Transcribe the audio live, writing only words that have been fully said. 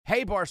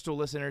Hey, Barstool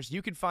listeners,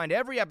 you can find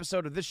every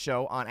episode of this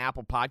show on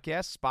Apple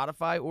Podcasts,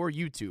 Spotify, or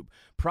YouTube.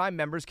 Prime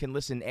members can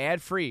listen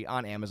ad-free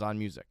on Amazon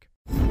Music.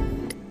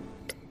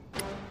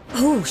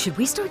 Oh, should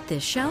we start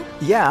this show?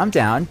 Yeah, I'm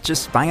down.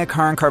 Just buying a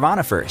car on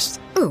Carvana first.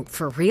 Ooh,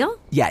 for real?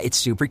 Yeah, it's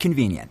super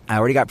convenient. I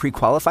already got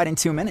pre-qualified in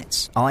 2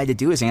 minutes. All I had to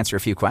do is answer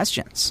a few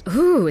questions.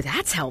 Ooh,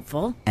 that's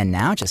helpful. And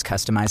now just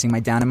customizing my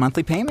down and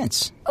monthly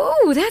payments.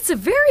 Ooh, that's a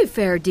very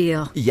fair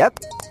deal. Yep.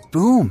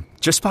 Boom.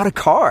 Just bought a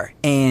car.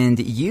 And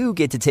you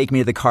get to take me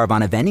to the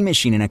Carvana vending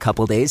machine in a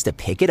couple days to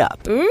pick it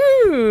up.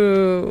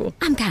 Ooh.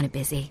 I'm kind of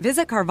busy.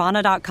 Visit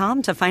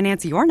Carvana.com to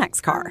finance your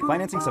next car.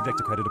 Financing subject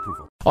to credit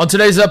approval. On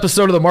today's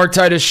episode of the Mark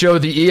Titus Show,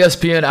 the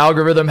ESPN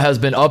algorithm has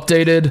been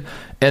updated,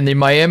 and the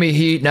Miami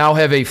Heat now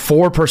have a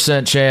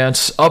 4%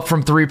 chance, up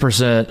from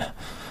 3%,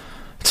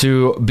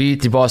 to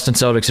beat the Boston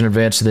Celtics and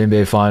advance to the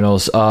NBA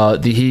Finals.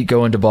 The Heat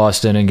go into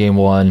Boston in Game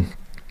 1.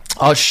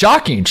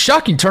 Shocking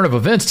turn of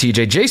events,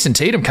 TJ. Jason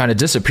Tatum kind of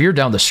disappeared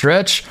down the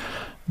stretch.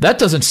 That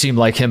doesn't seem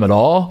like him at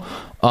all.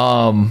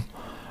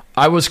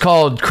 I was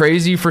called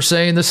crazy for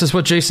saying this is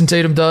what Jason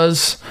Tatum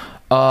does.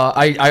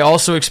 I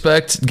also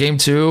expect Game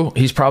 2,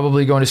 he's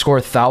probably going to score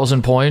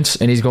 1,000 points,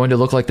 and he's going to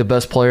look like the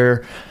best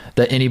player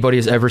that anybody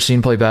has ever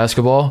seen play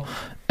basketball.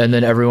 And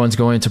then everyone's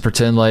going to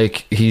pretend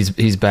like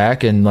he's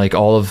back and like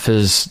all of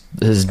his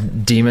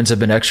demons have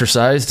been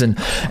exorcised. And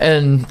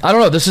I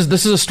don't know. This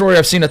is a story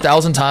I've seen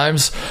 1,000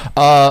 times.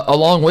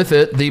 Along with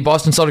it, the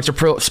Boston Celtics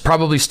are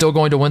probably still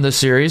going to win this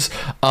series.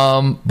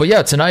 But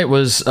yeah, tonight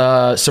was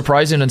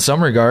surprising in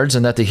some regards,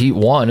 in that the Heat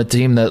won, a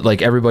team that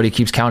like everybody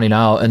keeps counting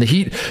out. And the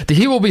Heat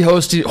will be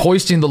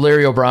hoisting the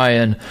Larry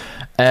O'Brien.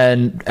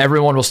 And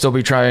everyone will still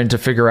be trying to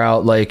figure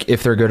out like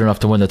if they're good enough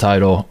to win the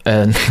title.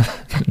 And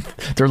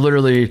they're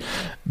literally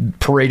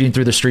parading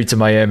through the streets of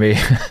Miami.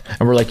 And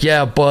we're like,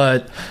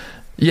 okay,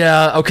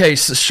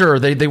 sure,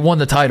 they won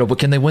the title, but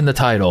can they win the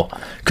title?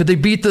 Could they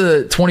beat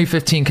the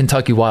 2015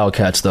 Kentucky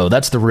Wildcats, though?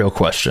 That's the real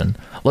question.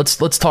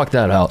 Let's talk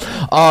that out.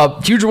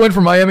 Huge win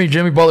for Miami.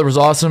 Jimmy Butler was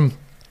awesome.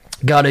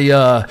 Got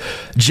a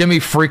Jimmy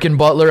freaking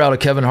Butler out of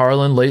Kevin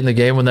Harlan late in the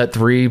game when that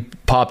three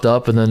popped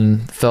up and then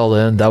fell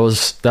in. That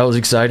was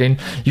exciting.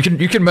 You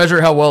can measure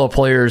how well a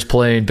player is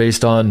playing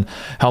based on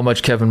how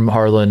much Kevin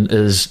Harlan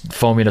is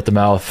foaming at the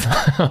mouth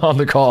on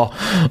the call.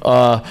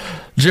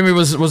 Jimmy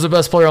was the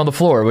best player on the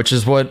floor, which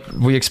is what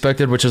we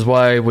expected, which is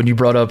why when you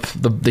brought up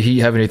the Heat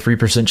having a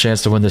 3%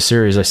 chance to win this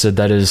series, I said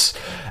that is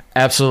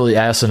absolutely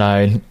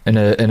asinine in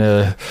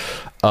a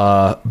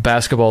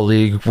basketball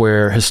league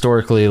where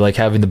historically like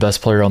having the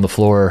best player on the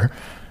floor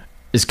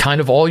is kind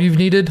of all you've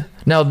needed.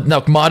 Now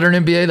modern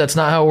NBA, that's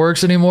not how it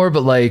works anymore,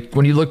 but like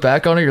when you look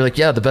back on it, you're like,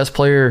 yeah, the best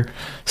player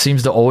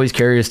seems to always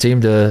carry his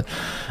team to,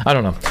 I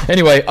don't know.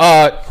 Anyway,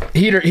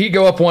 Heat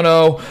go up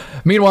 1-0.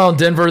 Meanwhile, in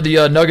Denver,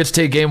 the Nuggets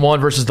take Game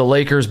 1 versus the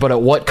Lakers, but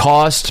at what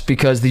cost?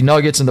 Because the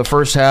Nuggets in the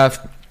first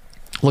half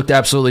looked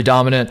absolutely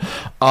dominant.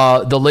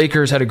 The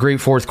Lakers had a great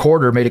fourth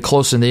quarter, made it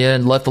close in the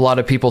end, left a lot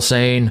of people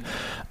saying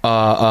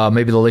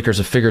maybe the Lakers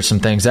have figured some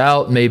things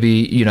out.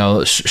 Maybe,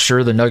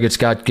 sure, the Nuggets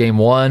got Game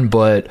 1,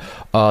 but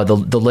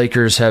the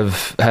Lakers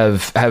have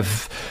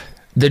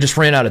they just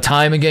ran out of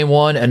time in Game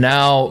 1, and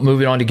now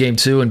moving on to Game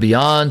 2 and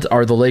beyond,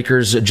 are the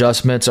Lakers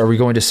adjustments? Are we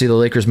going to see the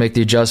Lakers make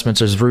the adjustments?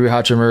 Is Rui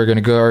Hachimura going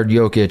to guard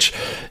Jokic?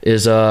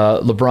 Is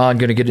LeBron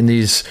going to get in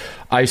these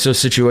ISO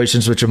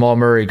situations with Jamal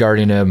Murray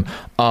guarding him?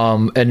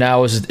 And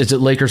now is it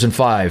Lakers in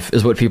 5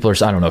 is what people are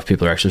saying. I don't know if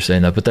people are actually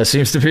saying that, but that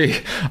seems to be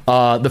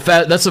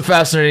that's the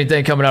fascinating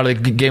thing coming out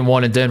of Game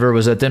 1 in Denver,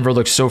 was that Denver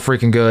looked so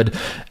freaking good,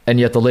 and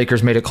yet the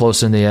Lakers made it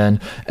close in the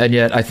end. And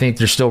yet I think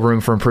there's still room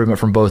for improvement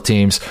from both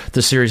teams.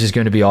 The series is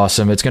going to be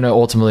awesome. It's going to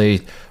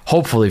ultimately,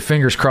 hopefully,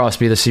 fingers crossed,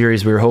 be the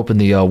series we were hoping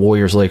the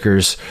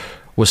Warriors-Lakers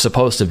was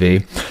supposed to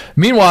be.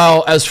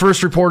 Meanwhile, as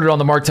first reported on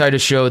the Mark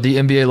Titus Show, the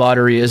NBA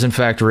lottery is in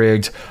fact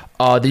rigged.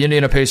 The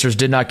Indiana Pacers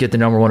did not get the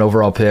number 1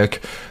 overall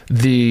pick.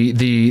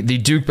 The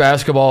Duke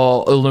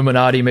basketball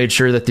Illuminati made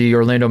sure that the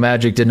Orlando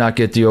Magic did not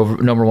get the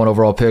number 1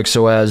 overall pick,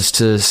 so as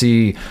to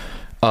see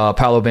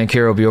Paolo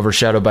Banchero be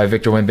overshadowed by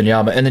Victor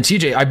Wembanyama. And then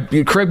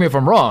TJ, correct me if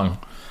I'm wrong,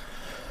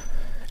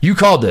 you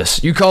called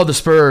this. You called the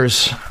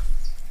Spurs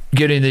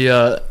getting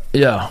the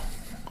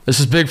this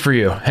is big for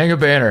you. Hang a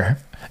banner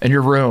in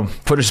your room.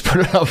 Put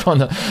it up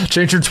on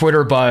change your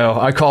Twitter bio.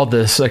 I called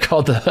this. I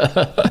called it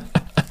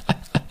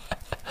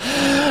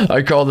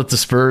the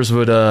Spurs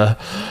would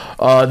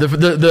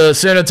the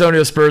San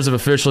Antonio Spurs have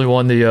officially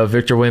won the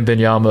Victor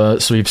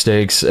Wembanyama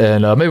sweepstakes,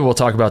 and maybe we'll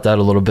talk about that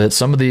a little bit.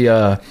 Some of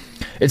the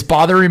it's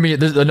bothering me.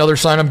 Another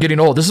sign I'm getting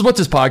old. This is what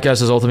this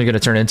podcast is ultimately going to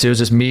turn into, is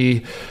just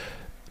me.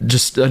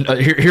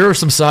 Here are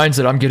some signs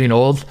that I'm getting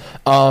old.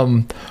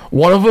 One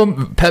of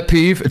them, pet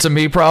peeve, it's a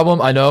me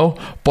problem, I know,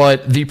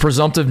 but the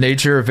presumptive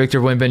nature of Victor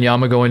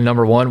Wembanyama going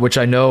number 1, which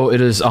I know it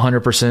is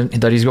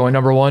 100% that he's going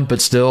number 1, but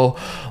still,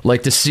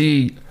 like, to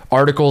see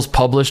articles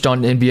published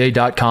on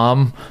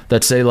NBA.com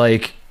that say,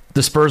 like,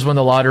 the Spurs win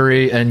the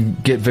lottery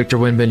and get Victor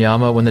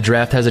Wembanyama when the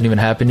draft hasn't even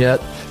happened yet.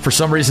 For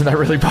some reason, that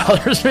really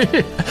bothers me.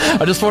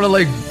 I just want to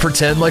like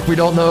pretend like we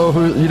don't know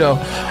who,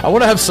 I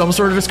want to have some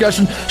sort of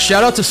discussion.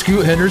 Shout out to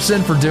Scoot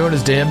Henderson for doing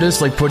his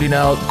damnedest, like putting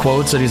out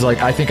quotes that he's like,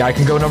 I think I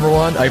can go number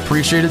one. I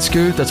appreciate it,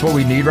 Scoot. That's what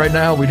we need right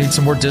now. We need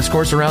some more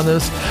discourse around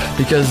this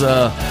because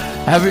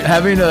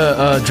having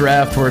a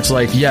draft where it's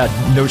like, yeah,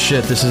 no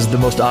shit, this is the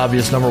most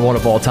obvious number one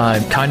of all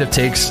time kind of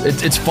takes,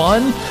 it's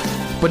fun.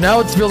 But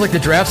now it feels like the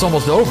draft's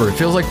almost over. It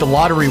feels like the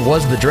lottery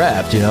was the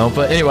draft,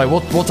 But anyway,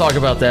 we'll talk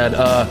about that.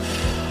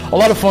 A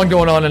lot of fun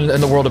going on in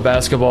the world of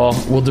basketball.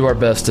 We'll do our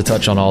best to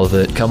touch on all of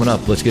it. Coming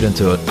up, let's get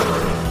into it.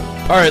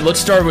 All right,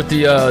 let's start with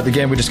the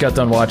game we just got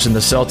done watching, the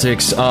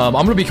Celtics. I'm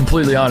going to be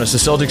completely honest. The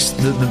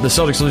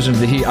Celtics losing to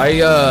the Heat.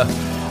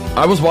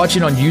 I was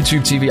watching on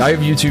YouTube TV. I have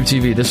YouTube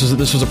TV.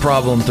 This was a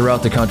problem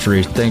throughout the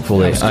country,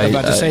 thankfully. I was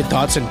about to say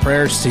thoughts and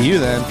prayers to you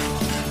then.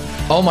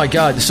 Oh my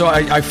God. So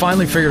I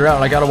finally figured it out,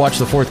 and I got to watch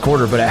the fourth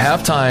quarter. But at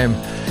halftime,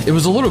 it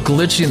was a little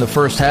glitchy in the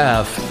first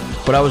half,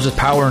 but I was just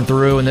powering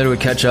through, and then it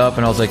would catch up,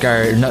 and I was like, all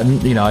right,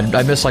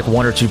 I missed like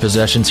one or two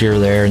possessions here or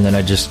there, and then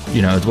I just,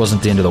 it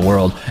wasn't the end of the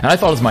world. And I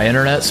thought it was my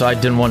internet, so I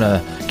didn't want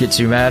to get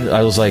too mad.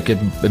 I was like,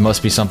 it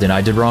must be something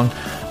I did wrong.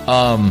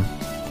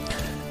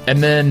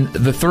 And then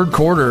the third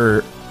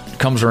quarter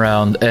comes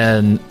around,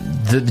 and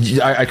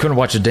I couldn't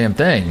watch a damn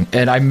thing,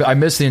 and I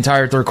missed the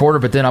entire third quarter.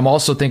 But then I'm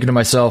also thinking to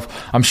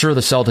myself, I'm sure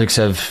the Celtics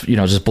have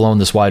just blown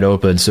this wide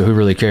open, so who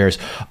really cares?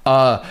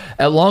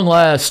 At long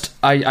last,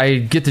 I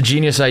get the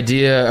genius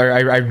idea,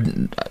 or I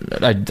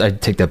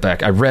take that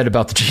back. I read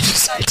about the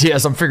genius idea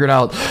as I'm figuring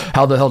out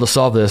how the hell to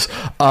solve this.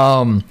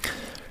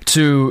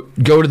 To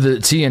go to the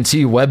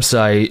TNT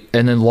website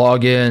and then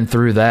log in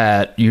through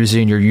that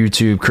using your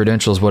YouTube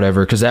credentials,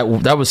 whatever, because that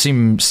was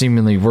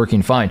seemingly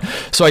working fine.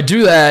 So I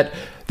do that.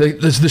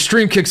 The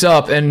stream kicks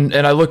up, and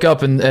I look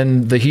up,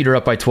 and the Heat are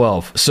up by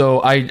 12.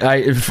 So I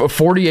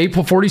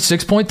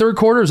 46-point third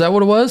quarter. Is that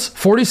what it was?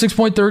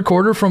 46-point third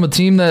quarter from a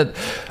team that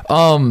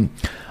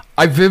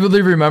I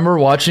vividly remember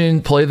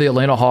watching play the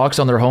Atlanta Hawks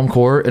on their home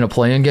court in a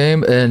play-in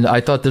game, and I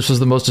thought this was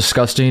the most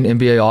disgusting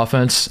NBA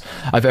offense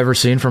I've ever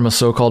seen from a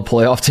so-called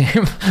playoff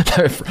team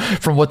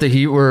from what the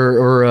Heat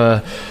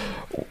were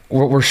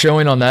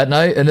showing on that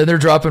night. And then they're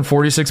dropping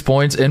 46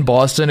 points in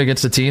Boston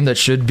against a team that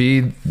should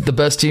be the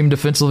best team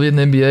defensively in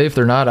the NBA. If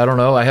they're not, I don't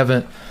know. I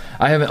haven't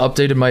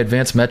updated my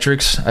advanced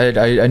metrics.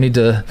 I need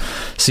to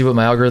see what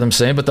my algorithm's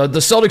saying. But the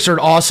Celtics are an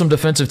awesome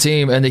defensive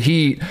team, and the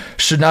Heat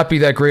should not be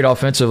that great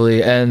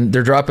offensively, and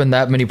they're dropping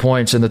that many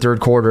points in the third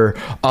quarter.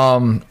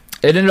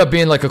 It ended up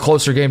being like a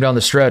closer game down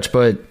the stretch,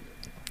 but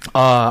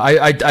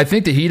I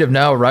think the Heat have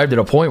now arrived at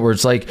a point where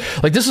it's like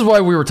this is why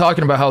we were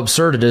talking about how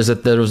absurd it is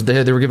that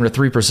they were given a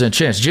 3%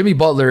 chance. Jimmy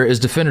Butler is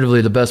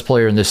definitively the best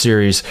player in this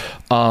series.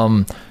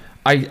 I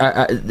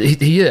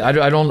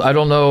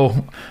don't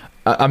know.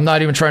 I'm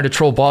not even trying to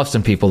troll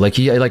Boston people.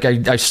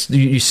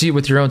 You see it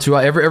with your own two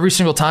eyes. Every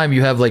single time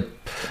you have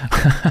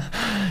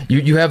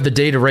you have the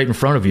data right in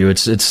front of you.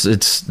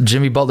 It's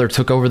Jimmy Butler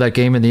took over that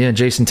game in the end.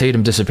 Jason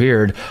Tatum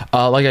disappeared.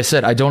 Like I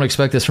said, I don't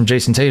expect this from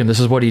Jason Tatum. This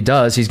is what he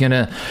does. He's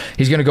gonna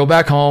go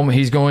back home.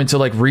 He's going to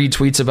read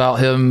tweets about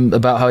him,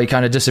 about how he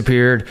kind of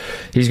disappeared.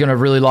 He's gonna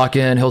really lock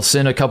in. He'll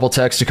send a couple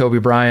texts to Kobe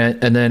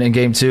Bryant, and then in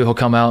game 2 he'll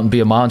come out and be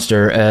a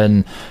monster,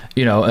 and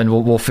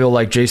we'll feel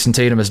like Jason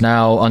Tatum is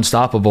now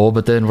unstoppable.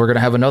 But then we're gonna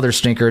have another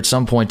stinker at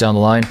some point down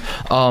the line.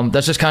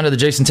 That's just kind of the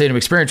Jason Tatum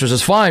experience, which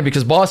is fine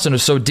because Boston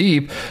is so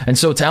deep and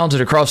so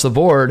talented across the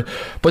board.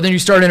 But then you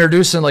start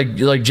introducing like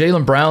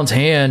Jaylen Brown's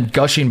hand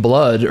gushing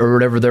blood or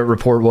whatever their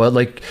report was.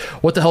 Like,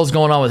 what the hell's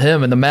going on with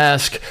him? And the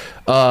mask,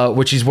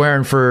 which he's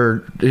wearing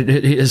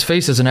his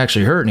face isn't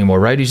actually hurt anymore,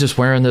 right? He's just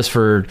wearing this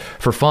for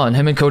fun.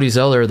 Him and Cody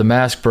Zeller are the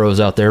mask bros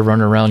out there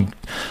running around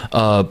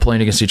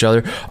playing against each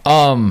other.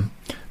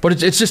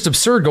 But it's just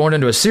absurd going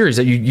into a series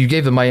that you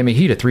gave the Miami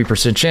Heat a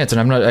 3% chance,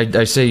 and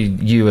I say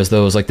you as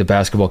though it was like the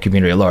basketball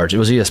community at large. It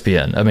was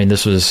ESPN. I mean,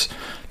 this was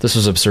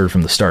absurd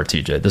from the start,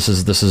 TJ. This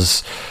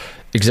is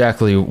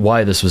exactly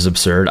why this was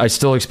absurd. I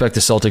still expect the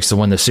Celtics to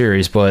win the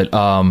series, but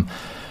the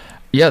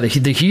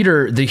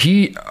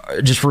Heat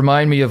just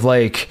remind me of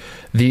like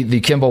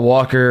the Kemba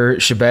Walker,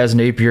 Shabazz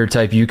Napier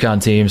type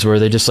UConn teams where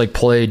they just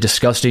play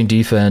disgusting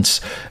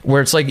defense,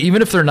 where it's like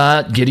even if they're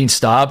not getting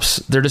stops,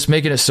 they're just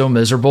making it so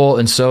miserable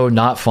and so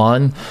not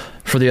fun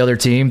for the other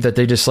team that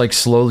they just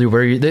slowly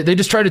wear you. They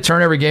just try to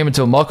turn every game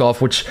into a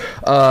muck-off, which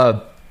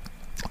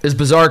is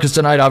bizarre because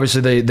tonight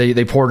obviously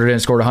they poured it in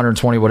and scored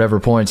 120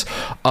 whatever points,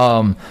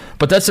 but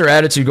that's their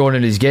attitude going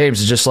into these games,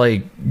 is just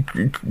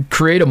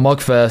create a muck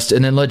fest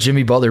and then let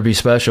Jimmy Butler be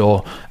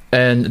special,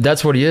 and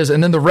that's what he is.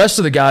 And then the rest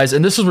of the guys,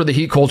 and this is where the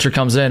Heat culture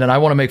comes in, and I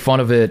want to make fun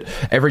of it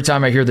every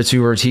time I hear the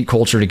two words Heat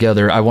culture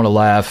together. I want to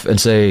laugh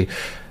and say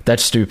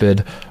that's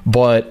stupid,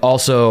 but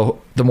also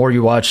the more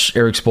you watch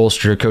Eric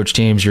Spoelstra coach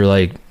teams, you're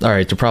like, all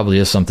right, there probably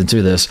is something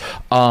to this.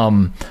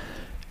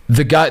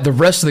 the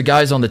rest of the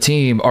guys on the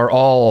team are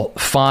all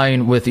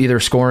fine with either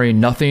scoring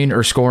nothing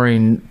or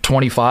scoring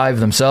 25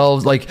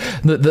 themselves. Like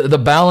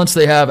the balance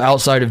they have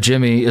outside of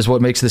Jimmy is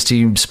what makes this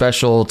team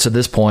special to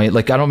this point.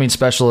 Like, I don't mean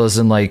special as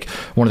in like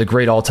one of the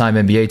great all-time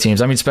NBA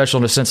teams. I mean special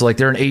in the sense of like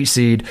they're an 8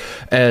 seed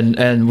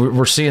and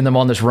we're seeing them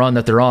on this run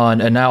that they're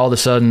on, and now all of a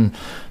sudden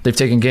they've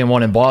taken game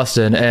 1 in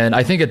Boston. And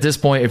I think at this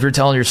point, if you're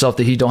telling yourself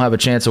that he don't have a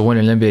chance of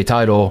winning an NBA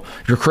title,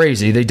 you're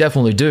crazy. They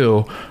definitely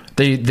do.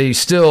 They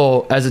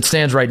still, as it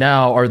stands right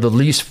now, are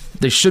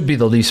they should be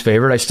the least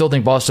favorite. I still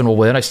think Boston will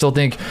win. I still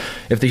think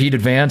if the Heat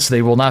advance,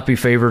 they will not be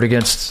favored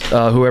against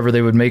whoever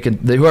they would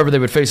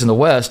face in the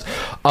West.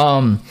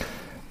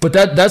 But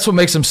that's what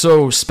makes them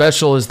so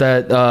special is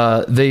that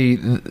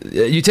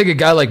you take a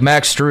guy like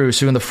Max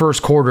Strus, who in the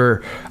first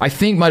quarter I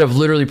think might have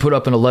literally put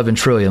up an 11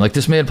 trillion. Like,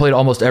 this man played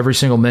almost every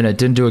single minute,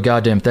 didn't do a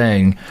goddamn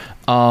thing.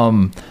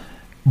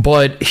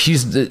 But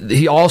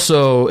he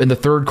also in the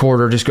third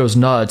quarter just goes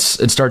nuts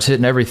and starts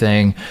hitting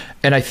everything.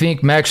 And I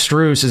think Max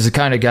Strus is the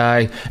kind of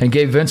guy, and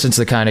Gabe Vincent's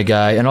the kind of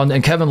guy,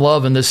 and Kevin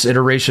Love in this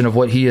iteration of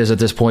what he is at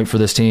this point for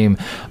this team.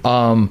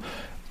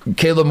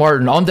 Caleb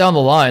Martin, on down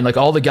the line, like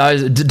all the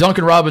guys,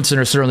 Duncan Robinson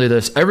are certainly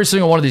this. Every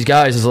single one of these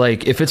guys is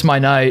like, if it's my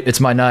night, it's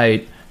my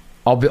night.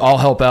 I'll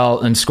help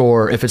out and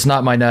score. If it's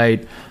not my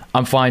night,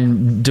 I'm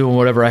fine doing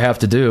whatever I have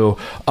to do.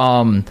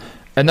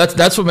 And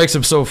that's what makes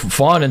him so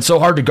fun and so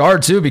hard to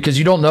guard too, because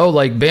you don't know,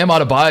 like Bam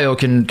Adebayo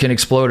can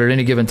explode at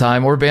any given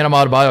time, or Bam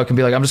Adebayo can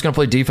be like, I'm just going to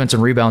play defense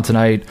and rebound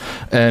tonight,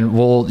 and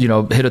we'll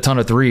hit a ton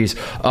of threes.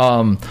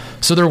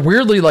 So they're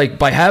weirdly, like,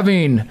 by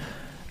having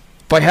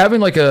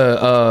like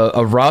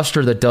a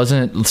roster that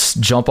doesn't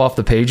jump off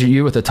the page at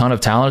you with a ton of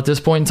talent at this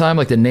point in time,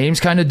 like the names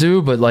kind of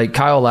do, but like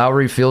Kyle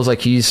Lowry feels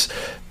like he's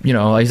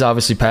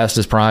obviously past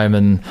his prime,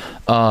 and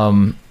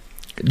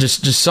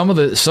just some of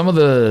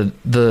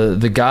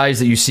the guys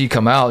that you see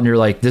come out, and you're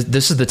like,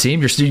 this is the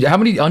team. How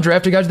many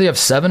undrafted guys do they have?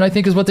 7, I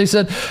think, is what they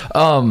said.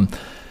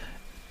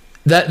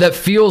 That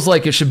feels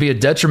like it should be a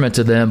detriment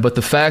to them, but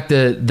the fact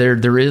that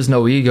there is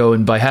no ego,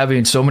 and by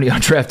having so many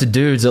undrafted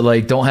dudes that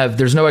like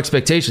there's no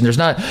expectation. There's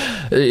not.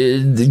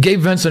 Gabe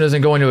Vincent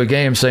isn't going to a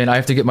game saying I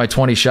have to get my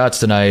 20 shots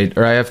tonight,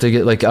 or I have to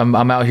get, like, I'm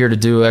out here to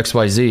do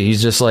XYZ.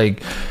 He's just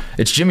like,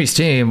 it's Jimmy's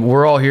team.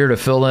 We're all here to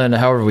fill in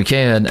however we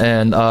can,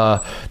 and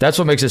that's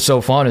what makes it so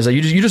fun. Is that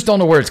you just don't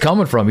know where it's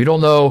coming from. You don't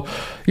know.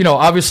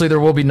 Obviously there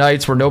will be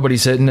nights where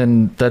nobody's hitting,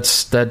 and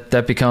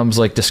that becomes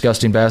like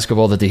disgusting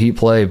basketball that the Heat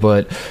play.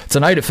 But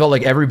tonight it felt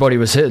like everybody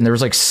was hitting. There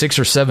was like 6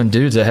 or 7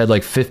 dudes that had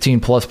like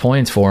 15 plus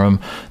points for him.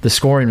 The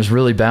scoring was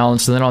really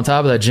balanced, and then on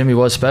top of that, Jimmy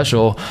was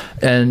special,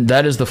 and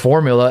that is the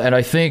formula. And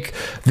I think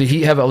the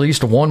Heat have at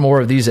least one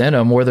more of these in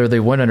them, whether they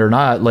win it or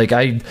not. Like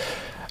I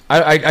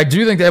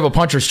do think they have a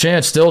puncher's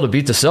chance still to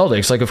beat the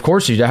Celtics. Like, of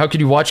course how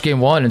could you watch game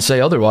 1 and say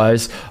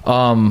otherwise?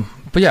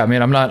 But yeah, I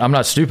mean, I'm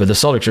not stupid. The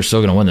Celtics are still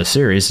going to win this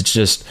series. It's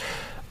just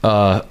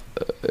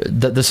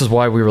this is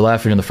why we were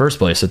laughing in the first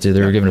place, that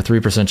they were given a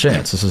 3%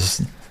 chance. This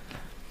is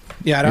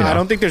I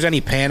don't think there's any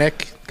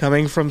panic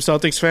coming from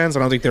Celtics fans. I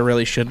don't think there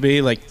really should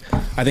be. Like,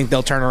 I think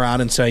they'll turn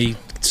around and say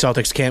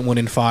Celtics can't win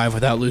in 5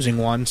 without losing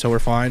 1, so we're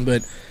fine.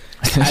 But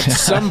at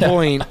some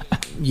point,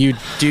 you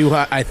do,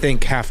 I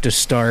think, have to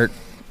start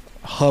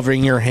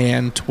hovering your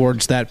hand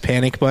towards that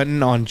panic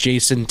button on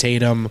Jason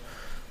Tatum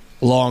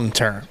long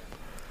term.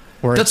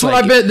 That's what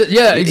I bet.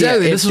 Yeah,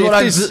 exactly. This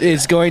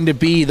is going to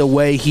be the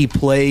way he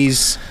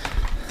plays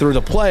through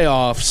the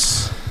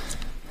playoffs.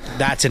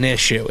 That's an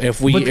issue. If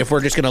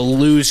we're just going to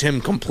lose him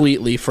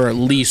completely for at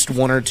least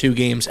 1 or 2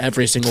 games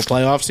every single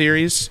playoff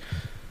series.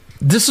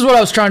 This is what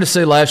I was trying to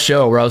say last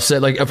show, where I was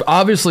saying, like,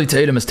 obviously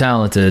Tatum is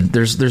talented.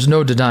 There's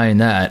no denying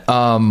that.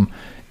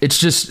 It's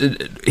just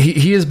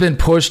he has been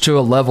pushed to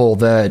a level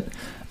that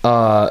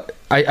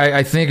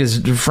I think is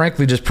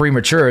frankly just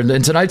premature,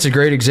 and tonight's a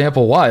great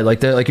example why.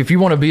 Like that, like if you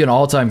want to be an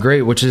all-time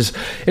great,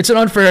 it's an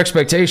unfair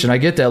expectation. I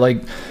get that.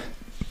 Like,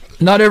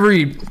 not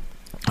every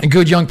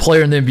good young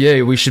player in the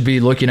NBA we should be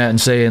looking at and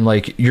saying,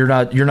 like, you're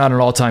not an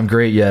all-time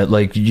great yet.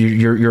 Like,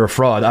 you're a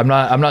fraud. I'm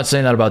not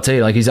saying that about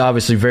Tatum. Like, he's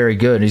obviously very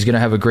good, and he's going to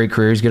have a great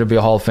career. He's going to be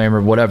a Hall of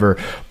Famer, whatever.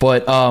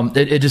 But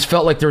it just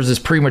felt like there was this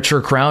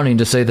premature crowning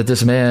to say that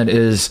this man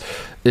is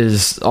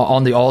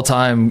on the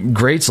all-time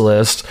greats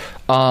list.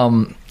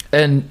 And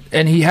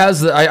he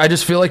has I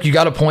just feel like you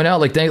got to point out,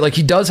 like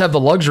he does have the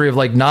luxury of,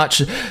 like, not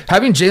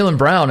having Jaylen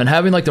Brown and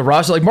having, like, the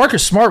roster. Like,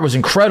 Marcus Smart was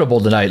incredible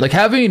tonight. Like,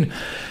 having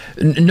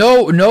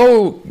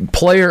no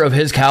player of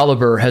his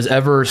caliber has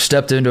ever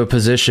stepped into a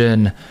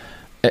position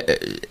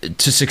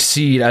to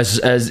succeed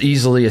as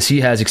easily as he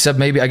has, except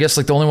maybe, I guess,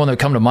 like, the only one that would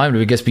come to mind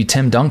would, I guess, be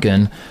Tim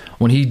Duncan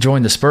when he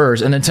joined the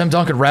Spurs. And then Tim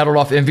Duncan rattled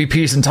off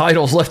MVPs and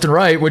titles left and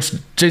right, which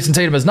Jason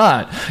Tatum is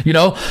not,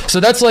 So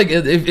that's like,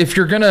 if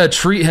you're going to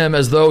treat him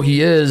as though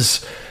he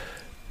is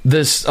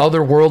this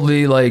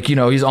otherworldly, like,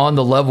 he's on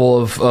the level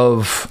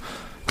of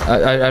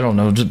I don't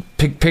know, just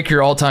pick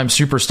your all-time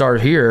superstar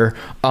here.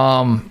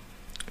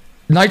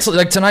 nights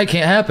like tonight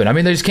can't happen. I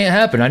mean, they just can't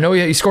happen. I know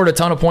he scored a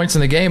ton of points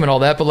in the game and all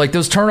that, but like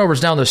those turnovers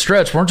down the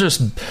stretch weren't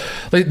just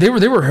like they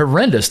were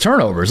horrendous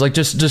turnovers. Like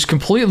just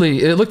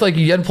completely. It looked like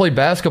he hadn't played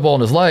basketball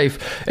in his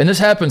life, and this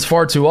happens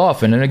far too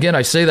often. And again,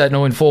 I say that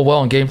knowing full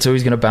well in game 2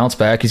 he's going to bounce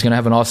back. He's going to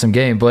have an awesome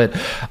game. But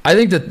I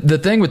think that the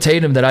thing with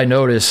Tatum that I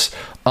notice,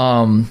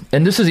 and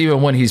this is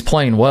even when he's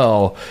playing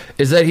well,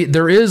 is that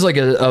there is like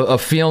a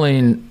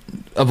feeling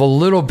of a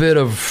little bit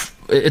of.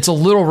 It's a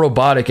little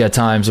robotic at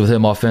times with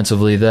him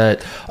offensively,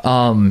 that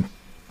a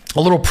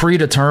little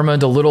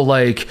predetermined, a little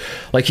like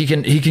he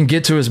can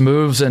get to his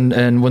moves,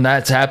 and when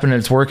that's happening,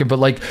 it's working. But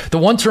like the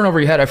one turnover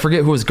he had, I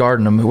forget who was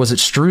guarding him. Was it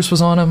Strus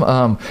was on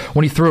him?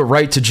 When he threw it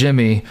right to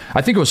Jimmy,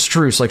 I think it was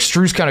Strus. Like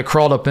Strus kind of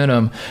crawled up in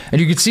him,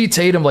 and you could see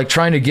Tatum like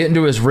trying to get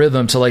into his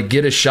rhythm to like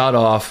get his shot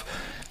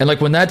off. And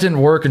like when that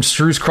didn't work and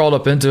Strus crawled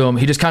up into him,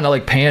 he just kind of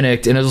like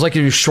panicked, and it was like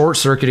he was short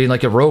circuiting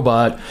like a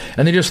robot,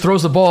 and he just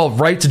throws the ball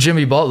right to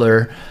Jimmy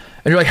Butler.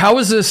 And you're like, how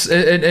is this?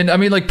 And I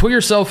mean, like, put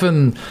yourself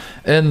in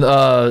and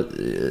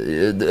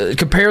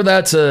compare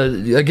that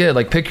to, again,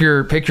 like pick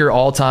your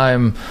all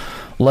time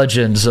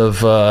legends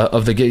of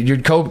the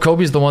game.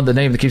 Kobe's the one, the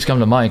name that keeps coming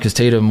to mind because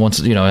Tatum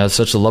has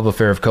such a love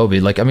affair of Kobe.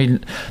 Like, I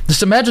mean,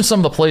 just imagine some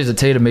of the plays that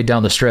Tatum made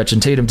down the stretch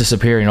and Tatum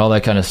disappearing and all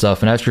that kind of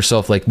stuff, and ask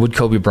yourself, like, would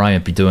Kobe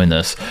Bryant be doing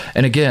this?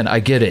 And again, I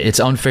get it. It's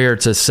unfair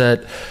to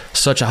set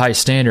such a high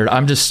standard.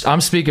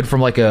 I'm speaking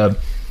from like a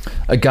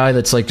guy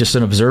that's like just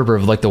an observer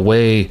of like the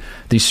way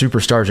these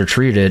superstars are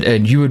treated,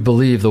 and you would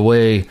believe the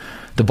way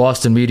the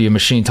Boston media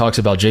machine talks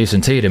about Jason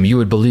Tatum, you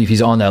would believe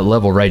he's on that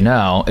level right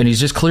now, and he's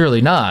just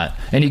clearly not,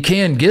 and he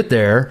can get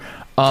there.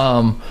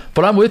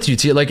 But I'm with you,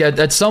 T. Like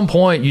at some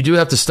point you do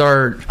have to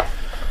start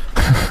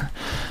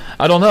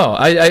I don't know.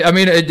 I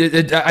mean,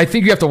 I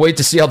think you have to wait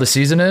to see how the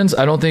season ends.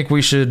 I don't think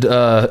we should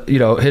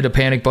hit a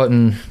panic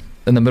button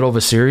in the middle of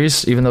a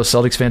series, even though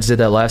Celtics fans did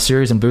that last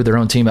series and booed their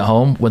own team at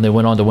home when they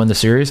went on to win the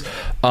series.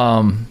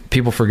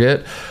 People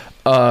forget.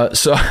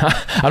 So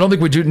I don't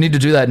think we need to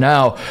do that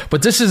now.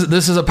 But this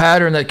is a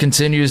pattern that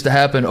continues to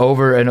happen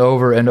over and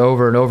over and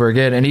over and over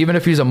again. And even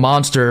if he's a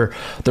monster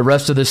the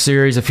rest of this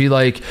series, if he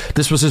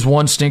this was his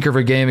one stinker of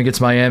a game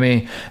against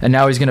Miami, and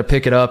now he's going to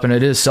pick it up, and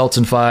it is Celtics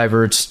in 5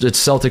 or it's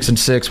Celtics in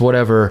 6,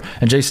 whatever,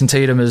 and Jason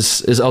Tatum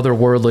is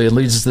otherworldly and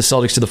leads the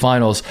Celtics to the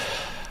finals.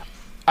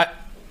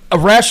 A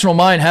rational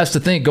mind has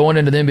to think going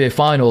into the NBA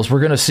Finals, we're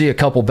going to see a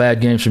couple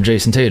bad games from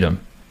Jason Tatum,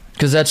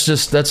 because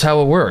that's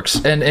how it works.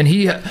 And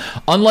he,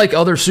 unlike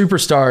other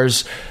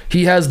superstars,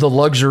 he has the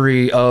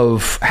luxury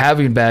of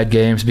having bad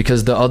games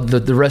because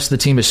the rest of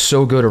the team is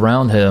so good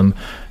around him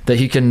that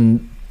he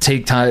can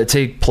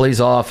take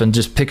plays off and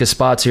just pick his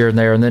spots here and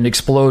there, and then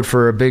explode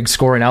for a big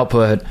scoring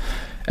output,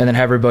 and then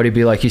have everybody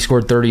be like, he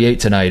scored 38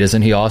 tonight,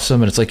 isn't he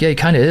awesome? And it's like, yeah, he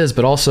kind of is,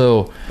 but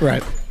also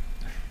right.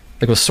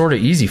 It was sort of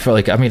easy for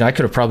I could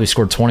have probably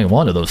scored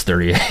 21 of those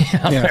 38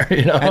 there,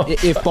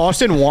 If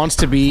Boston wants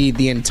to be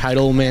the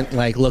entitlement,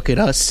 like, look at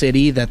us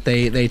city that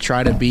they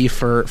try to be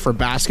for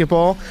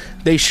basketball,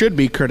 they should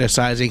be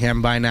criticizing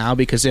him by now,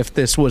 because if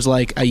this was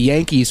like a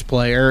Yankees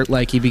player,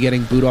 like, he'd be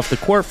getting booed off the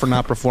court for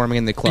not performing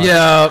in the club.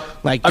 Yeah.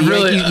 Like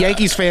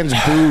Yankees fans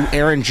boo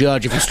Aaron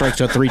Judge if he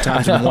strikes out 3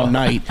 times in one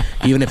night,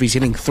 even if he's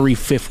hitting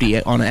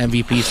 350 on an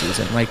MVP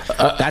season. Like,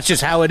 that's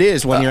just how it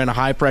is when you're in a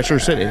high pressure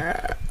city.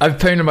 I've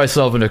painted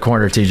myself in a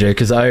corner, TJ,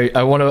 because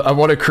I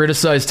want to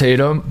criticize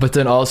Tatum, but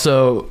then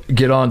also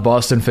get on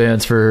Boston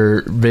fans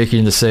for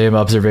making the same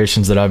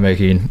observations that I'm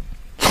making.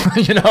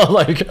 I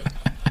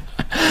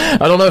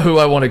don't know who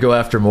I want to go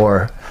after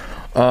more.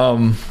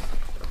 Yeah,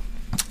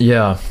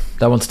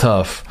 that one's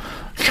tough.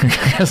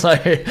 Because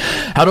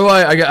how do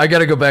I got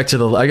to go back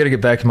to I got to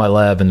get back to my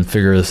lab and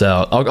figure this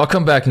out. I'll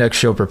come back next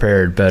show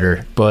prepared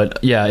better.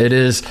 But yeah, it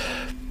is.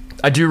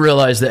 I do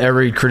realize that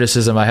every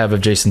criticism I have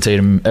of Jason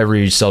Tatum,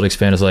 every Celtics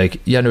fan is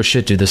like, yeah, no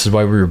shit, dude, this is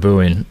why we were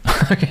booing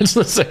against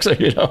the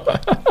Sixers,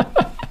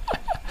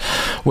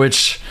 but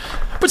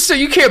still,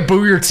 you can't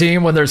boo your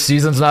team when their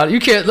season's not. You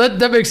can't.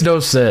 That makes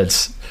no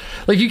sense.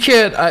 Like, you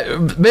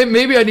can't.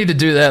 Maybe I need to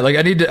do that. Like,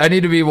 I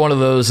need to be one of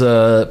those.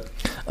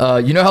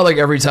 You know how like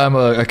every time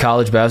a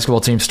college basketball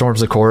team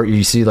storms the court,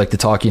 you see like the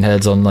talking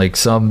heads on like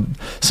some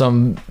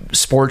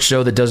sports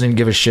show that doesn't even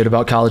give a shit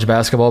about college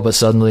basketball, but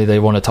suddenly they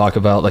want to talk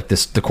about like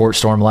the court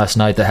storm last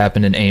night that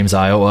happened in Ames,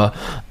 Iowa,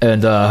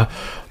 and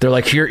they're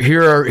like,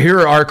 here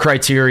are our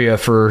criteria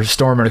for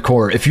storming a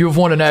court. If you have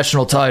won a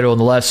national title in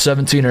the last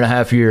 17 and a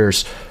half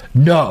years,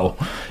 no.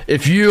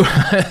 If you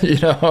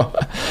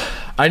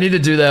I need to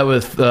do that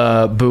with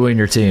booing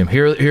your team.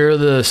 Here are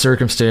the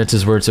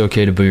circumstances where it's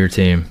okay to boo your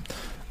team.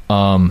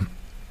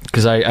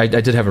 Because I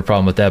did have a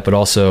problem with that, but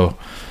also,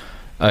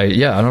 I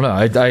don't know.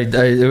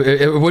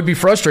 It would be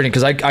frustrating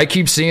because I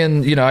keep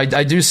seeing,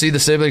 I do see the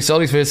same thing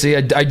Celtics fans see.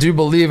 I do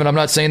believe, and I'm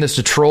not saying this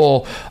to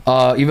troll,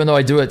 even though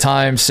I do at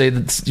times say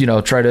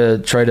that,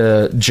 try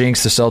to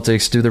jinx the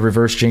Celtics, do the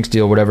reverse jinx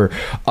deal, whatever.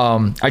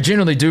 I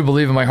genuinely do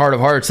believe in my heart of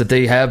hearts that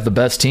they have the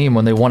best team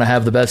when they want to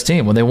have the best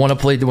team, when they want to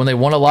play, when they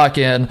want to lock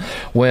in,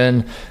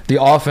 when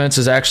the offense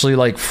is actually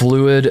like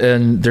fluid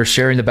and they're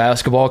sharing the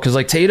basketball. Because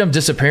like Tatum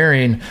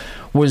disappearing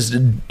was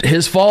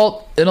his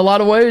fault in a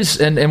lot of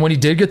ways. And when he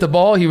did get the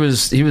ball, he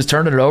was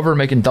turning it over,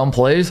 making dumb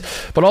plays.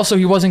 But also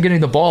he wasn't getting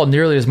the ball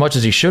nearly as much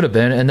as he should have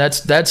been. And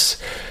it's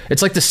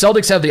like the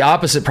Celtics have the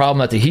opposite problem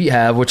that the Heat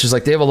have, which is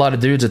like they have a lot of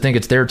dudes that think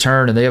it's their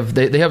turn, and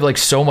they have like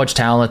so much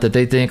talent that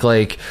they think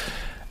like,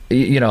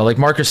 like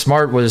Marcus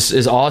Smart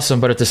is awesome,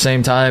 but at the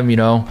same time,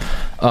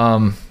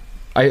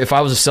 if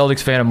I was a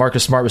Celtics fan and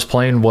Marcus Smart was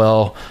playing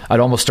well, I'd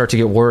almost start to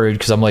get worried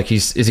because I'm like,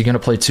 is he going to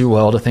play too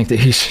well to think that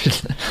he should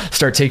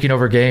start taking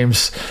over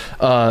games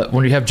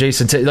when you have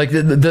Jason like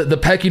the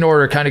pecking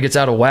order kind of gets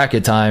out of whack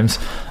at times.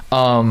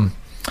 I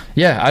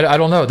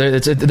don't know.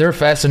 They're a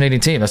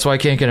fascinating team. That's why I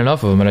can't get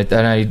enough of them,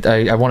 and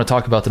I want to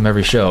talk about them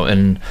every show.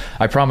 And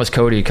I promised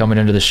Cody coming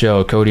into the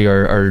show, Cody,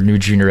 our new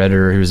junior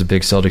editor, who's a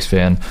big Celtics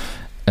fan,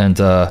 and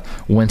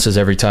winces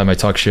every time I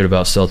talk shit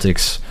about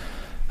Celtics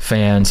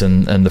fans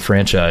and the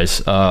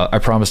franchise. I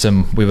promised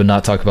him we would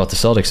not talk about the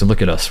Celtics, and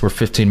look at us. We're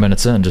 15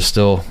 minutes in, just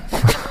still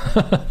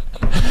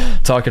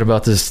talking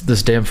about this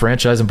damn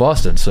franchise in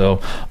Boston. So,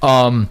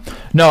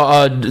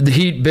 the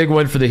Heat, big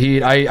win for the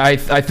Heat.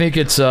 I think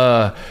it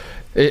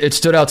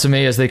stood out to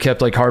me as they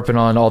kept like harping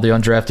on all the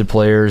undrafted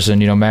players,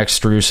 and Max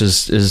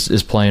Strus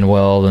is playing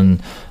well,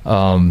 and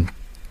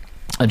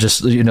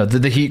just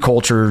the Heat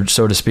culture,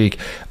 so to speak.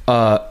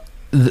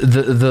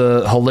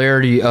 The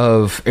hilarity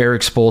of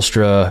Eric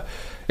Spoelstra,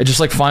 it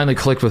just like finally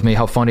clicked with me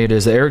how funny it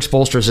is that Eric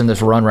Spoelstra's in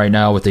this run right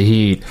now with the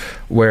Heat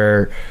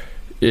where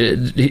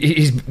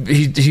he's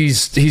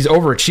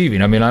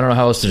overachieving. I mean, I don't know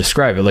how else to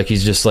describe it. Like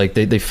he's just like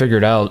they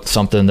figured out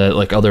something that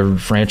like other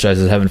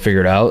franchises haven't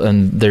figured out,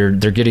 and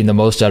they're getting the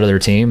most out of their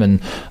team, and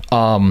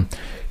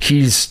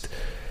he's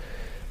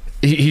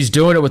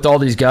doing it with all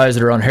these guys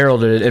that are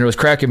unheralded, and it was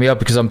cracking me up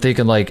because I'm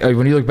thinking like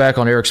when you look back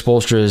on Eric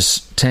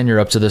Spoelstra's tenure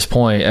up to this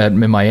point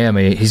in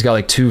Miami, he's got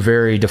like two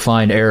very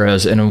defined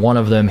eras, and in one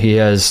of them he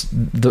has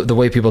the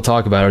way people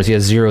talk about it is he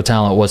has zero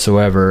talent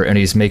whatsoever, and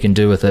he's making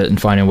do with it and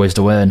finding ways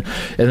to win.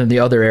 And then the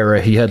other era,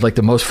 he had like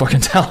the most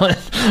fucking talent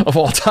of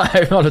all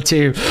time on a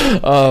team.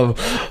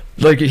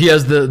 Like he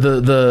has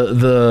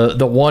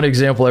the one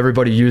example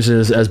everybody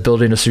uses as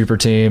building a super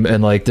team,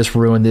 and like this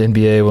ruined the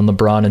NBA when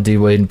LeBron and D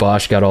Wade and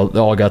Bosh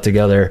all got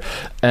together.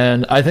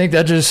 And I think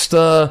that just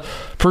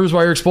proves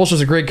why Eric Spoelstra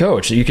is a great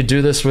coach. You could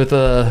do this with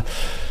the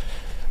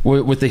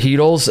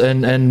Heatles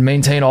and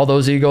maintain all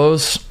those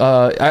egos.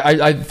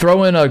 I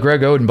throw in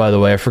Greg Oden, by the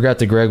way. I forgot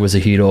that Greg was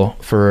a Heatle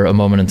for a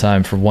moment in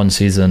time for one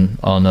season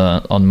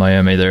on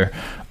Miami there.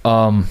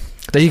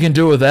 That he can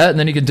do it with that, and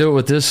then he can do it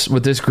with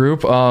this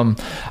group. I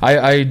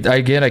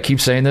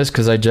keep saying this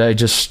because I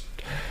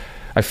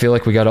feel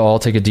like we got to all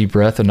take a deep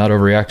breath and not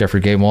overreact after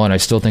game one. I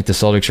still think the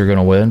Celtics are going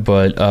to win,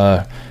 but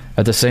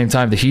at the same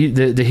time, the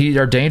Heat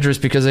are dangerous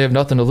because they have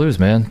nothing to lose,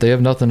 man. They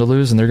have nothing to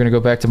lose, and they're going to go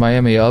back to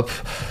Miami up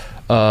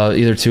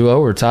either 2-0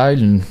 or tied,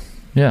 and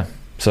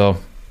so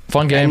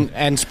fun game.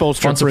 And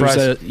Spoelstra proves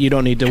that you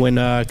don't need to win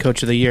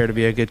Coach of the Year to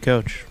be a good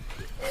coach,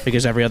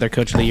 because every other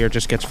Coach of the Year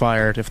just gets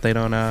fired if they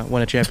don't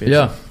win a championship.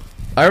 Yeah.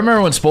 I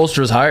remember when Spoelstra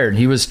was hired,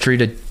 he was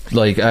treated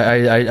like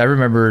I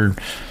remember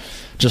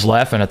just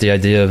laughing at the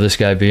idea of this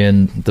guy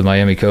being the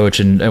Miami coach,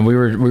 and we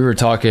were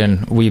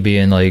talking, we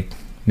being like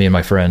me and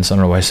my friends. I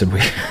don't know why I said we.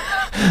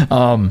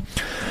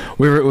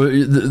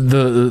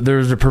 There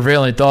was a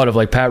prevailing thought of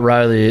like Pat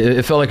Riley.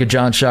 It felt like a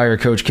John Shire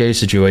Coach K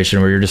situation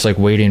where you're just like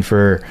waiting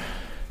for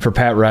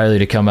Pat Riley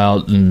to come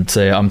out and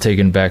say I'm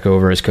taking back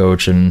over as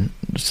coach and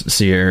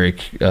see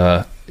Eric,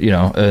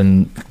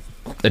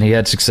 and he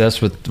had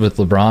success with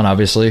LeBron,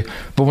 obviously.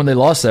 But when they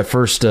lost that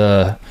first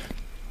NBA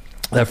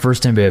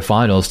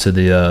Finals to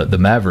the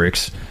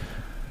Mavericks,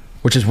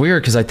 which is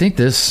weird because I think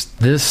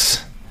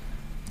this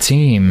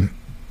team,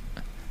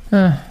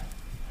 I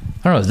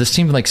don't know, this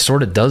team like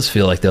sort of does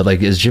feel like that.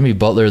 Like, is Jimmy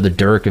Butler the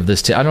Dirk of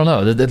this team? I don't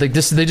know. They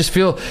just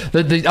feel.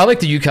 I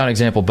like the UConn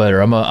example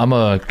better. I'm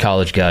a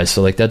college guy,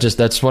 so like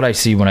that's what I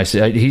see when I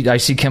see. I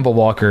see Kemba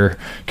Walker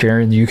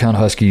carrying the UConn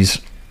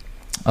Huskies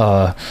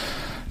to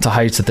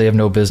heights that they have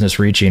no business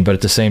reaching, but at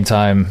the same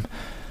time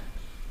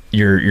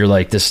you're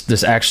like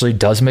this actually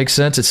does make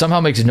sense. It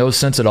somehow makes no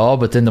sense at all,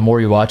 but then the more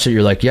you watch it,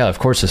 you're like, yeah, of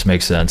course this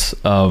makes sense.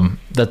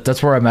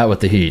 That's where I'm at with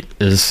the Heat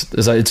is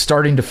it's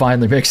starting to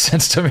finally make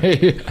sense to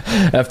me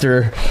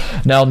after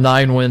now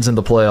 9 wins in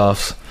the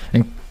playoffs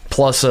and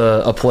plus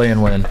a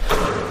play-in win.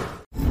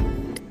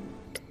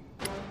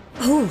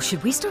 Oh,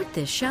 should we start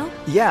this show?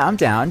 Yeah, I'm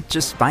down.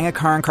 Just buying a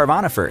car on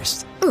Carvana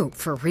first. Ooh,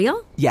 for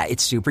real? Yeah,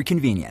 it's super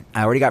convenient.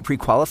 I already got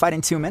pre-qualified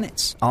in 2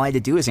 minutes. All I had to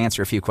do is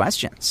answer a few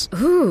questions.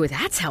 Ooh,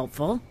 that's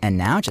helpful. And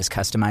now just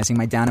customizing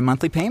my down and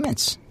monthly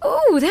payments.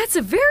 Ooh, that's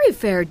a very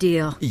fair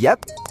deal.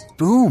 Yep.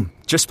 Boom.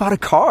 Just bought a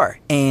car.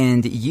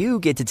 And you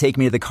get to take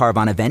me to the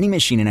Carvana vending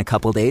machine in a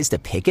couple days to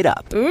pick it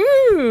up.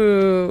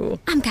 Ooh.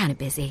 I'm kind of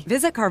busy.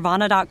 Visit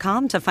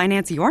Carvana.com to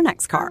finance your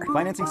next car.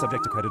 Financing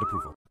subject to credit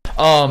approval.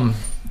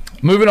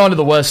 Moving on to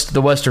the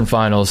Western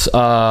Finals,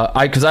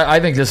 because I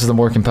think this is the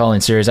more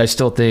compelling series. I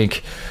still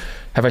think,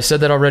 have I said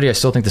that already? I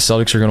still think the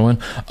Celtics are going to win.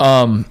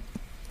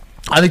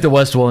 I think the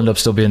West will end up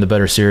still being the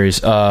better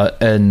series,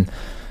 and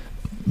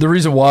the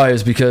reason why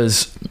is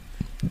because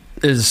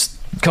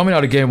coming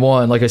out of game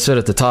one, like I said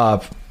at the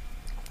top,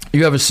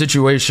 you have a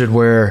situation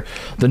where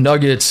the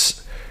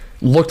Nuggets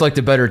looked like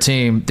the better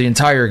team the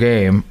entire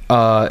game.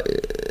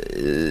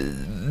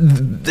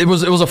 It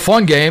was a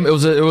fun game. It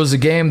was a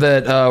game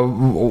that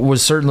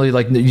was certainly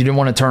like you didn't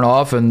want to turn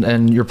off,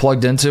 and you're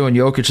plugged into. And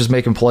Jokic is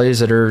making plays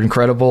that are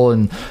incredible.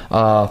 And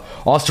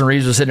Austin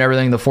Reeves was hitting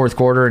everything in the fourth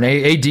quarter. And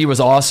AD was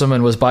awesome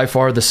and was by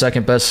far the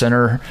second best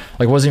center.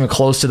 Like wasn't even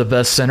close to the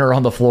best center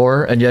on the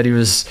floor, and yet he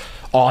was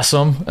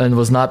awesome and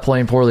was not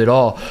playing poorly at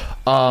all.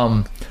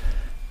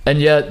 And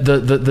yet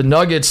the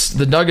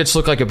Nuggets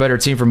look like a better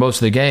team for most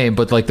of the game,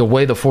 but like the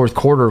way the fourth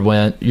quarter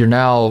went,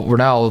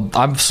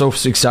 I'm so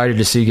excited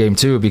to see game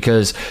two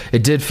because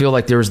it did feel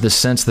like there was this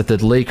sense that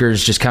the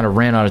Lakers just kind of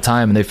ran out of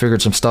time and they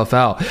figured some stuff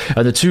out.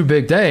 And the two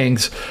big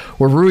things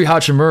were Rui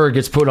Hachimura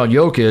gets put on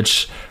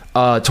Jokic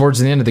towards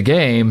the end of the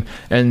game,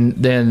 and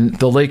then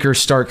the Lakers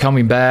start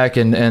coming back,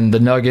 and the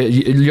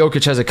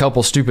Jokic has a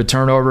couple stupid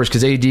turnovers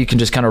because AD can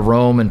just kind of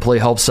roam and play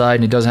help side,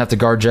 and he doesn't have to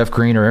guard Jeff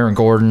Green or Aaron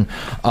Gordon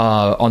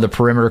on the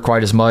perimeter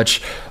quite as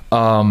much.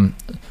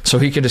 So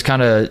he can just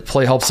kind of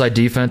play help side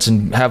defense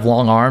and have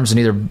long arms and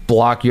either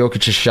block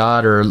Jokic's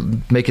shot or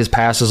make his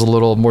passes a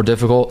little more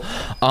difficult.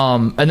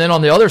 And then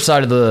on the other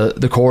side of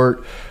the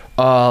court,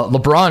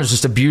 LeBron is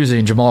just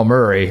abusing Jamal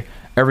Murray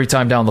every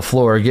time down the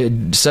floor,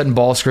 setting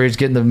ball screens,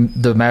 getting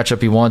the matchup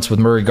he wants with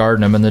Murray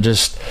guarding him, and then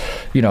just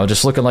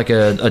looking like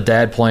a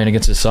dad playing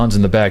against his sons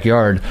in the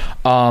backyard.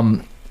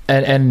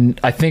 And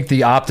I think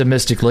the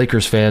optimistic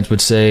Lakers fans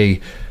would say,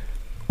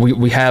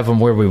 we have them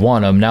where we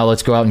want them. Now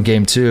let's go out in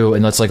game two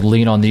and let's like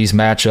lean on these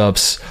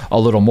matchups a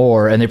little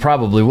more. And they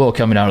probably will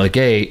coming out of the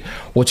gate.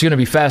 What's going to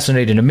be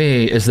fascinating to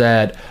me is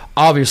that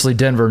obviously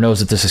Denver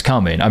knows that this is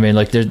coming. I mean,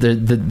 like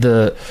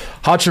the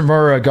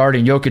Hachimura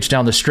guarding Jokic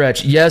down the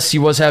stretch. Yes, he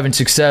was having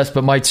success,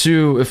 but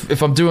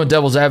if I'm doing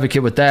devil's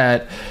advocate with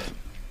that,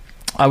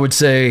 I would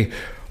say,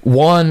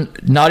 one,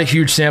 not a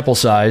huge sample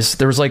size.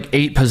 There was like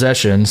 8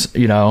 possessions,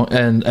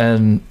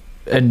 and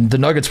the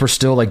Nuggets were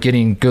still like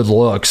getting good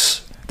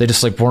looks. They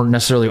just like weren't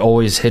necessarily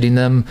always hitting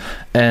them,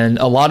 and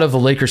a lot of the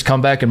Lakers'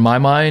 comeback in my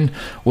mind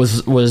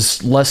was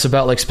less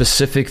about like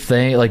specific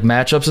thing like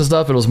matchups and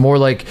stuff. It was more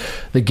like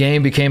the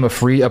game became a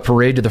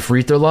parade to the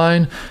free throw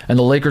line, and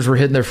the Lakers were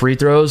hitting their free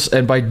throws,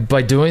 and by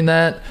doing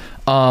that,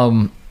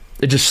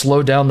 it just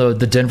slowed down the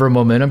Denver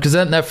momentum, because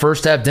then in that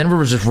first half, Denver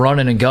was just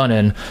running and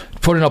gunning,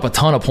 putting up a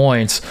ton of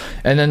points.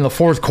 And then the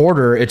fourth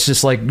quarter, it's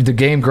just like the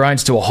game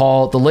grinds to a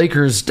halt. The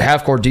Lakers'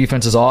 half-court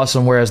defense is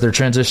awesome, whereas their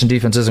transition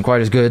defense isn't quite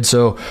as good.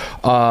 So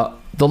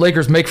the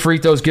Lakers make free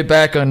throws, get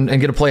back and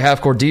get to play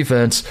half-court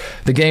defense.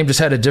 The game just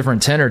had a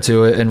different tenor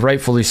to it, and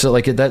rightfully so.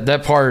 Like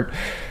that part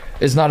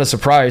is not a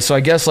surprise. So I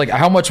guess like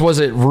how much was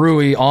it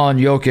Rui on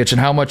Jokic, and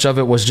how much of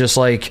it was just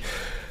like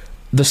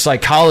the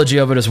psychology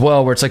of it as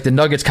well, where it's like the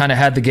Nuggets kind of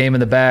had the game in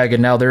the bag,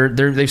 and now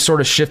they've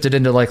sort of shifted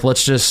into like,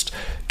 let's just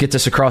get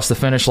this across the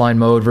finish line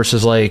mode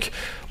versus like,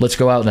 let's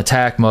go out and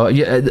attack mode.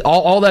 Yeah,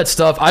 all that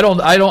stuff. I don't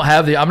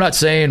have I'm not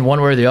saying one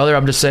way or the other.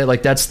 I'm just saying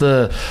like that's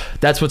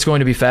what's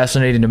going to be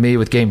fascinating to me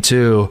with game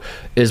two,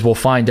 is we'll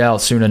find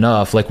out soon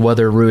enough, like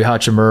whether Rui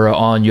Hachimura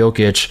on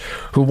Jokic,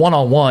 who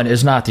one-on-one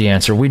is not the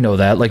answer. We know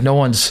that. Like no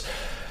one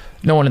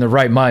in the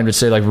right mind would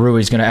say like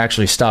Rui's going to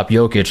actually stop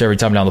Jokic every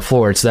time down the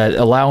floor. It's that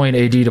allowing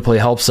AD to play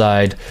help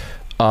side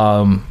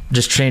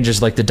just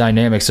changes like the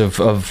dynamics of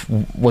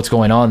what's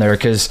going on there,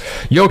 because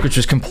Jokic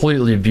was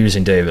completely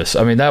abusing Davis.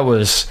 I mean,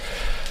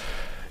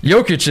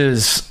 Jokic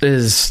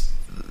is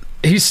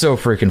he's so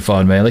freaking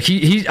fun, man. Like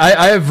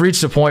I have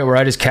reached a point where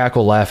I just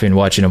cackle laughing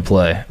watching him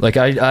play. Like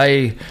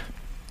the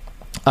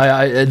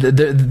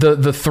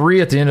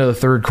three at the end of the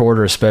third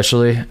quarter,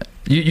 especially.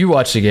 You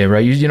watched the game,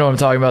 right? You know what I'm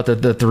talking about,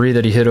 the three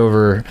that he hit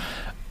over.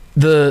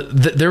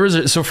 There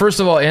was so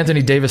first of all,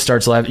 Anthony Davis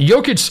starts laughing.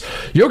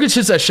 Jokic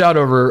hits that shot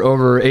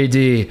over AD,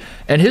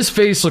 and his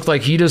face looked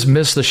like he just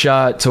missed the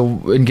shot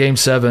in Game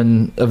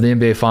 7 of the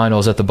NBA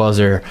Finals at the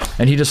buzzer,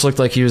 and he just looked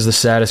like he was the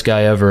saddest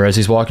guy ever as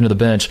he's walking to the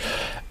bench.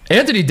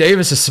 Anthony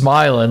Davis is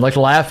smiling, like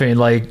laughing,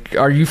 like,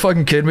 are you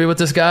fucking kidding me with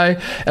this guy?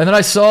 And then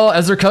I saw,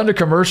 as they're cutting to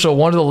commercial,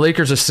 one of the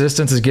Lakers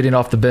assistants is getting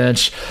off the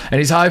bench, and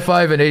he's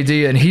high-fiving AD,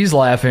 and he's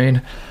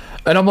laughing.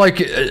 And I'm like,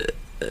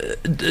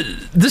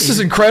 this is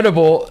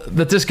incredible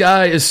that this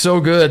guy is so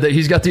good that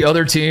he's got the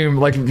other team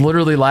like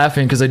literally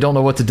laughing because they don't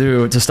know what to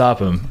do to stop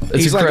him.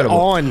 He's incredible.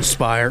 Like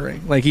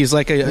awe-inspiring. Like he's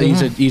like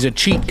he's a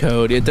cheat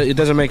code. It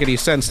doesn't make any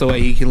sense the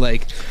way he can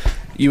like.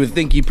 You would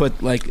think you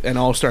put like an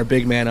all-star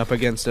big man up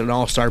against an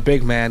all-star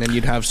big man, and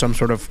you'd have some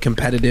sort of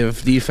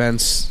competitive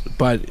defense.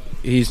 But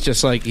he's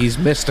just like he's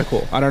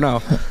mystical. I don't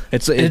know.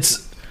 It's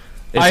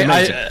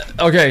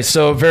okay,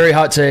 so very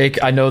hot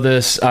take. I know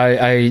this.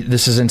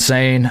 This is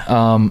insane.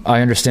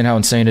 I understand how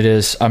insane it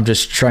is. I'm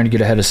just trying to get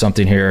ahead of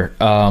something here,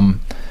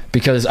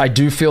 because I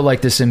do feel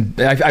like this.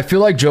 I feel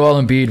like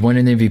Joel Embiid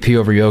winning the MVP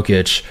over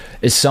Jokic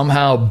is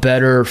somehow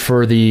better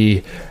for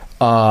the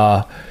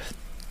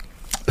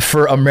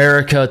for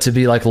America to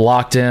be like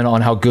locked in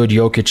on how good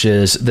Jokic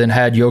is than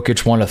had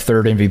Jokic won a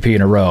third MVP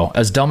in a row.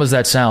 As dumb as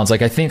that sounds,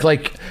 I think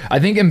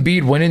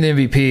Embiid winning the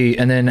MVP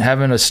and then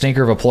having a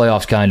stinker of a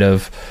playoffs kind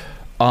of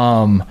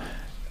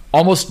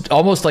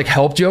almost like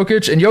helped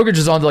Jokic. And Jokic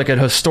is on like a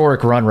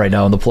historic run right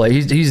now in the play.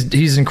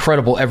 He's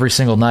incredible every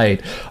single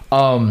night.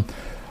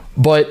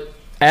 But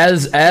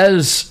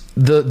as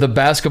the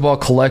basketball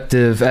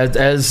collective,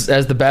 as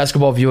the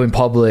basketball viewing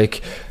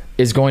public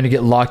is going to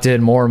get locked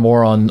in more and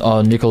more on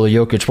Nikola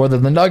Jokic, whether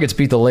the Nuggets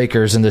beat the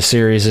Lakers in this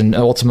series and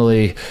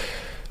ultimately,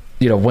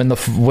 win the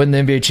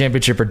NBA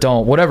championship or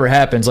don't, whatever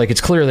happens, like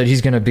it's clear that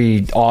he's going to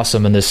be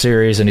awesome in this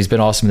series and he's been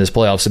awesome in this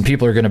playoffs and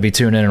people are going to be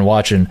tuning in and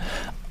watching.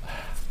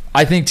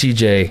 I think,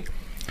 TJ,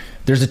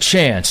 there's a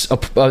chance,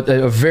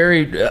 a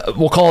very,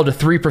 we'll call it a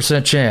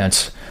 3%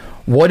 chance.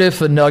 What if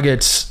the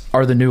Nuggets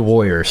are the new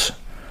Warriors?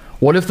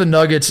 What if the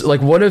Nuggets,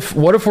 like, what if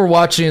we're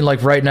watching,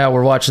 like right now,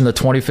 we're watching the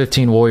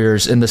 2015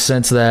 Warriors in the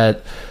sense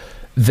that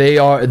they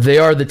are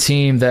the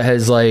team that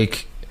has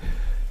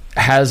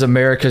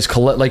America's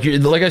like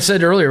I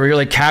said earlier, you're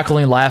like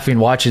cackling, laughing,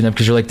 watching them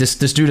because you're like this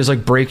dude is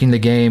like breaking the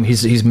game.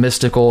 He's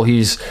mystical.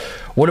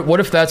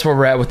 What if that's where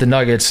we're at with the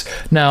Nuggets?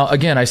 Now,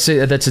 again, I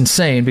say that's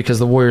insane because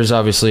the Warriors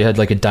obviously had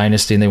like a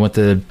dynasty and they went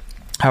to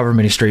however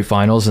many straight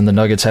finals, and the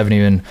Nuggets haven't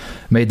even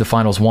made the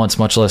finals once,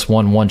 much less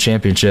won one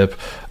championship.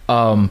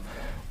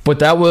 But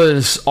that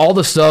was all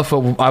the stuff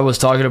I was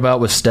talking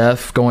about with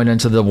Steph going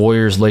into the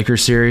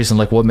Warriors-Lakers series and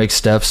like what makes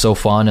Steph so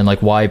fun and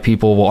like why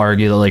people will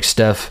argue that like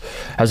Steph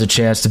has a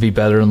chance to be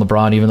better than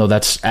LeBron, even though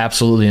that's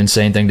absolutely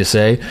insane thing to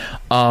say,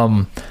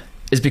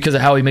 is because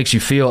of how he makes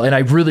you feel. And I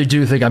really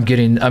do think I'm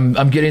getting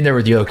there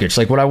with Jokic.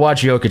 Like when I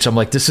watch Jokic, I'm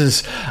like,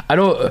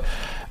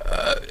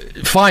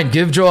 fine,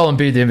 give Joel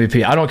Embiid the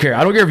MVP. I don't care.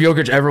 I don't care if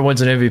Jokic ever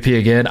wins an MVP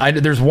again.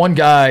 There's one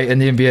guy in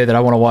the NBA that I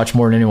want to watch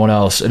more than anyone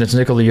else, and it's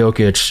Nikola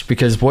Jokic,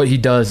 because what he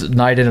does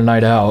night in and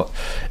night out,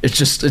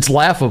 it's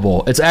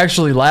laughable. It's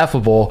actually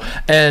laughable.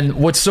 And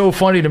what's so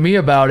funny to me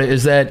about it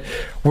is that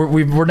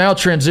we're now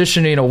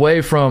transitioning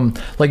away from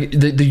like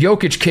the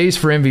Jokic case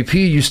for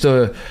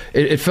MVP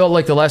it felt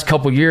like the last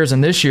couple years,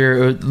 and this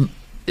year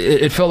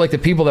it felt like the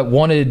people that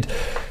wanted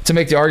to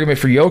make the argument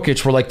for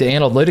Jokic were like the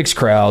analytics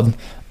crowd.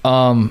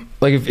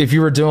 Like if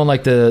you were doing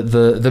like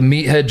the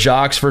meathead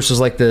jocks versus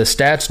like the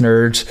stats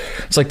nerds,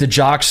 it's like the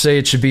jocks say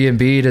it should be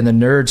Embiid and the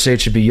nerds say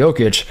it should be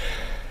Jokic.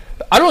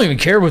 I don't even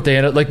care what they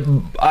end up. Like,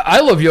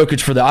 I love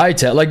Jokic for the eye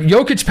test. Like,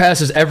 Jokic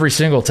passes every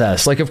single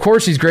test. Like, of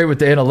course he's great with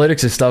the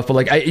analytics and stuff, but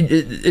like,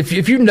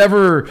 if you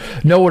never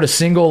know what a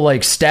single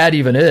like stat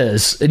even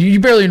is, and you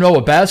barely know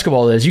what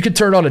basketball is, you could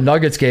turn on a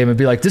Nuggets game and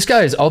be like, this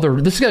guy's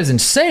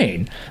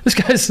insane. This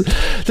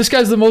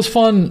guy's the most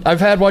fun I've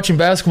had watching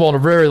basketball in a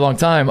very long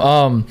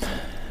time.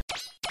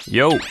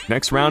 Yo,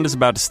 next round is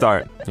about to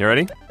start. You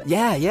ready?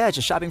 Yeah,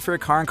 just shopping for a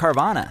car in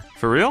Carvana.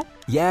 For real?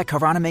 Yeah,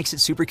 Carvana makes it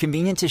super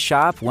convenient to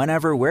shop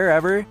whenever,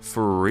 wherever.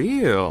 For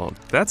real?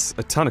 That's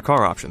a ton of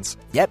car options.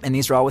 Yep, and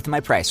these are all within my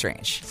price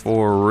range.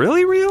 For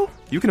really real?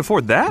 You can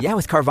afford that? Yeah,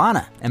 with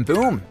Carvana. And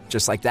boom,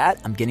 just like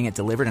that, I'm getting it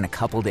delivered in a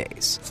couple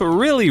days. For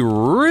really,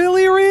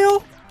 really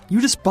real?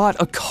 You just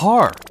bought a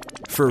car.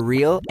 For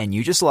real, and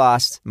you just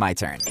lost my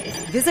turn.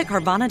 Visit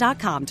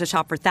Carvana.com to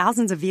shop for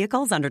thousands of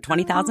vehicles under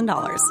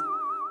 $20,000.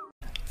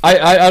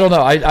 I don't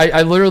know.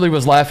 I literally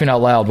was laughing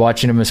out loud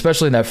watching him,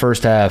 especially in that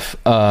first half,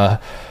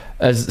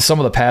 as some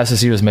of the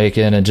passes he was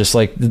making, and just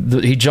like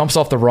he jumps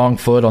off the wrong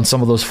foot on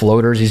some of those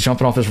floaters. He's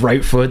jumping off his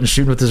right foot and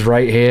shooting with his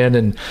right hand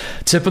and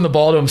tipping the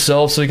ball to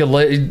himself so he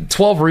could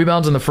 12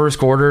 rebounds in the first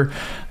quarter.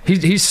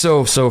 He's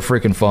so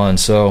freaking fun.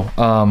 So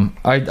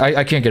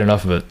I can't get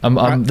enough of it.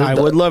 I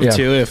would love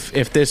to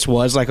if this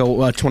was like a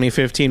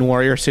 2015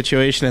 Warrior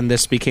situation and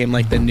this became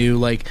like the new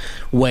like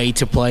way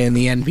to play in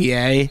the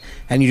NBA,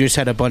 and you just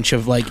had a bunch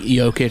of like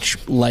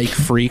Jokic like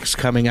freaks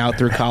coming out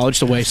through college,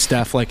 the way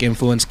Steph like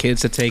influenced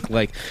kids to take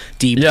like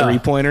deep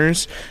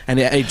 3-pointers, and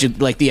it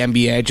just, like the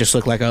NBA just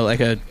looked like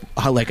a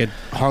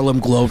Harlem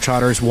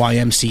Globetrotters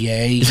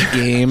YMCA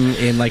game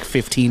in like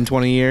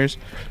 15-20 years.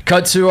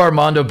 Cut to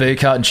Armando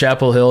Bacot in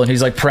Chapel Hill, and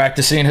he's like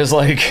practicing his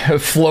like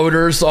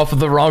floaters off of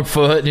the wrong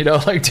foot,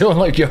 like doing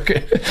like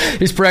Jokic.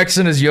 He's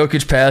practicing his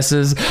Jokic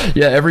passes.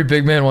 Yeah, every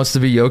big man wants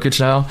to be Jokic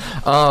now.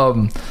 I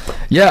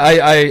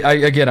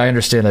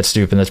understand that's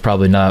stupid. That's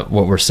probably not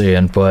what we're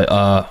seeing,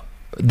 but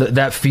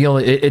that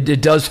feeling,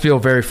 it does feel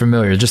very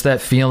familiar. Just that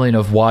feeling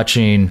of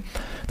watching.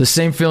 The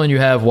same feeling you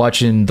have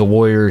watching the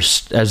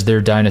Warriors as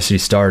their dynasty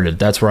started.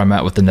 That's where I'm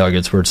at with the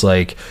Nuggets, where it's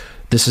like,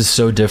 this is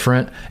so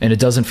different, and it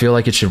doesn't feel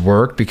like it should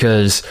work,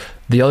 because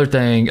the other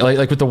thing,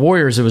 like with the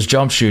Warriors, it was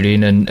jump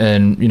shooting,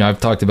 and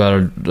I've talked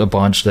about a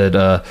bunch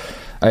that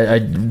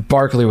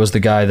Barkley was the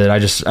guy that I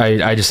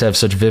just have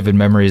such vivid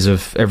memories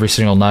of every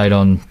single night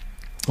on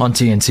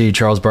TNT.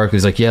 Charles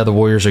Barkley's like, yeah, the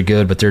Warriors are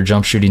good, but they're a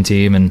jump shooting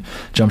team, and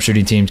jump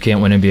shooting teams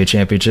can't win NBA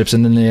championships,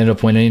 and then they end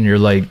up winning, and you're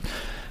like,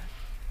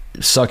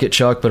 suck it,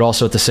 Chuck. But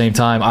also at the same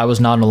time, I was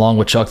nodding along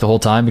with Chuck the whole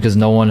time because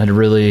no one had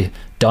really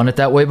done it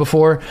that way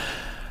before.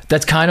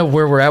 that's kind of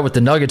where we're at with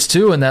the Nuggets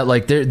too, and that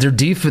like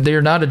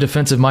they're not a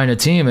defensive minded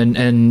team,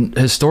 and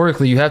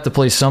historically you have to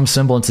play some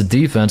semblance of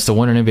defense to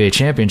win an NBA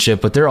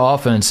championship, but their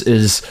offense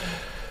is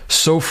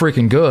so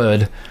freaking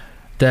good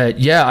that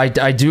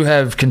I do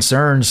have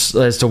concerns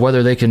as to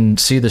whether they can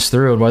see this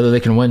through and whether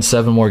they can win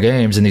 7 more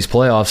games in these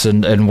playoffs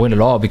and win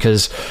it all,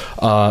 because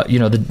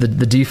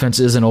the defense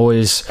isn't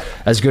always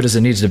as good as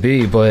it needs to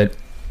be. But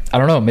I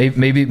don't know.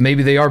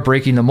 Maybe they are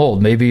breaking the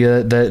mold. Maybe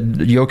that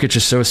Jokic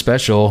is so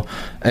special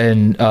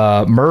and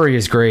Murray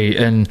is great.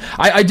 And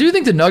I do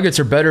think the Nuggets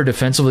are better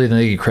defensively than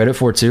they get credit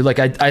for too. Like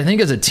I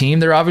think as a team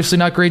they're obviously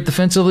not great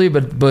defensively,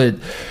 but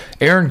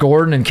Aaron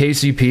Gordon and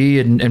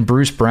KCP and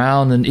Bruce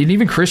Brown and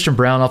even Christian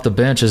Brown off the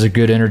bench is a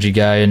good energy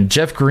guy. And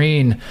Jeff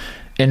Green,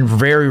 in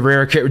very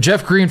rare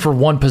Jeff Green for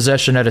one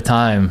possession at a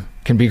time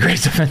can be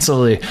great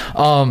defensively.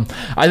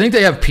 I think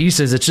they have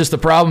pieces. It's just the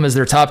problem is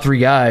their top 3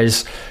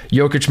 guys,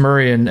 Jokic,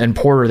 Murray, and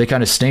Porter, they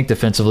kind of stink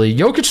defensively.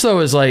 Jokic, though,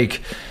 is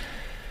like,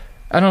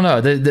 I don't know.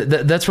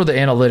 That's where the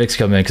analytics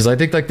come in, because I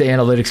think like the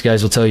analytics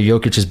guys will tell you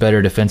Jokic is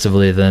better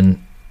defensively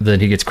than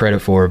he gets credit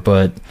for.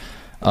 But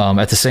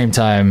at the same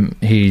time,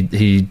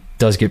 he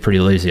does get pretty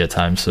lazy at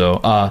times.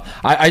 So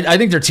I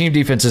think their team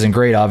defense isn't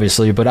great,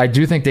 obviously, but I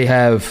do think they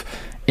have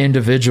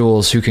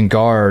individuals who can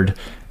guard,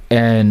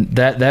 and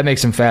that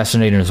makes them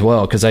fascinating as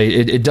well, because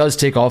it does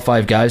take all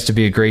 5 guys to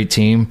be a great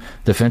team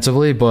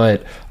defensively,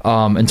 but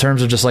in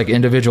terms of just like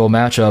individual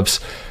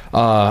matchups,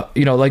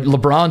 like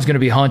LeBron's going to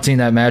be hunting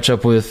that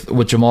matchup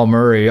with Jamal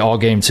Murray all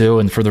game 2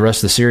 and for the rest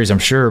of the series, I'm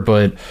sure,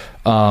 but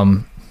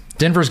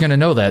Denver's going to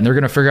know that, and they're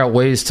going to figure out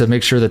ways to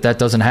make sure that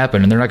doesn't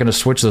happen, and they're not going to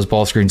switch those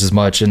ball screens as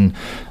much, and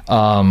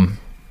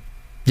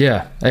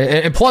yeah,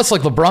 and plus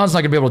like LeBron's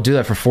not going to be able to do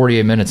that for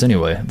 48 minutes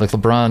anyway. Like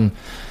LeBron,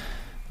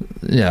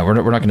 yeah, we're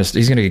not going to.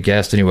 He's going to get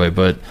gassed anyway.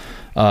 But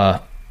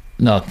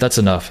no, that's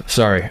enough.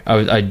 Sorry,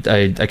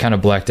 I kind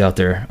of blacked out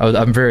there.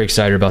 I'm very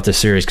excited about this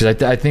series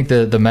because I think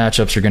the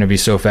matchups are going to be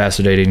so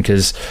fascinating,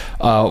 because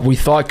we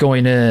thought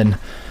going in,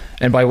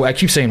 and I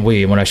keep saying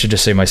we when I should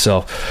just say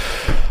myself.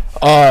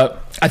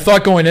 I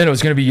thought going in it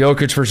was going to be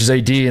Jokic versus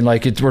AD, and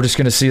like we're just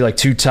going to see like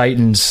 2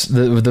 titans,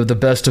 the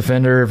best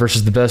defender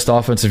versus the best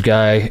offensive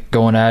guy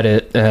going at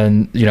it,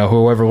 and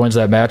whoever wins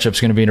that matchup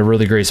is going to be in a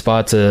really great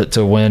spot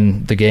to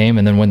win the game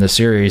and then win the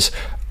series.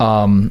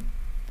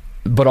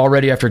 But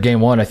already after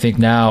game 1, I think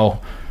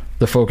now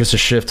the focus has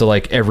shifted to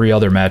like every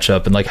other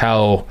matchup, and like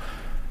how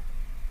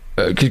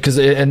because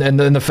and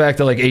then the fact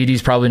that like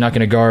AD's probably not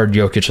going to guard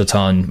Jokic a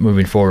ton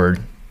moving forward.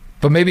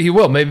 But maybe he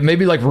will.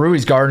 Maybe like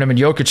Rui's guarding him and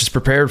Jokic is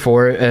prepared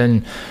for it,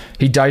 and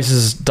he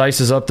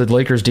dices up the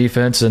Lakers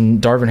defense,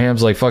 and Darvin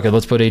Ham's like, fuck it,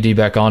 let's put AD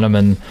back on him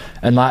and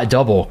not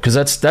double, because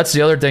that's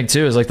the other thing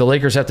too, is like the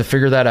Lakers have to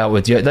figure that out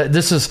with you.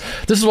 This is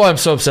why I'm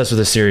so obsessed with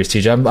this series,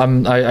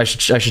 TJ. I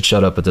should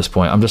shut up at this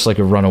point. I'm just like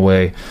a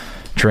runaway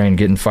train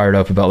getting fired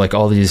up about like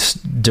all these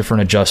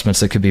different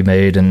adjustments that could be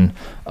made, and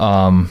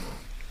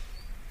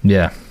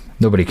yeah,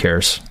 nobody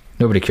cares.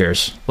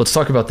 Let's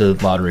talk about the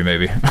lottery,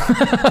 maybe.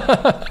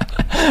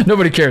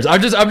 Nobody cares.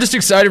 I'm just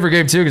excited for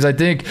game 2, because I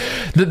think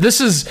this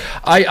is.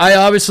 I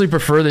obviously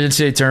prefer the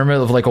NCAA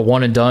tournament of like a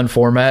one and done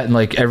format, and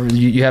like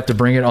you have to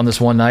bring it on this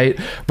one night.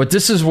 But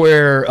this is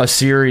where a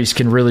series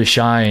can really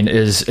shine,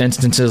 is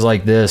instances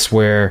like this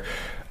where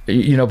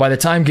by the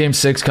time game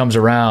 6 comes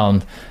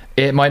around,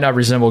 it might not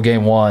resemble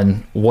game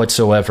 1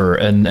 whatsoever,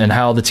 and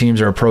how the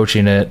teams are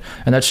approaching it.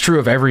 And that's true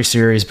of every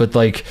series, but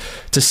like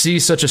to see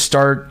such a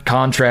stark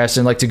contrast,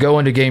 and like to go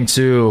into game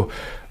 2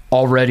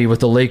 already with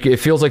the Lakers,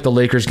 it feels like the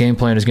Lakers game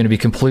plan is going to be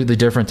completely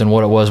different than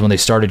what it was when they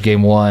started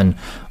game 1.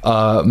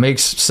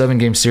 Makes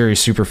 7-game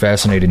series super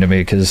fascinating to me,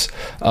 because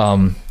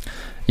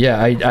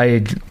yeah,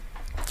 I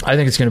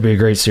think it's going to be a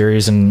great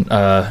series, and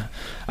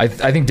I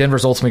think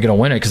Denver's ultimately going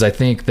to win it, because I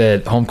think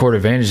that home court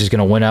advantage is going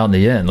to win out in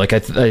the end. Like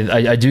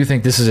I do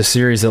think this is a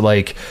series that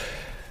like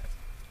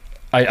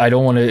I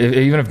don't want to,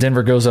 even if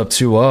Denver goes up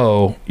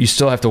 2-0, you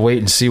still have to wait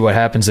and see what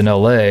happens in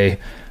LA.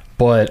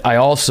 But I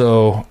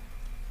also,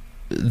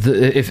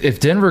 if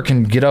Denver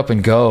can get up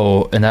and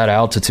go in that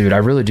altitude, I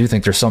really do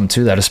think there's something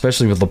to that,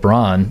 especially with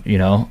LeBron.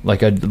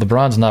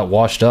 LeBron's not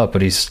washed up,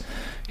 but he's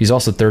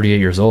also 38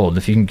 years old.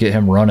 If you can get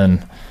him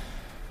running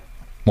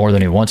more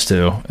than he wants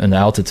to in the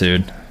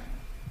altitude.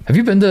 Have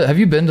you been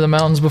to the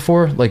mountains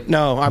before? Like,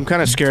 no, I'm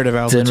kind of scared of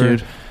altitude.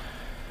 Denver?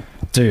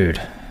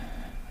 Dude,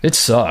 it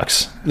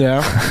sucks.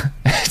 Yeah.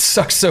 It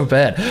sucks so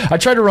bad. I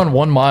tried to run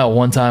 1 mile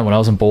one time when I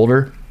was in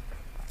Boulder.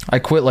 I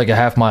quit like a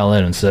half mile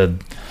in and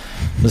said,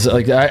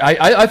 like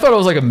I thought it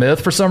was like a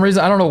myth for some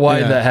reason. I don't know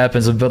why that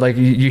happens, but like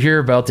you hear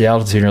about the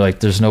altitude and you're like,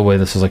 there's no way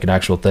this is like an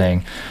actual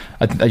thing.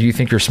 You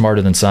think you're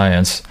smarter than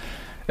science.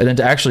 And then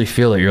to actually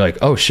feel it, you're like,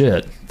 oh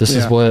shit, this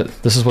is what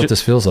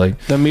this feels like.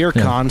 The mere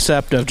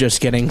concept of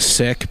just getting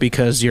sick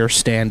because you're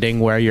standing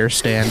where you're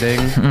standing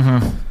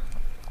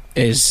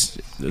is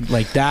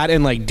like that,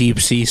 and like deep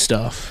sea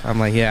stuff. I'm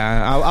like,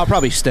 I'll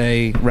probably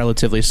stay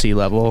relatively sea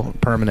level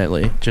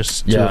permanently,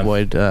 just to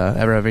avoid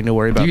ever having to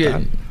worry about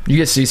that. You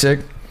get seasick?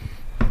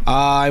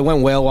 I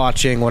went whale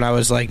watching when I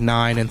was like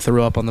 9 and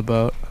threw up on the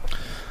boat.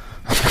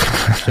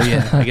 So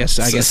yeah, I guess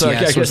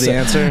yes was the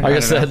answer. I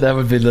guess that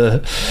would be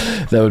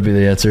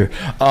the answer.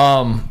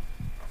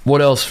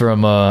 What else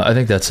from? I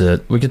think that's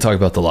it. We can talk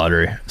about the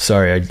lottery.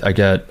 Sorry, I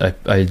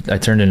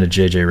turned into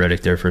JJ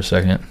Redick there for a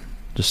second,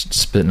 just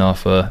spitting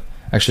off.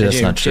 Actually,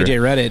 that's not true. JJ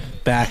Reddit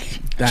back.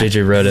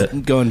 JJ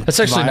Reddit going. That's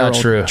actually viral, not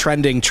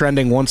true.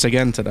 Trending once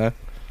again today.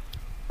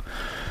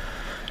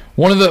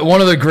 One of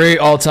the great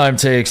all-time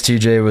takes,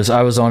 TJ, was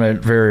I was on it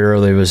very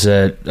early. Was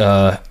that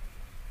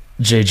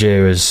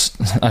JJ was?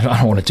 I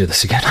don't want to do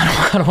this again.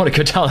 I don't want to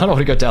go down. I don't want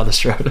to go down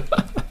this road.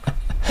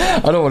 I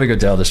don't want to go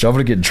down this road. I'm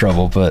going to get in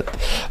trouble. But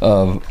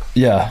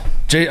yeah,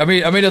 I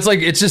mean, it's like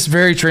it's just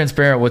very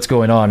transparent what's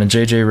going on. And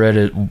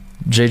JJ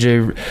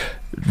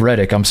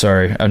Redick. I'm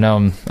sorry.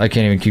 Now I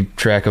can't even keep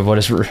track of what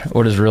his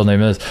real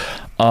name is.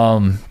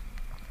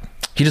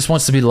 He just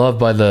wants to be loved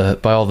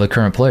by all the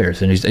current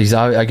players, and he's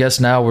I guess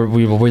now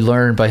we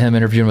learned by him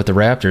interviewing with the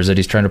Raptors that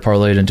he's trying to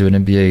parlay it into an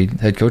NBA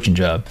head coaching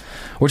job,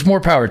 which more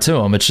power to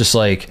him. It's just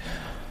like,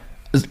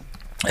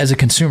 as a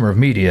consumer of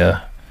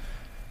media,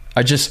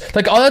 I just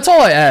like that's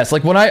all I ask.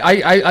 Like when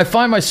I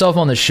find myself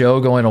on the show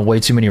going on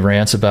way too many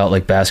rants about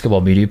like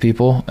basketball media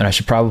people, and I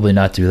should probably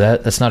not do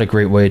that. That's not a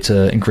great way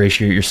to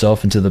ingratiate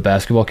yourself into the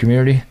basketball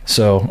community.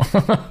 So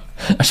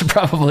I should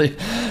probably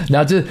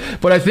not do.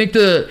 But I think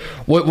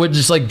what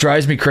just like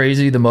drives me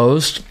crazy the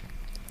most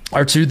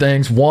are two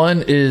things.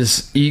 One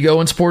is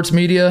ego in sports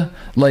media.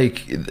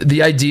 Like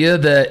the idea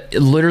that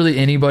literally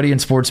anybody in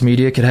sports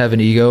media could have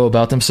an ego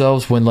about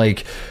themselves when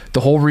like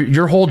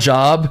your whole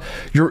job,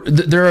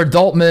 there are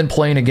adult men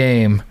playing a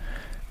game,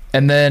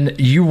 and then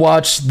you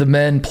watch the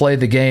men play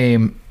the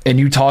game and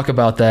you talk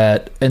about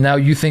that, and now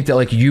you think that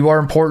like you are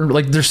important.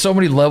 Like there's so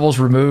many levels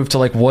removed to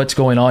like what's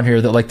going on here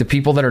that like the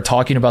people that are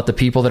talking about the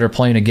people that are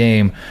playing a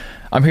game,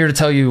 I'm here to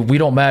tell you we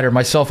don't matter,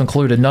 myself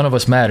included. None of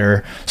us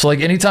matter. So like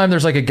anytime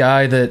there's like a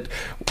guy that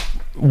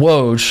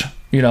Woj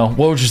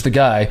is the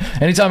guy.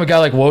 Anytime a guy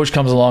like Woj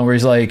comes along where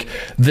he's like,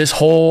 this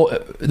whole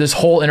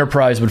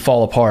enterprise would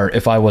fall apart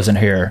if I wasn't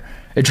here.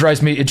 It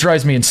drives me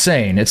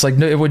insane. It's like,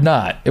 no, it would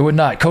not.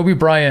 Kobe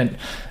Bryant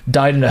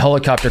died in a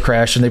helicopter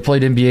crash and they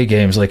played NBA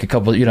games like a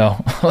couple,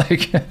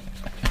 like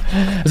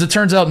as it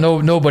turns out,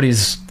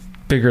 nobody's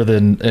bigger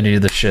than any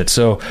of this shit.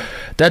 So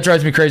that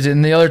drives me crazy.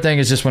 And the other thing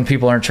is just when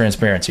people aren't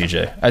transparent,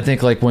 TJ. I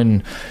think like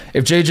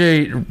if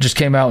JJ just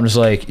came out and was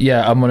like,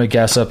 yeah, I'm going to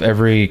gas up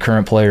every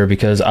current player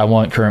because I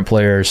want current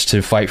players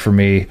to fight for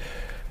me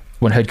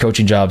when head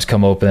coaching jobs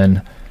come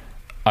open.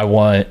 I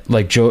want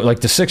like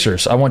the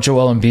Sixers. I want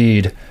Joel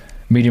Embiid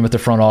meeting with the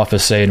front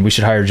office saying we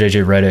should hire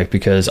JJ Redick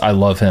because I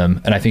love him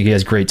and I think he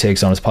has great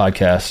takes on his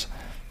podcast.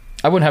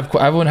 I wouldn't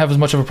have as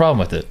much of a problem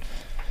with it.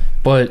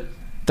 But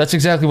that's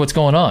exactly what's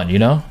going on,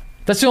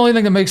 That's the only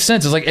thing that makes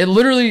sense. Is like it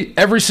literally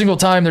every single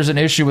time there's an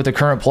issue with the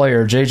current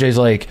player, JJ's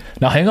like,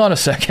 now hang on a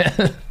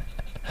second.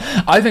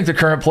 I think the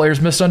current player's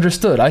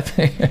misunderstood.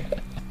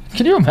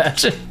 Can you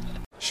imagine?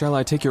 Shall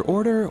I take your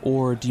order,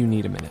 or do you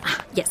need a minute?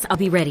 Yes, I'll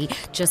be ready.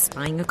 Just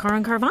buying a car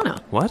on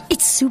Carvana. What?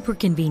 It's super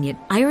convenient.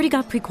 I already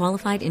got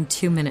pre-qualified in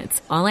 2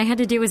 minutes. All I had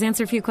to do was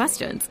answer a few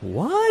questions.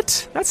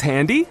 What? That's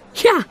handy.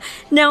 Yeah,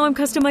 now I'm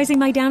customizing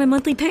my down and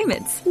monthly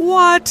payments.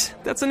 What?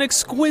 That's an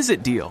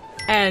exquisite deal.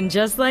 And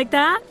just like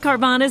that,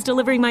 Carvana's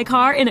delivering my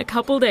car in a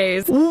couple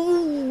days.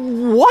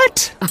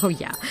 What? Oh,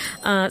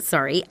 yeah.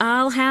 Sorry,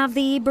 I'll have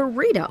the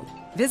burrito.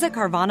 Visit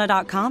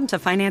Carvana.com to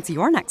finance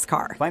your next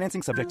car.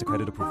 Financing subject to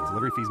credit approval.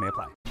 Delivery fees may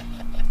apply.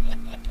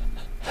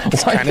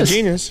 It's kind of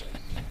genius.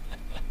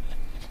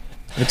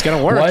 It's going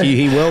to work.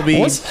 He will be,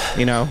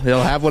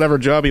 he'll have whatever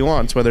job he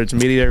wants, whether it's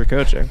media or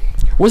coaching.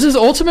 Was his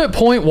ultimate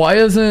point, why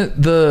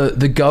isn't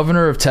the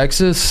governor of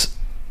Texas...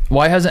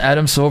 Why hasn't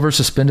Adam Silver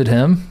suspended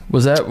him?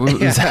 Was that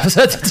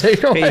the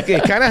takeaway?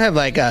 It kind of had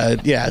like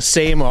a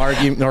same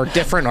argument or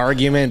different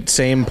argument,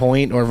 same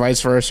point, or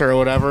vice versa or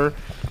whatever.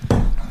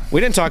 We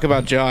didn't talk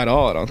about Ja at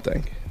all, I don't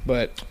think.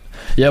 But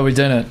yeah, we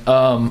didn't.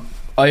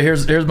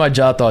 Here's my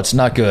Ja thoughts.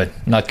 Not good.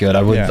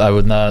 I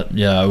would not.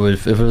 Yeah, I would.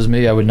 If it was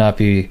me, I would not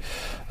be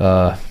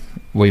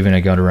waving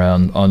a gun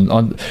around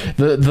on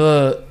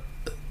the.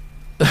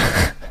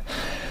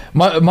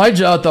 my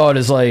Ja thought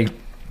is like.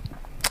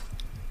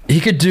 He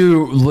could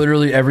do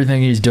literally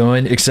everything he's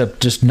doing except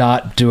just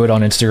not do it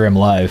on Instagram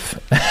Live.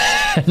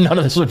 None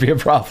of this would be a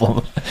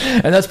problem.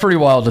 And that's pretty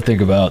wild to think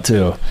about,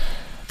 too.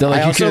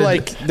 I also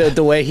like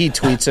the way he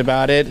tweets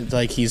about it.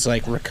 Like, he's,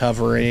 like,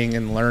 recovering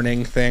and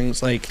learning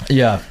things. Like,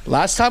 yeah.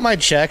 Last time I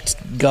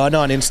checked, gun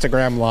on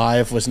Instagram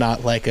Live was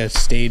not, like, a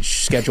stage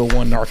Schedule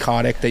 1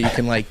 narcotic that you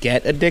can, like,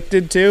 get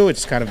addicted to.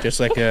 It's kind of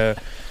just like a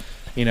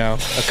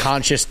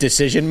conscious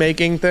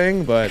decision-making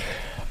thing, but...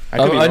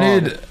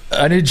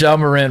 I need Ja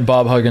Morant and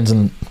Bob Huggins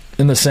in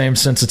the same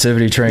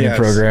sensitivity training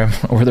program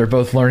where they're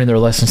both learning their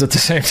lessons at the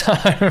same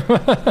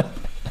time.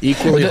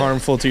 Equally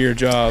harmful to your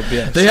job,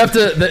 yes. They have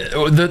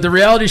to. The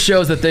reality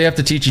shows that they have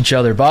to teach each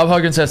other. Bob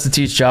Huggins has to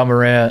teach Ja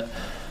Morant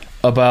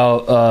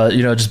about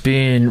just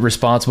being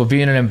responsible,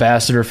 being an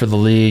ambassador for the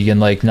league, and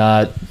like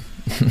not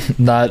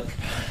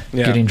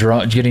getting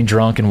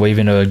drunk and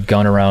waving a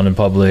gun around in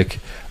public.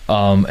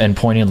 and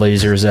pointing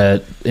lasers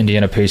at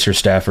Indiana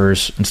Pacers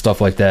staffers and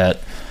stuff like that.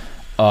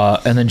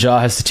 And then Ja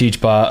has to teach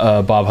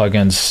Bob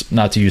Huggins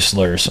not to use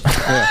slurs.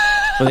 Yeah.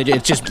 Well,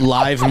 it's just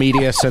live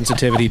media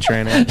sensitivity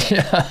training.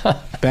 Yeah.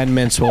 Ben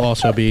Mintz will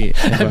also be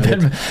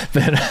invited.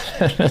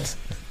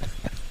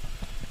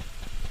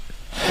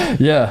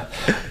 Yeah.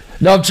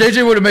 Now, if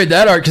JJ would have made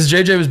that art, because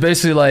JJ was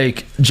basically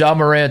like, Ja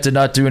Morant did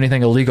not do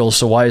anything illegal,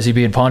 so why is he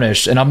being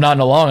punished? And I'm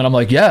nodding along, and I'm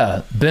like,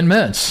 yeah, Ben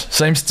Mintz.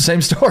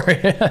 Same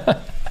story.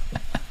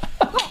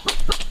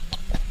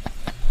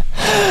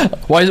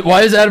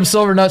 Why is Adam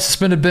Silver not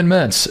suspended Ben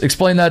Mintz?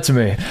 Explain that to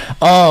me.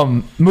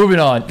 Moving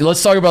on.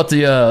 Let's talk about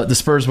the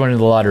Spurs winning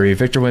the lottery.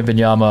 Victor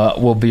Wembanyama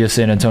will be a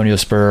San Antonio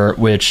Spur,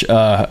 which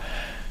how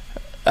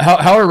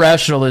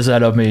irrational is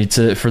that of me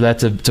for that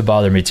to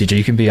bother me, TJ?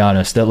 You can be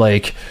honest that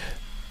like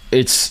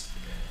it's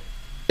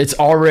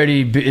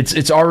already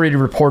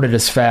reported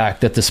as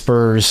fact that the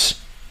Spurs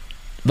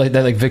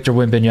like Victor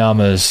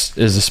Wembanyama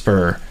is a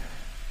Spur.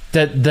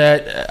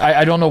 That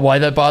I don't know why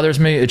that bothers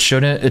me. It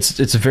shouldn't.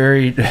 It's a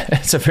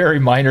very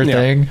minor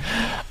thing,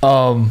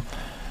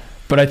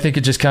 but I think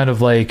it just kind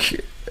of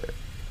like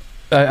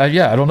I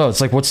don't know. It's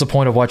like, what's the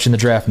point of watching the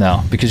draft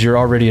now? Because you're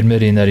already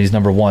admitting that he's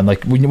number one.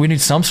 Like we need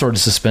some sort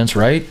of suspense,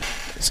 right?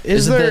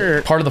 Isn't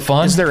that part of the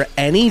fun? Is there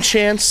any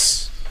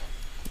chance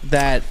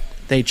that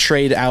they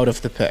trade out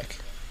of the pick?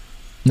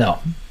 No.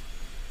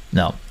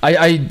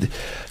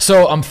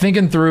 So I'm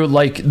thinking through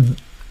like,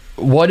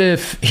 what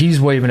if he's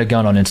waving a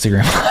gun on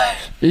Instagram?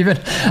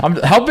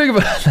 How big of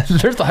a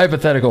there's the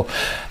hypothetical.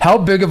 How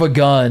big of a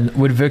gun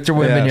would Victor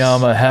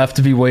Wembanyama have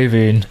to be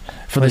waving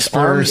for the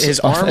Spurs? His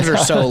arms are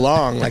so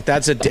long. Like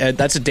that's a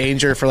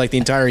danger for like the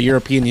entire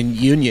European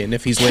Union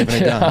if he's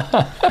waving a gun.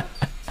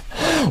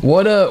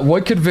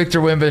 What could Victor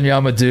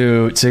Wembanyama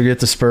do to get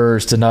the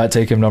Spurs to not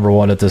take him number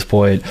one at this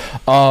point?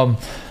 No,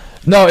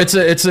 it's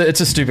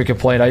a stupid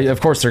complaint.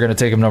 Of course they're going to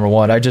take him number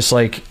one. I just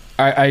like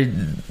I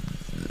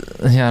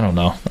don't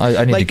know.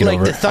 I need to get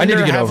over it. I need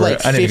to get over it.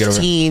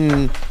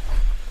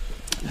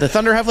 The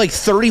Thunder have like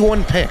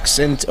 31 picks,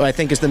 and I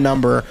think is the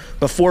number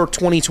before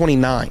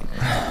 2029.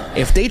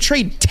 If they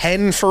trade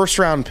 10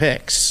 first-round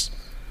picks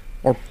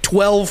or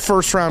 12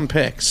 first-round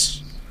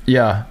picks,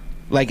 yeah,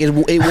 like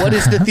what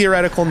is the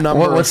theoretical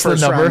number of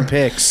first-round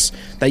picks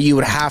that you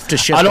would have to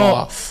ship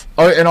off?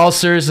 In all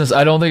seriousness,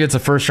 I don't think it's a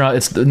first round.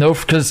 It's no,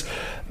 because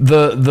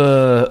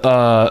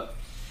the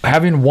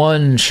having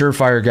one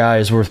surefire guy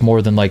is worth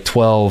more than like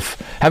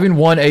 12. Having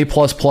one A++++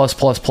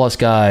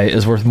 guy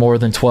is worth more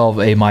than 12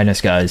 A-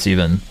 guys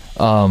even.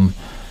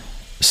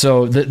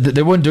 So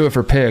they wouldn't do it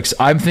for picks.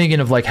 I'm thinking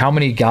of like how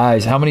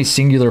many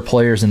singular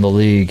players in the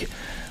league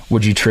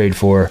would you trade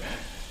for?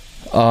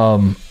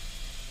 Do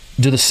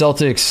the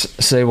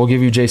Celtics say we'll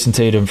give you Jason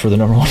Tatum for the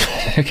number one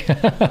pick?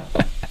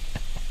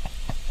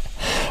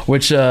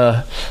 Which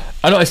I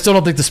still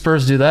don't think the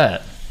Spurs do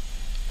that.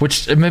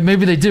 Which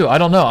maybe they do. I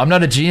don't know. I'm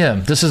not a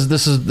GM. This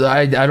is.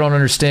 I don't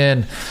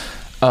understand.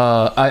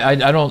 I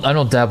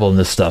don't dabble in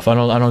this stuff. I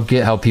don't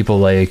get how people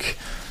like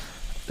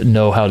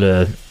know how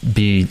to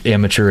be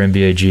amateur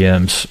NBA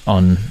GMs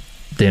on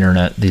the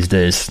internet these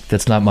days.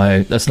 That's not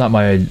my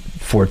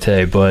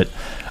forte. But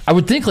I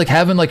would think like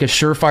having like a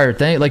surefire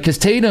thing, like because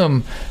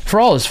Tatum,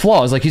 for all his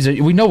flaws, like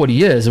we know what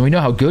he is and we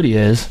know how good he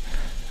is.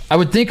 I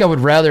would think I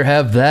would rather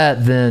have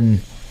that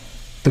than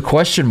the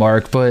question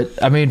mark. But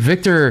I mean,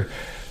 Victor.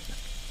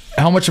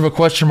 How much of a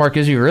question mark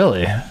is he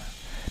really?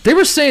 They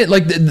were saying,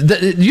 like,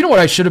 you know what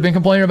I should have been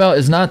complaining about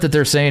is not that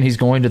they're saying he's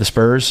going to the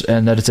Spurs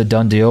and that it's a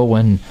done deal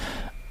when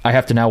I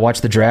have to now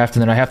watch the draft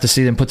and then I have to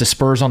see them put the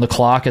Spurs on the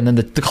clock and then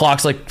the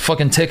clock's like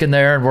fucking ticking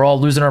there and we're all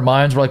losing our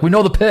minds. We're like, we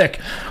know the pick.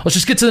 Let's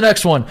just get to the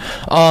next one.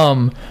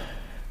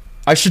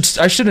 I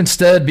should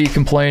instead be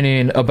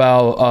complaining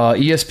about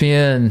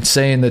ESPN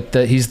saying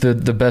that he's the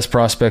best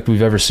prospect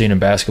we've ever seen in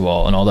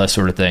basketball and all that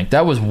sort of thing.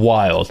 That was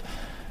wild.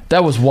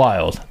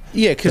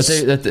 Yeah, because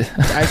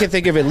I can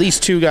think of at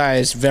least two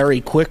guys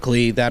very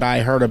quickly that I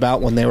heard about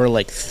when they were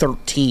like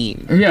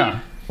 13.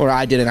 Yeah. Or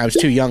I didn't. I was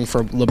too young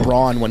for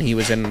LeBron when he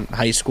was in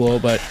high school,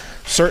 but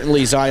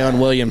certainly Zion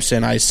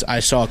Williamson, I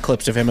saw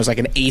clips of him as like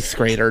an 8th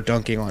grader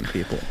dunking on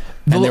people.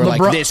 And they were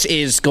like, this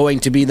is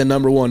going to be the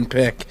number one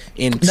pick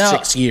in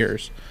 6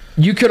 years.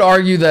 You could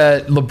argue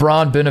that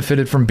LeBron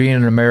benefited from being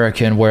an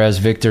American, whereas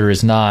Victor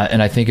is not.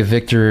 And I think if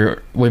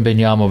Victor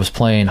Wembanyama was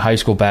playing high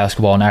school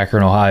basketball in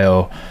Akron,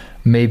 Ohio,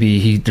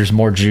 maybe there's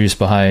more juice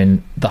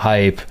behind the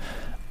hype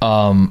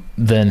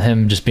than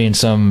him just being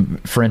some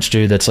French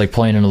dude that's like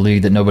playing in a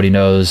league that nobody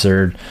knows,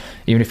 or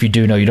even if you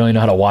do know, you don't even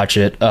know how to watch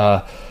it.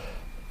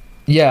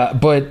 Yeah,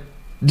 but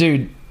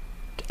dude,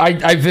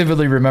 I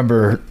vividly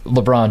remember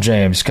LeBron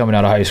James coming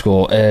out of high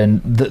school,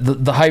 and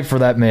the hype for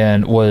that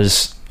man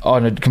was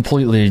on a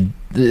completely.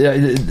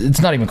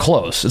 It's not even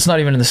close. It's not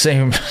even in the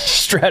same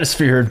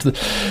stratosphere.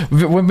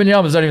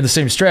 Wembanyama's not even the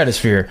same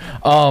stratosphere.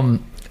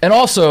 And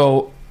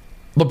also,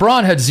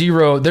 LeBron had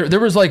zero. There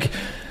was like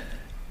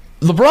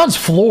LeBron's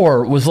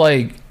floor was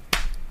like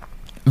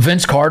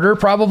Vince Carter,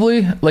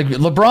 probably. Like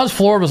LeBron's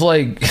floor was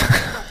like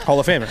Hall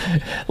of Famer.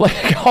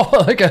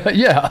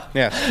 Yeah.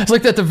 It's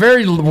like at the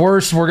very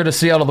worst we're going to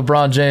see out of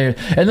LeBron James.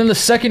 And then the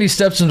second he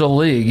steps into the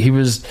league, he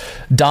was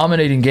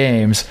dominating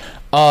games.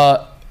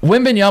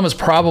 Wembanyama is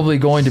probably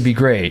going to be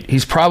great.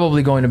 He's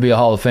probably going to be a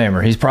Hall of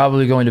Famer. He's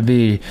probably going to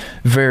be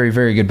a very,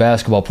 very good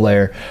basketball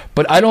player.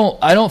 But I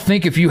don't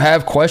think if you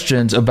have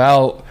questions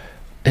about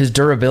his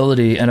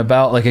durability and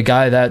about like a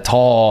guy that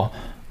tall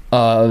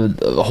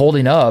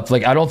holding up,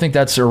 like I don't think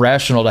that's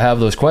irrational to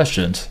have those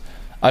questions.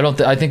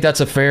 I think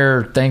that's a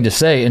fair thing to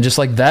say, and just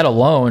like that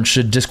alone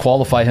should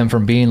disqualify him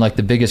from being like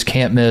the biggest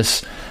can't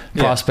miss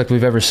prospect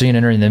we've ever seen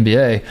entering the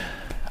NBA.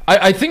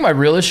 I think my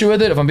real issue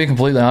with it, if I'm being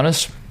completely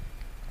honest,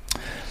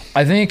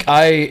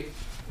 okay,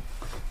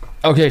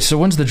 so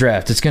when's the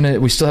draft?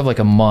 We still have like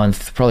a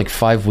month, probably like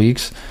 5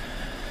 weeks.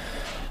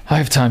 I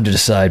have time to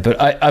decide,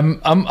 but I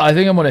think I'm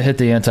going to hit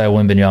the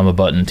anti-Wembanyama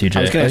button, TJ.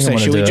 I was going to say,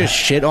 should we just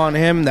shit on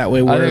him? That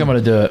way I think I'm going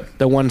to do it.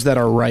 The ones that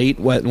are right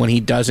when he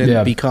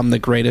doesn't become the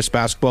greatest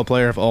basketball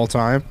player of all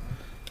time.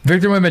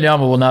 Victor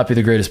Wembanyama will not be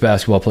the greatest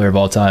basketball player of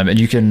all time, and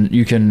you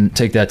can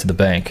take that to the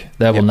bank.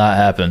 That will not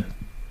happen.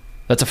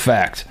 That's a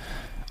fact.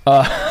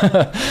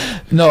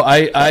 No,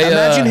 I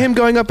imagine him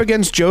going up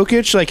against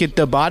Jokic. Like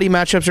the body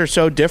matchups are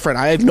so different.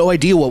 I have no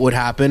idea what would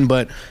happen,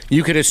 but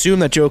you could assume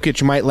that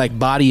Jokic might like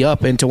body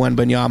up into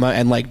Wembanyama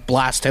and like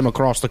blast him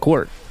across the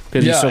court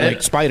because he's so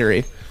like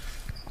spidery.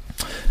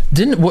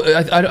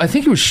 I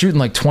think he was shooting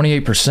like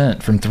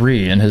 28% from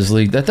three in his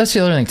league. That's the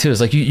other thing too. Is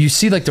like you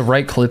see like the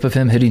right clip of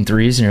him hitting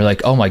threes, and you're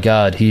like, oh my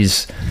god,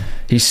 he's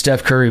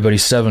Steph Curry, but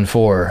he's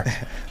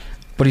 7'4".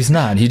 But he's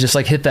not. He just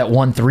like hit that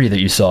 1-3 that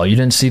you saw. You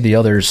didn't see the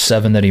other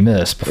 7 that he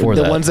missed before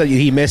that. The ones that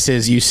he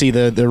misses, you see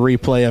the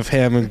replay of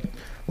him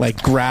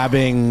like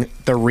grabbing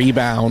the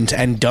rebound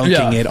and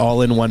dunking it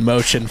all in one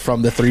motion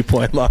from the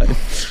 3-point line.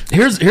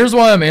 Here's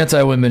why I'm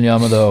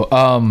anti-Wembanyama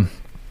though.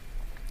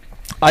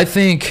 I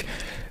think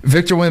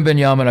Victor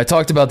Wembanyama, and I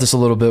talked about this a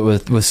little bit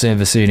with Sam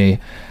Vecini,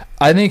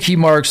 I think he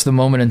marks the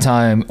moment in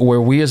time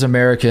where we as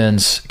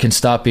Americans can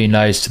stop being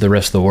nice to the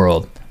rest of the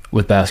world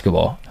with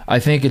basketball. I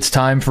think it's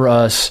time for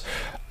us.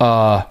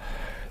 The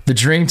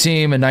Dream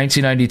Team in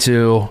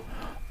 1992,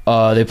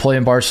 they play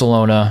in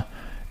Barcelona.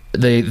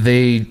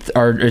 They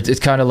are. It's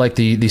kind of like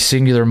the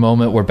singular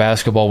moment where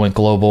basketball went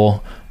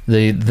global.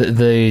 It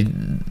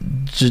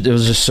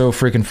was just so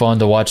freaking fun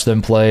to watch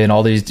them play, and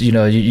all these,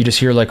 you just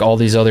hear like all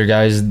these other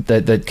guys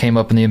that came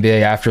up in the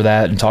NBA after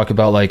that and talk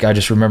about like, I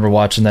just remember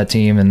watching that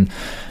team and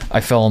I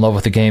fell in love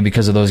with the game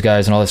because of those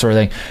guys and all that sort of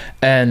thing.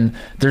 And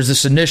there's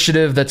this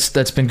initiative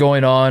that's been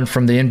going on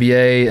from the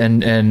NBA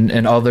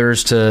and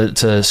others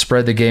to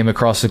spread the game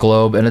across the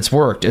globe, and it's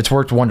worked. It's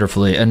worked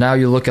wonderfully. And now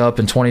you look up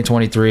in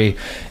 2023,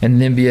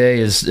 and the NBA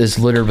is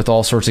littered with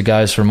all sorts of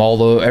guys from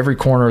every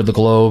corner of the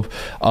globe.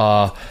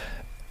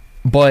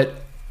 But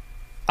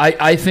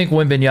I think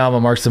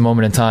Wembanyama marks the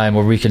moment in time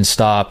where we can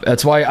stop.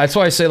 That's why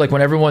I say, like,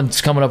 when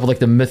everyone's coming up with like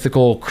the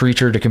mythical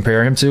creature to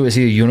compare him to, is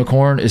he a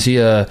unicorn? Is he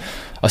a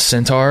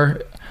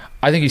centaur?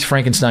 I think he's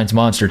Frankenstein's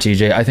monster,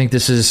 TJ. I think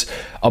this is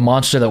a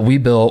monster that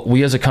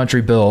we as a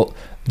country built,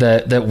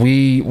 that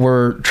we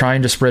were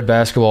trying to spread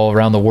basketball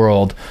around the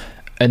world.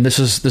 And this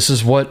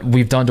is what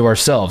we've done to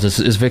ourselves. This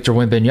is Victor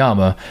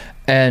Wembanyama.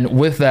 And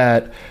with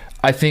that,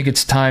 I think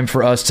it's time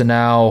for us to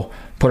now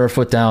put our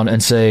foot down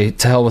and say,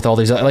 to hell with all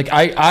these. Like,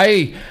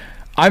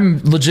 I'm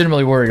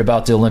legitimately worried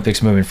about the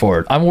Olympics moving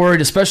forward. I'm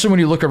worried, especially when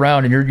you look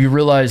around and you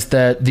realize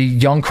that the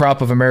young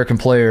crop of American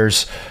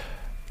players,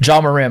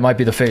 John Morant might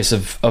be the face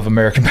of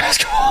American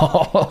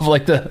basketball, of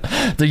like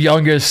the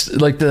youngest,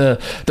 like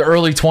the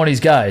early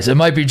 20s guys. It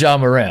might be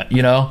John Morant,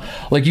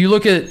 Like, you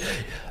look at,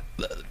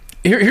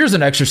 here's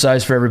an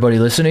exercise for everybody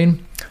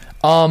listening.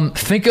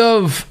 Think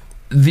of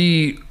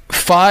the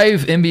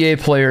 5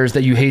 NBA players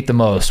that you hate the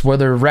most,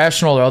 whether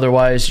rational or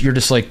otherwise. You're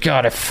just like,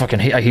 God, I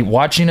hate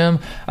watching him.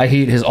 I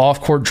hate his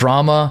off-court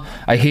drama.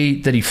 I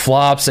hate that he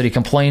flops, that he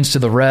complains to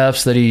the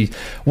refs,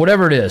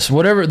 whatever it is,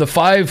 whatever the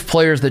 5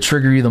 players that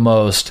trigger you the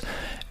most.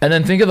 And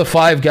then think of the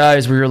 5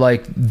 guys where you're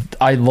like,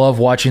 I love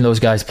watching those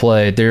guys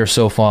play. They're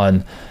so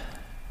fun.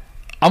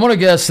 I'm going to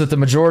guess that the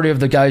majority of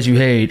the guys you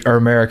hate are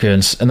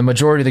Americans, and the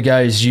majority of the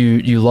guys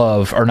you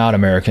love are not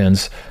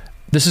Americans.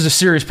 This is a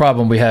serious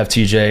problem we have,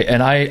 TJ,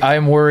 and I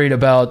am worried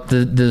about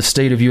the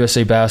state of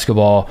USA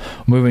basketball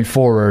moving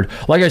forward.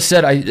 Like I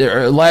said,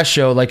 last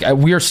show,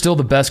 we are still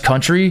the best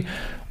country,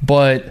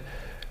 but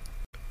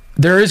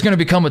there is going to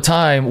become a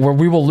time where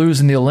we will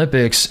lose in the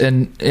Olympics,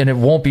 and it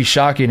won't be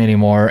shocking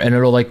anymore, and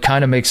it'll like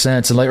kind of make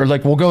sense, and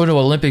we'll go to an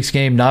Olympics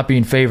game not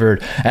being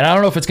favored. And I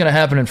don't know if it's going to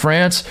happen in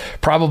France,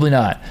 probably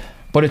not,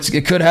 but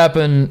it could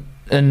happen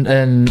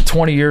in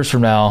 20 years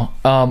from now.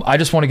 I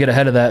just want to get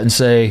ahead of that and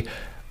say,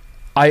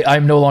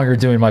 I'm no longer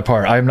doing my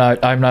part. I'm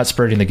not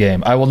spreading the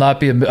game. I will not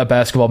be a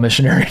basketball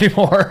missionary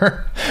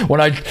anymore.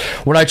 When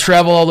I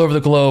travel all over the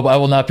globe, I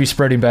will not be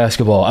spreading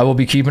basketball. I will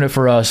be keeping it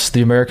for us,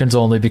 the Americans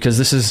only, because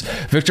this is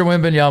Victor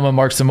Wembanyama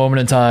marks the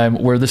moment in time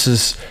where this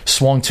is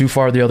swung too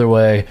far the other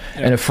way.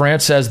 Yeah. And if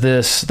France has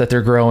this that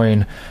they're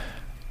growing,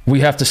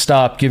 we have to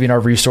stop giving our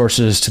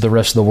resources to the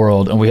rest of the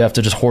world, and we have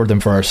to just hoard them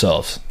for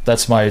ourselves.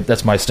 That's my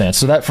stance.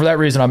 So for that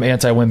reason, I'm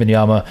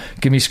anti-Wembanyama.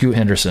 Give me Scoot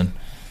Henderson.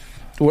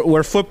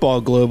 We're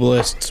football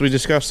globalists. We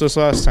discussed this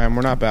last time.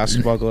 We're not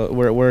basketball.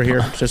 We're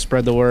here to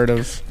spread the word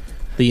of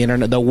the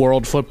internet, the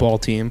world football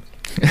team.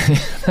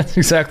 That's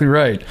exactly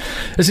right.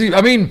 See,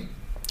 I mean,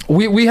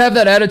 we have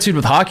that attitude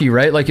with hockey,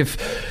 right? Like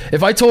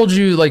if I told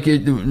you like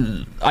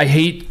I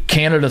hate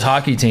Canada's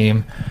hockey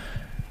team,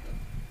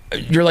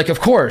 you're like, of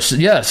course,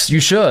 yes, you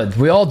should.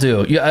 We all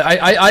do. Yeah,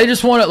 I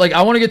just want to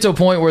I want to get to a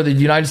point where the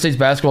United States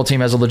basketball team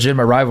has a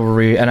legitimate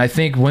rivalry, and I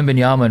think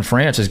Wembanyama in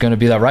France is going to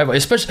be that rival.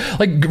 Especially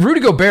like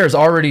Rudy Gobert's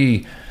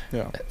already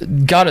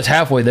got us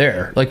halfway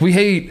there. Like we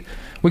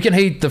can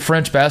hate the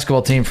French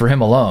basketball team for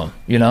him alone,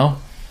 you know.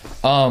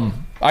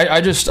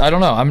 I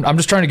don't know. I'm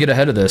just trying to get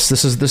ahead of this.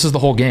 This is the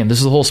whole game. This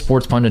is the whole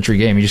sports punditry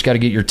game. You just got to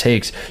get your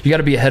takes. You got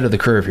to be ahead of the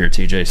curve here,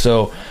 TJ.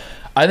 So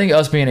I think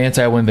us being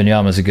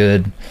anti-Wembanyama is a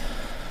good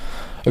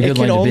it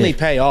can only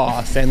pay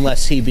off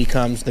unless he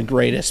becomes the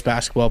greatest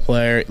basketball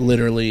player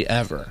literally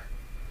ever.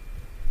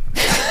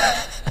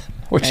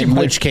 In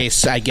which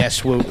case, I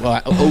guess we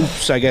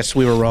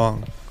were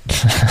wrong.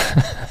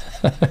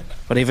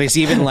 But if he's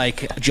even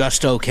like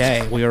just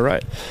okay, we were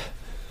right.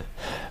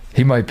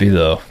 He might be,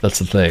 though. That's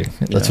the thing.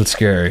 That's what's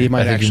scary. He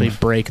might actually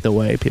break the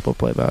way people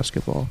play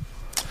basketball.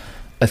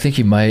 I think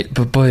he might,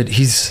 but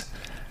he's.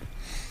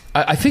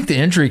 I think the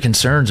injury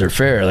concerns are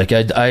fair. Like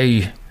a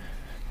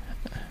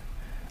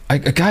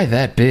guy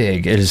that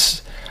big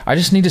is. I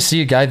just need to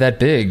see a guy that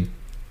big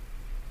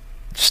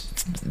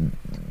just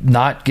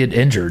not get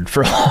injured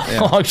for a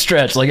long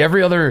stretch. Like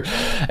every other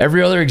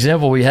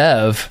example we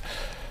have,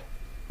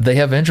 they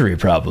have injury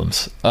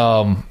problems.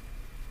 I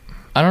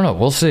don't know.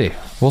 We'll see.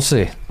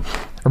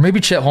 Or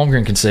maybe Chet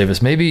Holmgren can save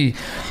us. Maybe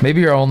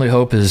our only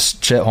hope is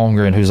Chet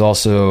Holmgren, who's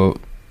also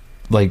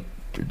like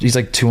he's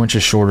like 2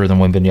 inches shorter than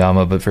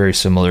Wembanyama, but very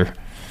similar.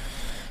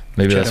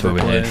 Maybe Chet that's what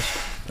we need.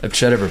 If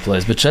Chet ever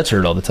plays, but Chet's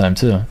hurt all the time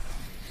too.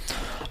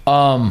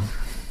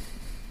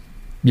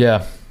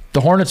 Yeah,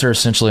 the Hornets are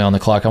essentially on the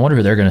clock. I wonder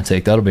who they're going to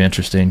take. That'll be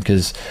interesting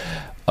because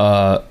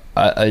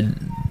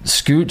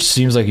Scoot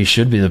seems like he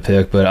should be the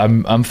pick, but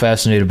I'm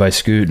fascinated by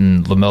Scoot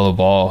and LaMelo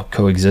Ball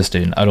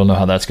coexisting. I don't know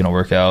how that's going to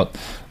work out.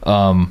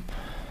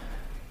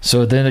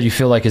 So then you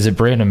feel like, is it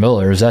Brandon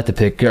Miller? Is that the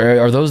pick?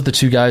 Are those the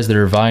two guys that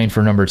are vying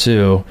for number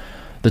 2?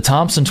 The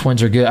Thompson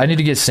twins are good. I need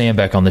to get Sam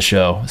back on the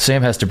show.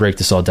 Sam has to break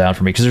this all down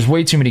for me because there's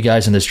way too many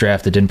guys in this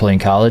draft that didn't play in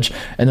college.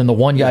 And then the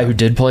one guy who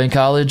did play in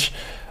college,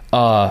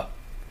 well,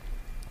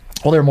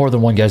 there are more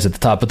than one guys at the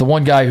top, but the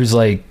one guy who's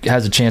like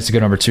has a chance to go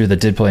number 2 that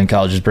did play in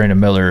college is Brandon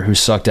Miller, who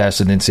sucked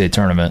ass in the NCAA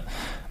tournament,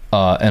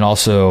 and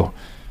also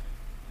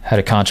had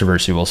a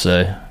controversy, we'll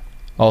say.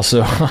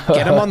 Also,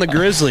 get him on the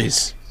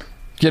Grizzlies.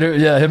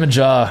 Him and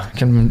Ja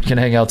can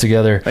hang out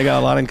together. They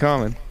got a lot in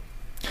common.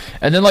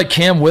 And then like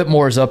Cam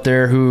Whitmore is up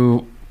there,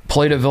 who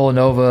played at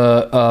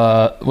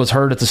Villanova, was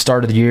hurt at the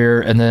start of the year,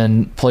 and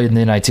then played in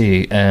the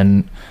NIT,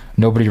 and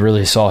nobody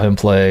really saw him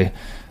play.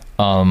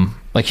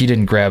 Like he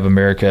didn't grab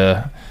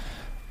America's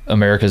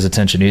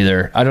attention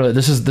either. I don't know.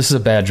 This is a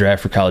bad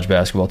draft for college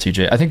basketball,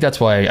 TJ. I think that's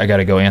why I got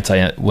to go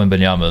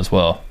anti-Wembanyama as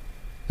well.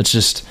 It's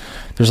just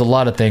there's a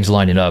lot of things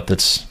lining up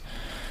that's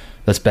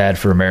bad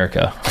for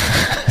America.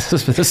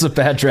 This is a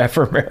bad draft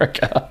for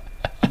America.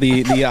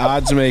 The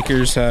odds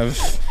makers have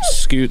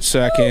Scoot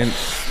second,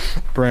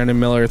 Brandon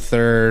Miller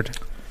third,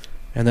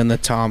 and then the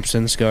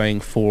Thompsons going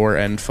 4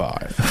 and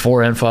 5.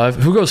 4 and 5.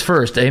 Who goes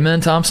first?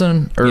 Amen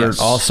Thompson or yes.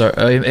 All-Star?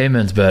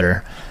 Amen's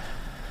better.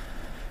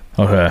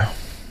 Okay.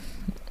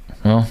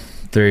 Well,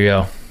 there you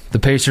go. The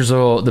Pacers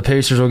will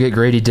get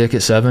Grady Dick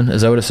at 7.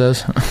 Is that what it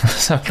says?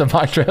 Is that what the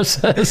mock draft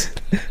says?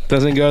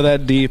 Doesn't go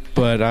that deep,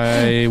 but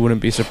I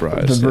wouldn't be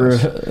surprised.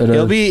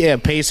 He'll be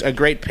a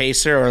great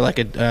pacer or like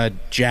a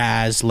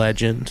jazz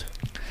legend.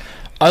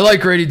 I like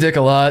Grady Dick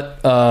a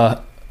lot.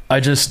 I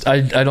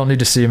don't need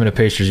to see him in a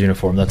Pacers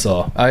uniform. That's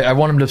all. I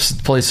want him to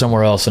play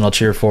somewhere else, and I'll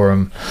cheer for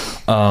him.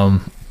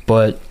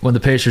 But when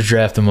the Pacers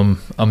draft him,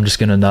 I'm just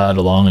gonna nod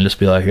along and just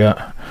be like,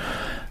 yeah.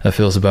 That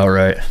feels about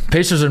right.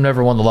 Pacers have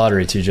never won the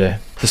lottery, TJ.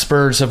 The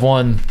Spurs have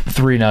won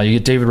 3 now. You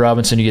get David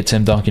Robinson, you get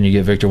Tim Duncan, you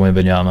get Victor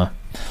Wembanyama.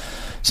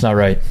 It's not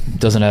right. It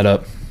doesn't add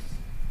up.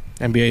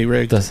 NBA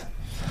rigged.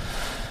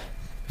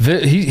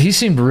 He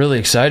seemed really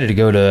excited to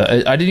go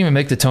to. I didn't even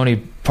make the Tony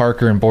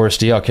Parker and Boris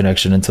Diaw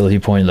connection until he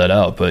pointed that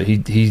out. But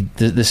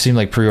this seemed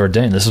like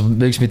preordained. This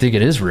makes me think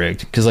it is rigged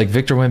because like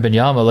Victor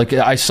Wembanyama, like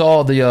I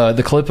saw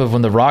the clip of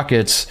when the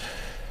Rockets.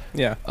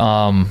 Yeah.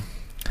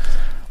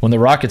 When the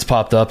Rockets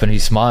popped up and he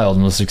smiled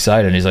and was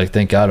excited, and he's like,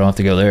 "Thank God I don't have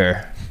to go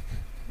there."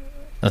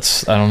 I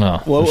don't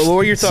know. What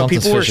were your thoughts?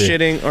 People were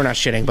shitting, or not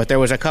shitting, but there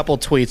was a couple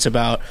tweets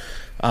about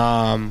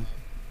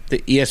the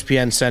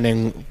ESPN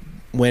sending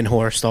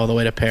Windhorst all the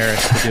way to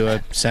Paris to do a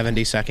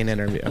 70-second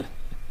interview.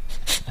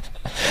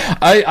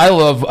 I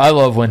love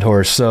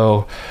Windhorst,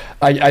 so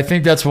I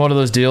think that's one of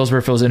those deals where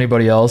if it was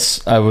anybody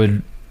else, I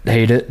would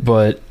hate it,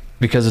 but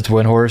because it's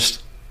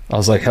Windhorst, I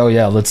was like, hell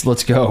yeah, let's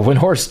go.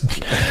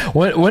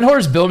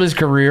 Windhorst built his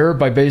career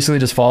by basically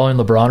just following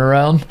LeBron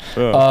around,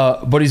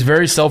 but he's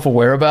very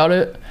self-aware about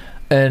it,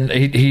 and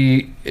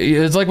he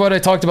it's like what I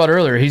talked about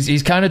earlier.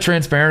 He's kind of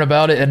transparent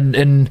about it,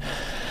 and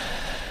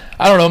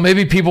I don't know,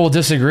 maybe people will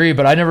disagree,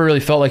 but I never really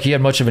felt like he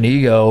had much of an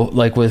ego.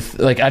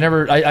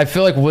 I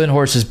feel like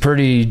Windhorst is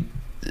pretty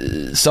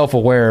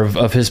self-aware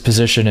of his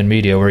position in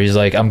media, where he's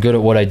like, I'm good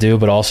at what I do,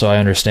 but also I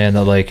understand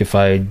that like if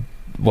I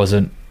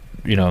wasn't,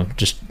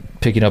 just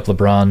picking up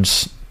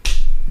LeBron's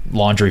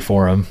laundry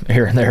for him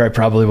here and there, I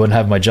probably wouldn't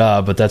have my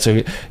job. But that's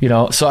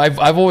so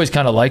I've always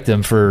kind of liked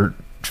him for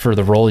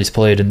the role he's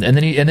played, and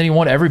then he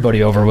won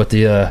everybody over with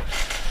the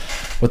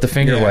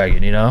finger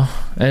wagging,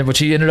 and which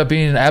he ended up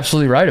being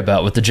absolutely right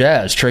about with the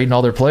Jazz trading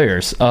all their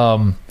players.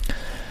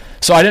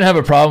 So I didn't have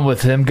a problem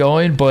with him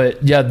going,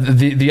 but yeah,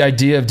 the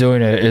idea of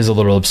doing it is a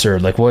little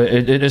absurd. Like what,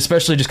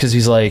 especially just because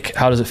he's like,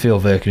 "How does it feel,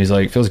 Vic?" And he's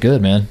like, "Feels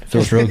good, man.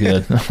 Feels real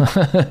good."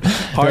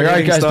 All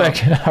right, guys,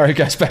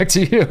 back to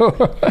you.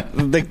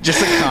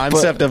 Just the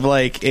concept of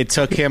like it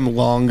took him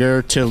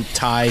longer to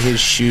tie his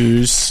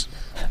shoes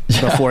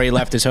before he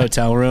left his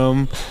hotel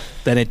room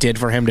than it did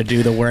for him to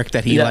do the work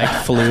that he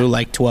flew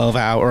like 12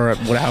 hours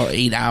or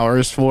 8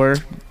 hours for.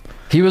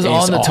 He was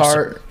on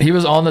the He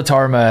was on the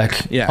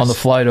tarmac on the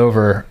flight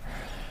over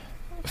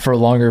for a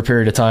longer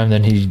period of time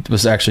than he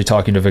was actually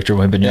talking to Victor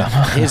Wembanyama.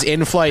 Yeah. His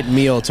in-flight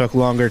meal took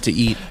longer to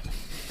eat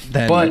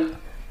than...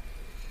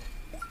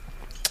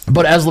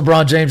 But as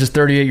LeBron James is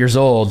 38 years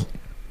old,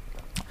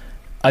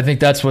 I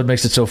think that's what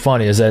makes it so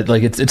funny, is that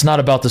like it's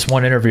not about this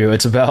one interview.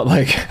 It's about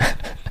like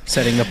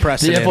setting the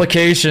precedent. The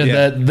implication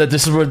that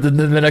this is what the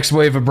next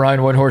wave of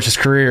Brian Windhorst's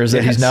career is,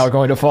 that he's now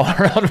going to fall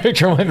around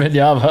Victor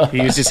Wembanyama.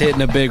 He was just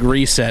hitting a big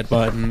reset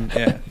button.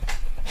 Yeah.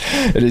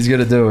 And he's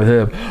going to do it with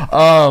him.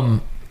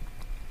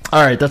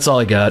 All right, that's all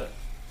I got.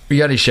 You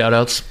got any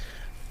shout-outs?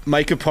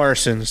 Micah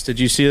Parsons. Did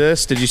you see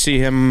this? Did you see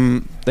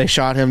him? They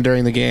shot him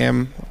during the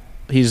game.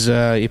 He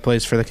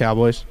plays for the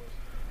Cowboys.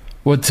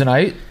 What,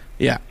 tonight?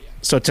 Yeah.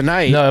 So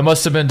tonight... No, it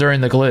must have been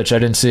during the glitch. I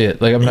didn't see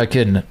it. Like, I'm not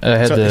kidding.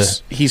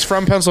 He's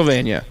from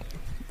Pennsylvania.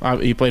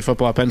 He played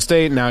football at Penn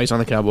State. Now he's on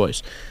the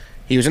Cowboys.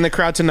 He was in the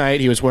crowd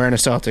tonight. He was wearing a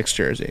Celtics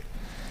jersey.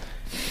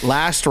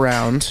 Last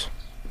round,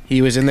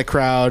 he was in the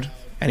crowd,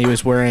 and he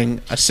was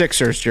wearing a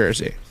Sixers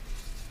jersey.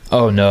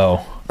 Oh,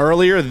 no.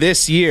 Earlier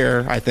this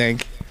year, I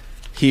think,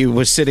 he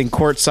was sitting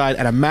courtside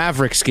at a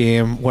Mavericks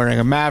game wearing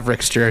a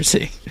Mavericks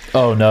jersey.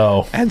 Oh,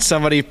 no. And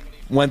somebody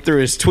went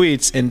through his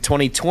tweets. In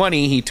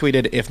 2020, he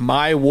tweeted, "If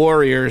my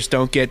Warriors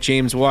don't get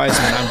James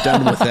Wiseman, I'm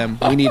done with them.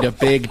 We need a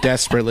big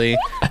desperately.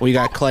 We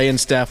got Clay and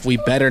Steph. We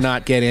better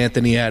not get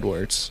Anthony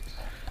Edwards."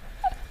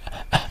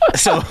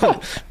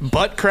 So,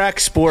 Butt Crack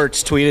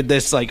Sports tweeted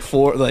this like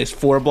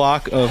four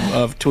block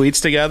of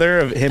tweets together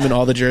of him and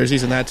all the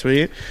jerseys in that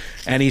tweet.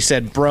 And he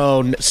said,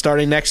 "Bro,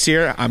 starting next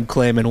year, I'm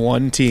claiming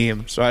one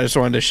team." So I just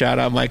wanted to shout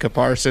out Micah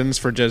Parsons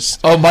for just...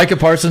 Oh, Micah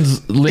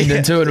Parsons leaned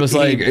into it and was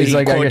like... He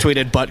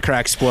quote-tweeted Butt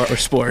Crack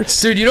Sports.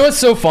 Dude, you know what's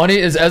so funny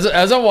is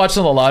as I'm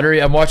watching the lottery,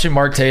 I'm watching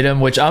Mark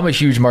Tatum, which I'm a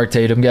huge Mark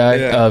Tatum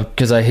guy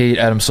because I hate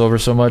Adam Silver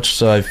so much.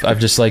 So I've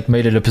just like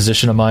made it a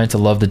position of mine to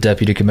love the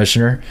deputy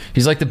commissioner.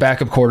 He's like the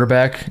backup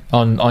quarterback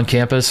on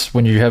campus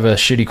when you have a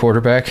shitty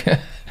quarterback.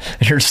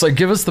 And you're just like,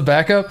 give us the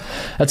backup.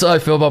 That's how I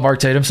feel about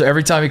Mark Tatum. So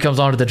every time he comes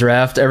on to the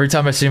draft, every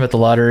time I see him at the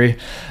lottery,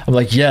 I'm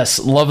like, yes,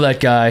 love that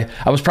guy.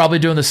 I was probably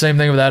doing the same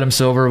thing with Adam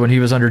Silver when he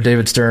was under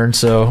David Stern.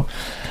 So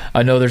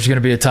I know there's going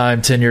to be a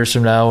time 10 years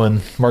from now when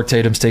Mark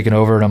Tatum's taking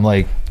over and I'm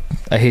like,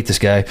 I hate this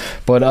guy.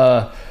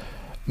 But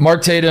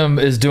Mark Tatum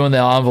is doing the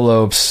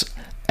envelopes,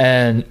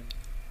 and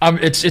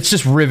it's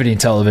just riveting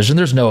television.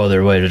 There's no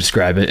other way to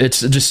describe it.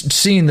 It's just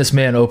seeing this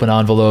man open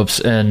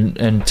envelopes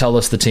and tell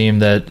us the team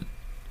that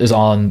is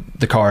on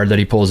the card that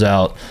he pulls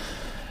out.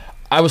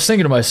 I was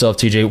thinking to myself,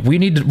 TJ, we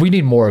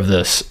need more of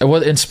this,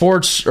 whether in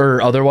sports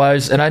or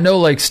otherwise. And I know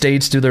like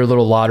states do their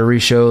little lottery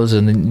shows,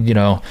 and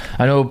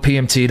I know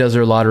PMT does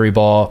their lottery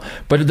ball,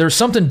 but there's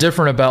something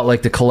different about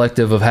like the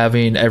collective of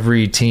having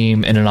every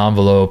team in an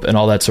envelope and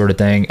all that sort of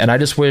thing. And I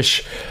just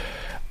wish...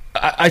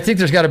 I think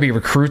there's got to be a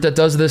recruit that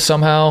does this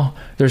somehow.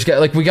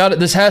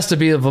 This has to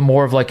be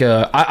more of like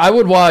a... I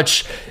would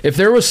watch, if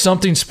there was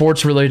something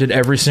sports related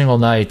every single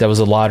night that was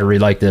a lottery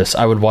like this,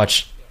 I would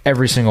watch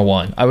every single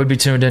one. I would be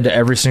tuned into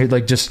every single,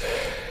 like just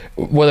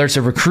whether it's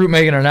a recruit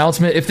making an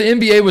announcement. If the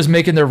NBA was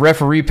making their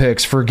referee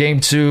picks for game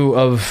 2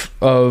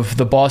 of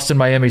the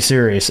Boston-Miami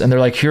series, and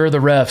they're like, here are the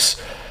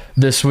refs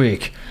this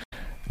week.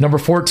 Number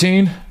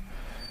 14...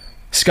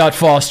 Scott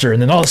Foster,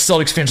 and then all the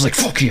Celtics fans are like,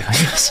 fuck you.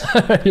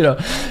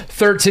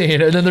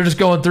 13, and then they're just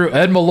going through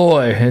Ed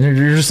Malloy, and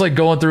you're just like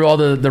going through all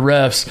the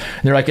refs,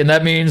 and they're like, and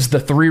that means the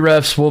 3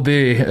 refs will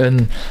be,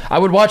 and I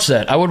would watch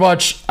that. I would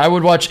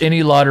watch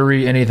any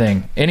lottery,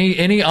 anything,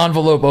 any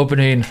envelope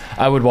opening,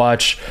 I would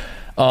watch.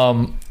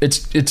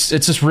 it's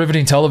just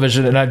riveting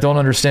television, and I don't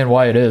understand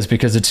why it is,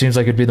 because it seems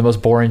like it'd be the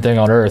most boring thing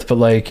on earth. But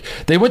like,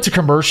 they went to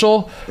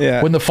commercial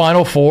when the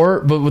final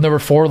four, but when there were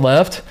 4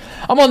 left,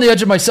 I'm on the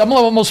edge of my seat. I'm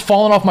almost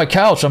falling off my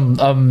couch.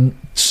 I'm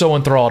so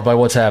enthralled by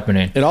what's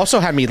happening. It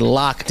also had me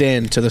locked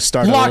in to the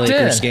start of the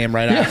Lakers game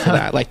right after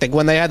that. Like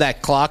when they had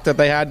that clock that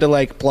they had to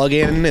like plug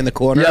in the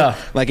corner,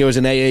 like it was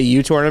an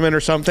AAU tournament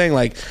or something.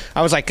 Like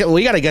I was like,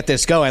 we got to get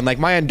this going. Like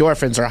my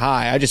endorphins are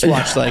high. I just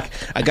watched like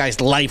a guy's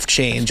life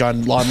change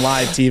on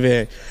live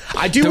TV.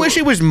 I do wish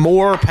it was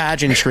more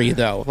pageantry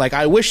though. Like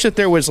I wish that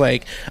there was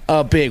like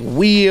a big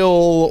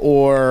wheel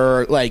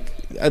or like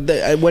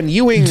when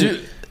Ewing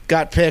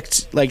got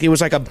picked, like it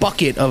was like a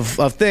bucket of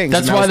things.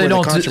 That's why they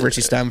don't. The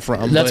controversy stem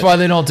from. That's why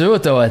they don't do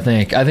it though. I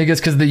think it's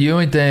because the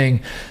Ewing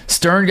thing.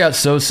 Stern got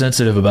so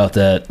sensitive about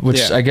that,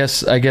 which I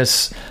guess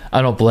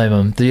I don't blame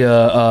him.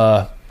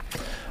 The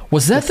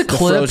was that the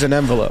clip? Frozen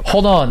envelope.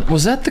 Hold on,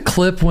 was that the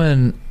clip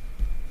when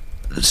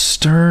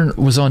Stern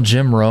was on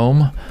Jim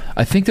Rome?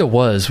 I think that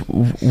was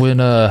when.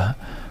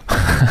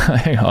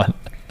 Hang on.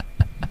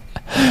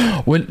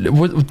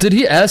 When did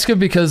he ask him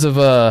because of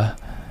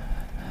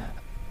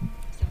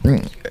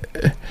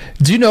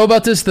Do you know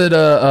about this? That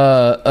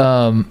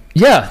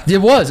yeah,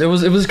 it was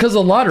because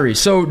of the lottery.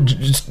 So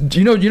do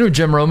you know who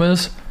Jim Rome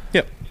is?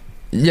 Yep.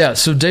 Yeah.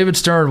 So David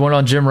Stern went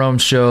on Jim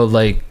Rome's show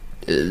like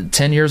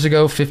 10 years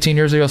ago, 15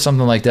 years ago,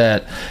 something like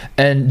that.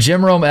 And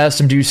Jim Rome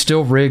asked him, "Do you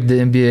still rig the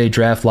NBA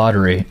draft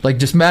lottery?" Like,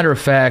 just matter of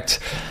fact.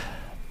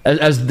 Like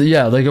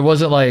it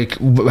wasn't like,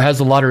 has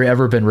the lottery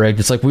ever been rigged?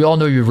 It's like, we all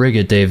know you rig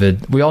it,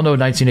 David. We all know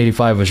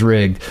 1985 was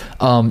rigged.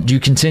 Do you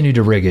continue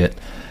to rig it?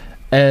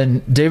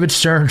 And David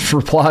Stern's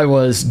reply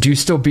was, "Do you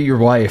still beat your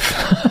wife?"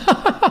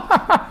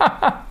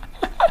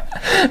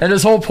 And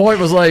his whole point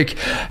was like,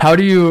 how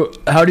do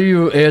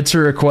you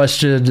answer a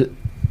question?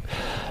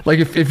 Like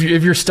if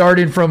you're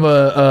starting from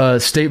a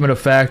statement of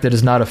fact that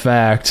is not a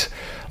fact,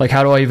 like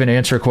how do I even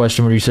answer a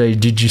question when you say,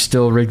 "Did you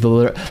still rig the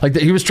lottery?" Like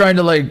he was trying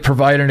to like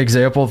provide an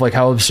example of like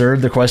how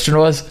absurd the question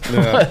was.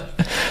 Yeah.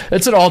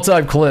 It's an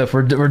all-time clip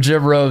where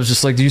Jim Rome's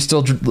just like, "Do you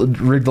still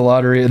rig the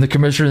lottery?" And the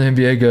commissioner of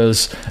the NBA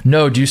goes,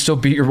 "No, do you still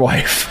beat your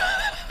wife?"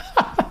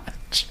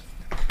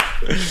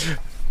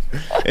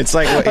 It's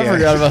like I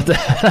forgot about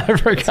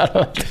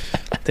that.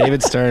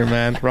 David Stern,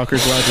 man,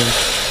 Rutgers legend.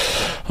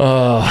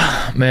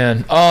 Oh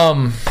man.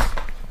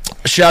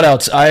 Shout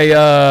outs.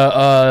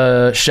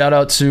 Shout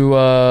out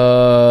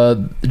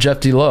to Jeff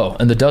D. Lowe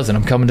and the Dozen.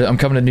 I'm coming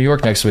to New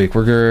York next week.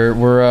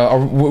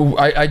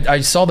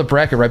 I saw the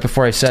bracket right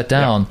before I sat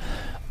down.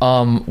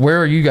 Yeah.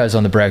 Where are you guys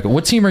on the bracket?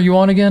 What team are you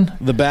on again?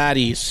 The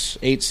Baddies,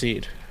 8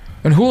 seed.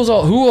 And who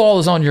all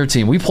is on your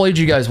team? We played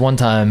you guys one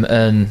time,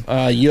 and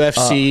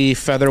UFC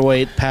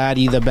featherweight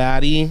Patty the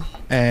Baddie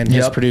and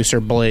his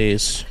producer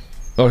Blaze.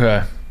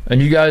 Okay,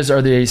 and you guys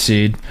are the 8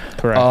 seed.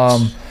 Correct.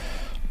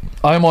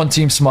 I'm on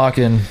Team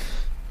Smockin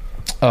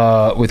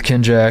with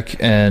Kinjack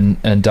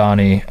and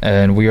Donnie,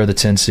 and we are the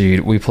 10 seed.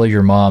 We play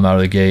your mom out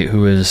of the gate.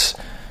 Who's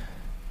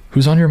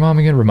on your mom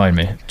again? Remind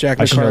me. Jack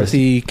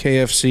McCarthy,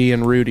 KFC,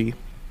 and Rudy.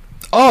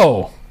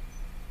 Oh,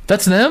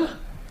 that's them?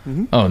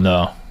 Mm-hmm. Oh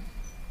no.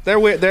 That's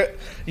a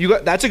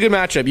good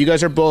matchup. You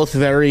guys are both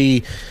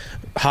very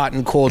hot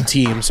and cold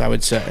teams, I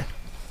would say.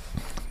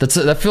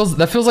 That feels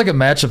like a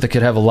matchup that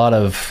could have a lot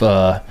of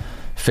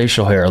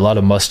facial hair, a lot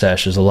of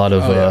mustaches, a lot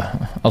of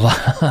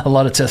a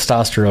lot of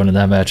testosterone in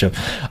that matchup.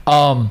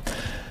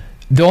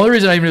 The only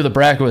reason I even knew the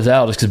bracket was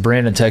out is because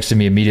Brandon texted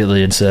me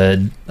immediately and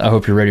said, "I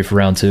hope you're ready for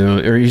round 2."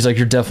 Or he's like,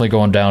 "You're definitely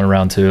going down in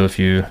round 2 if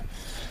you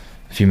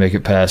make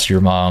it past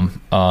your mom."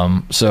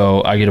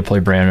 So I get to play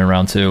Brandon in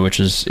round 2, which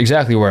is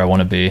exactly where I want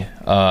to be.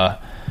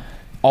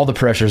 All the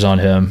pressure's on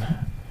him.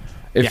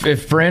 If the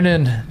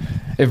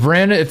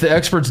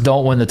experts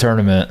don't win the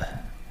tournament,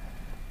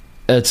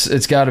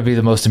 it's got to be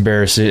the most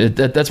embarrassing.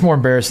 That's more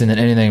embarrassing than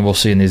anything we'll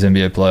see in these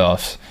NBA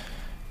playoffs.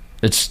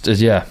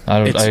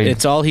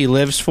 It's all he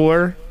lives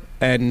for,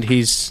 and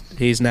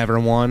he's never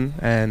won,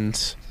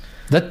 and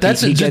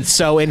he gets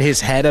so in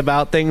his head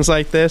about things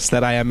like this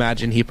that I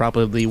imagine he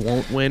probably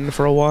won't win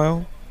for a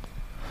while.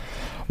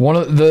 One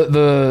of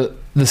the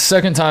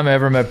second time I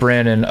ever met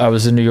Brandon, I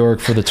was in New York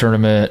for the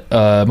tournament.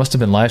 It must have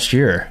been last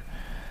year,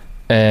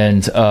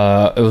 and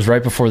it was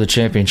right before the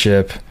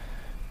championship.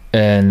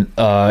 And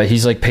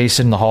he's like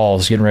pacing the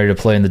halls, getting ready to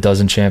play in the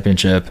Dozen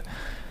Championship.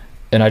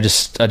 And I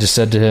just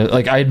said to him,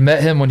 like, I had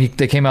met him when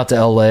they came out to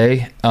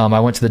L.A. I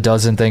went to the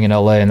Dozen thing in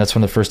L.A., and that's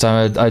when the first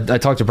time I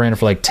talked to Brandon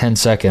for like 10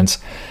 seconds.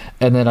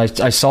 And then I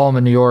saw him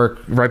in New York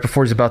right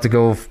before he's about to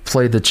go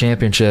play the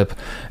championship.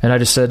 And I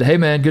just said, "Hey,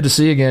 man, good to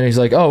see you again." And he's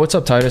like, "Oh, what's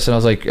up, Titus?" And I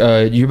was like,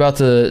 did you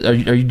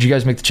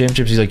guys make the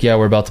championships? He's like, "Yeah,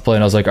 we're about to play."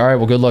 And I was like, "All right,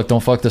 well, good luck.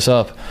 Don't fuck this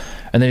up."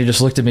 And then he just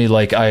looked at me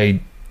like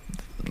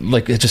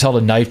it just held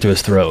a knife to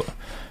his throat.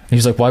 And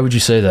he's like, "Why would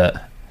you say that?"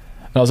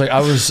 And I was like,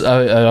 I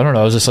don't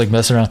know. I was just like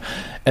messing around.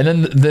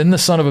 And then the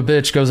son of a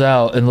bitch goes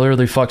out and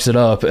literally fucks it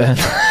up. And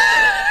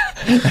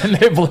and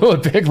they blew a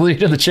big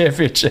lead in the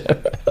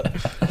championship.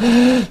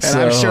 And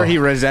I'm sure he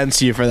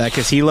resents you for that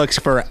because he looks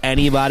for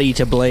anybody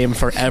to blame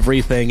for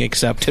everything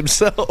except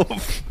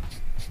himself.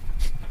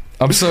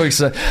 I'm so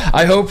excited.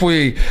 I don't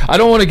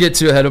want to get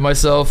too ahead of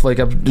myself. Like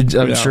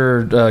I'm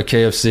sure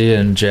KFC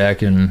and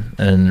Jack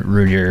and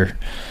Rudy are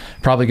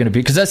probably going to be,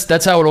 because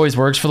that's how it always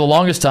works. For the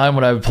longest time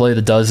when I would play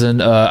the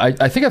dozen,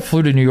 I think I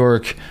flew to New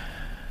York.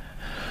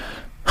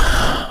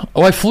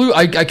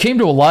 I came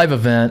to a live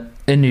event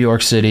in New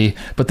York City,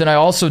 but then I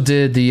also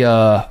did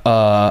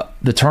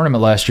the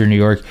tournament last year in New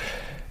York,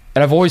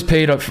 and I've always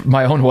paid up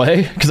my own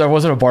way because I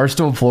wasn't a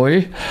Barstool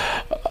employee.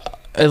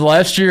 And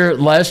last year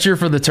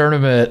for the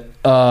tournament,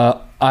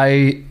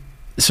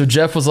 so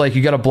Jeff was like,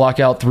 you got to block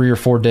out 3 or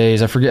 4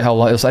 days. I forget how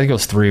long. I think it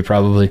was 3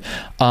 probably.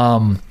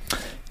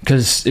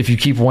 Because if you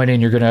keep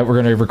winning, we're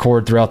gonna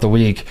record throughout the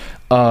week.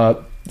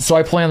 So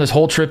I planned this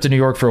whole trip to New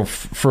York for a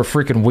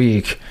freaking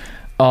week.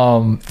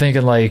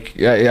 Thinking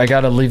like I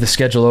got to leave the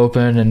schedule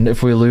open, and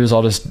if we lose,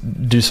 I'll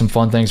just do some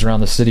fun things around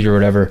the city or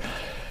whatever.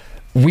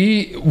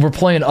 We were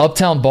playing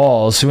Uptown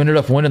Balls, who ended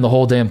up winning the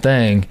whole damn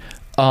thing.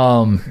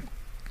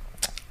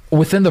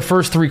 Within the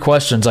first 3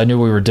 questions, I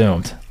knew we were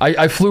doomed.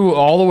 I flew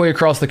all the way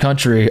across the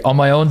country on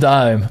my own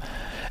dime,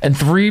 and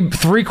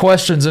three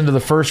questions into the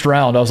first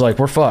round, I was like,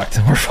 we're fucked.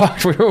 We're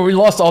fucked. We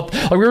lost all.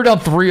 Like, we were down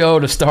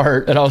 3-0 to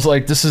start, and I was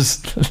like, this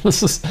is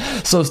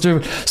so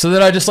stupid. So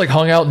then I just like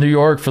hung out in New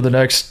York for the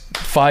next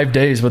 5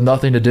 days with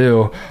nothing to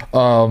do.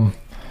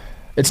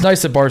 It's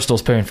nice that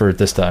Barstool's paying for it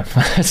this time.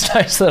 It's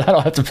nice that I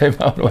don't have to pay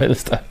my own way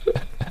this time.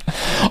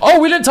 Oh,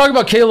 we didn't talk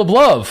about Caleb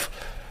Love.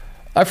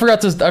 I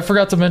forgot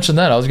to mention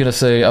that. I was gonna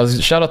say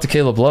shout out to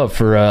Caleb Love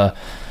for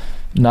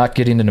not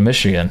getting into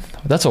Michigan.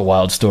 That's a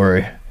wild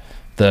story.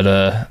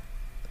 That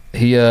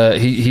he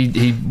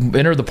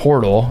entered the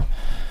portal,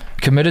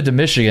 committed to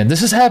Michigan. This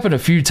has happened a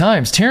few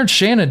times. Terrence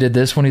Shannon did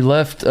this when he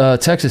left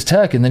Texas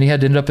Tech, and then he had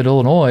to end up at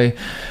Illinois.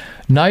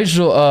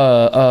 Nigel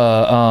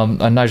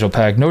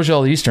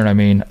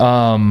Eastern,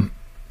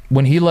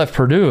 when he left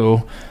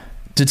Purdue,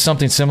 did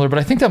something similar, but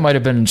I think that might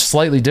have been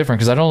slightly different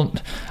because I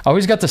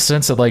always got the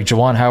sense that like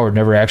Juwan Howard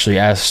never actually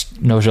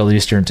asked Nigel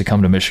Eastern to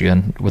come to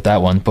Michigan with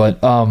that one,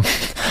 but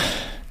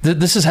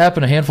this has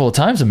happened a handful of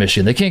times in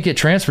Michigan. They can't get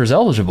transfers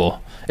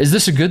eligible. Is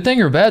this a good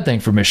thing or a bad thing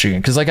for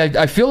Michigan? Because like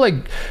I feel like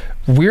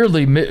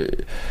weirdly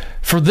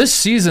for this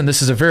season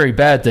this is a very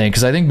bad thing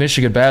because I think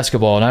Michigan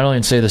basketball, and I don't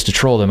even say this to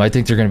troll them, I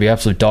think they're going to be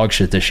absolute dog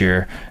shit this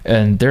year,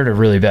 and they're in a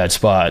really bad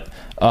spot.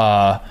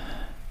 But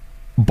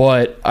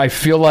I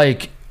feel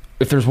like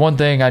if there's one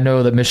thing I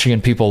know that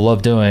Michigan people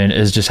love doing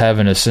is just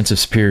having a sense of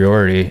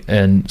superiority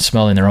and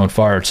smelling their own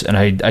farts. And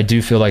I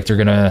do feel like they're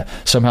going to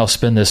somehow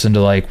spin this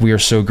into like, we are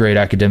so great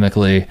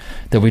academically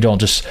that we don't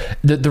just...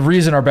 The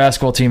reason our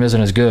basketball team isn't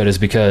as good is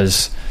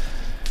because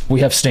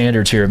we have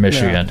standards here at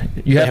Michigan.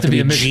 Yeah. You have to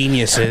be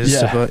geniuses.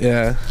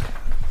 Yeah.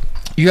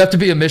 You have to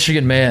be a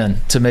Michigan man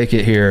to make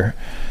it here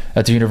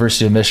at the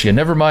University of Michigan.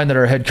 Never mind that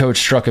our head coach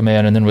struck a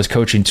man and then was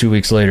coaching 2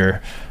 weeks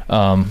later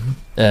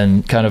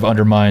and kind of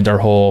undermined our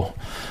whole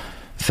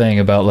thing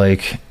about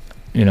like,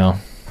 you know,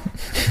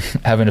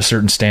 having a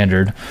certain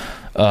standard.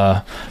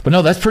 But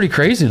no, that's pretty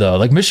crazy though.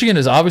 Like Michigan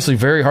is obviously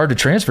very hard to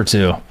transfer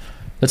to.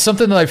 That's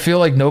something that I feel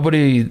like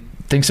nobody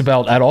thinks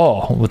about at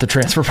all with the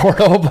transfer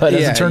portal. But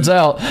as it turns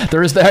out,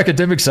 there is the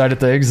academic side of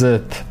things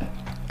that...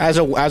 As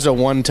a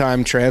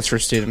one-time transfer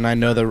student, I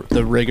know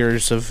the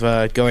rigors of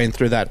going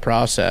through that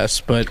process.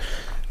 But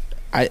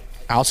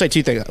I'll say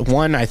 2 things.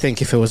 One, I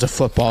think if it was a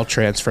football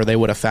transfer, they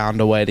would have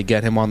found a way to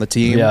get him on the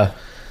team. Yeah.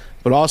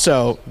 But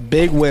also,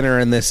 big winner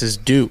in this is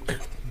Duke.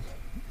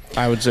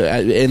 I would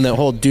say in the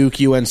whole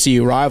Duke-UNC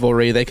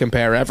rivalry, they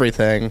compare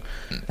everything.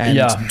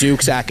 And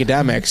Duke's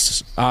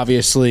academics,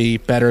 obviously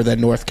better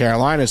than North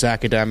Carolina's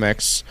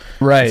academics.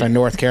 Right. If a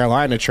North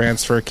Carolina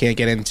transfer can't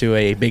get into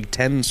a Big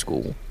Ten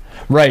school.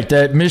 Right.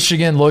 That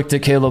Michigan looked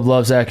at Caleb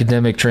Love's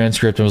academic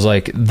transcript and was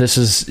like, this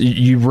is,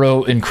 you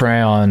wrote in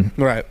crayon.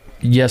 Right.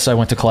 Yes, I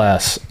went to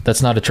class.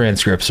 That's not a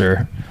transcript,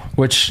 sir.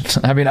 Which,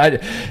 I mean,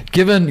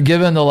 given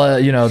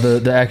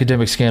the the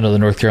academic scandal that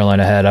North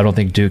Carolina had, I don't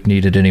think Duke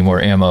needed any more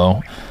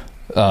ammo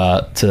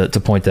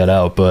to point that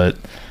out. But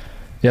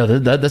yeah,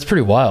 that's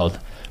pretty wild.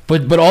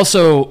 But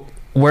also,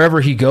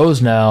 wherever he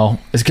goes now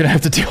is going to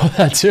have to deal with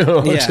that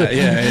too.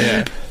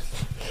 Yeah.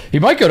 He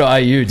might go to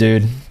IU,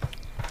 dude.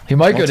 He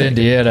might go to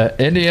Indiana.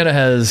 Indiana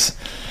has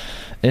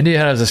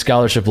a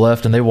scholarship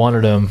left, and they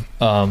wanted him.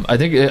 I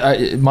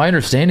think my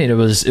understanding it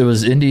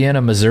was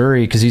Indiana,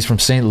 Missouri, because he's from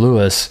St.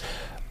 Louis.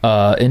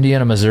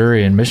 Indiana,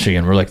 Missouri, and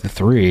Michigan were like the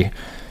 3.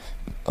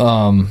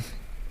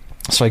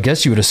 So I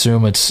guess you would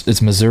assume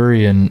it's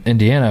Missouri and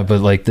Indiana, but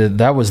like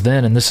that was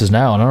then and this is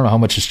now, and I don't know how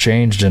much has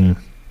changed, and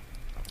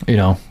you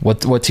know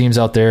what teams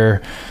out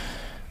there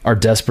are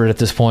desperate at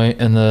this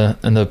point in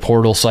the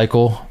portal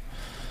cycle.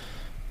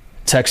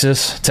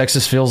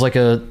 Texas feels like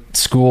a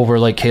school where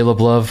like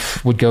Caleb Love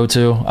would go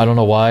to. I don't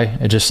know why.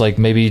 It just like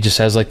maybe he just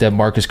has like that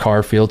Marcus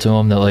Carr feel to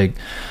him that like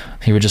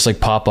he would just like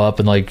pop up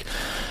and like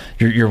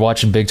you're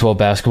watching Big 12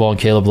 basketball and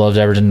Caleb Love's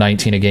averaging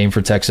 19 a game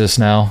for Texas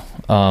now.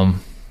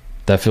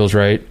 That feels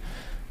right.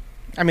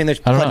 I mean, there's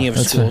plenty of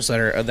schools that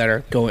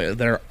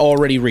are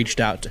already reached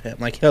out to him.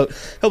 Like he'll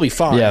be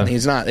fine. Yeah.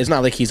 It's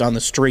not like he's on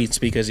the streets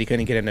because he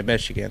couldn't get into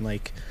Michigan.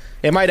 Like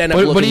It might end up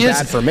looking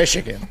bad for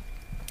Michigan.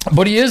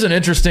 But he is an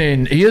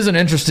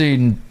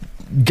interesting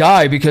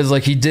guy because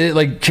like he did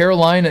like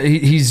Carolina.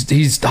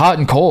 He's hot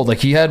and cold. Like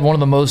he had one of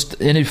the most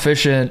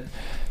inefficient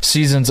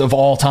seasons of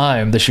all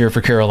time this year for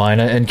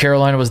Carolina, and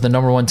Carolina was the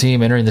number 1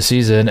 team entering the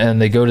season,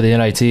 and they go to the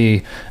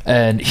NIT,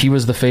 and he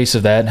was the face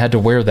of that and had to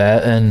wear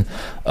that, and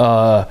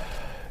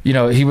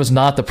he was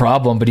not the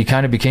problem, but he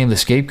kind of became the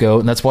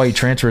scapegoat, and that's why he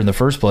transferred in the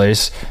first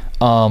place.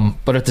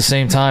 But at the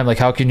same time, like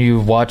how can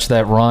you watch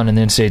that run in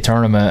the NCAA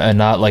tournament and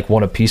not like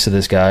want a piece of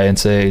this guy and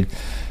say,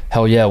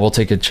 hell yeah, we'll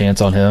take a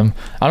chance on him?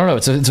 I don't know.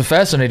 It's a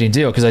fascinating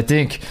deal because I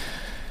think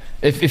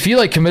if he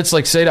like commits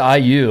like say to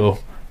IU,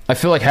 I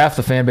feel like half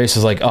the fan base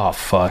is like, oh,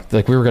 fuck.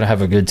 Like, we were going to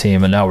have a good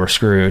team, and now we're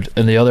screwed.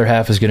 And the other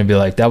half is going to be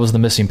like, that was the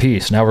missing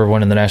piece. Now we're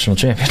winning the national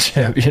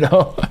championship,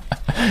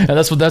 And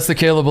that's the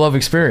Caleb Love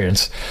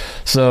experience.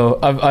 So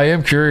I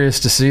am curious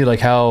to see,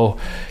 like, how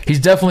he's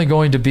definitely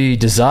going to be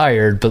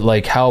desired, but,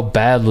 like, how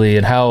badly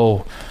and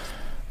how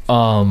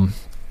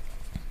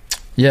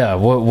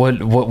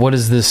what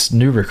is this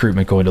new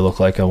recruitment going to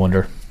look like, I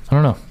wonder. I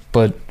don't know.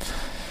 But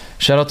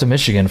shout out to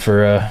Michigan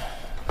for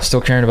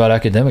still caring about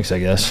academics, I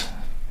guess.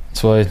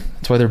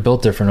 That's why they're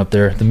built different up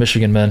there, the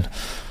Michigan men.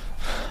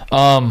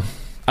 I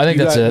think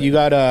that's it. You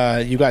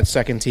got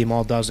second team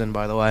all dozen,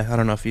 by the way. I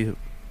don't know if you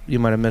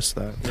might have missed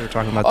that. We were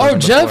talking about.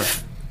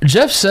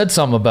 Jeff said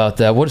something about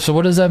that. What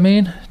does that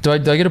mean? Do I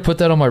get to put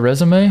that on my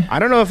resume? I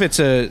don't know if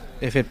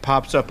it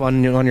pops up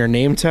on your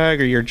name tag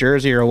or your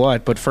jersey or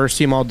what. But first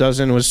team all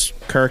dozen was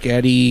Kirk,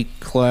 Eddie,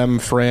 Clem,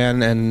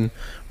 Fran, and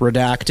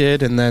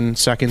Redacted, and then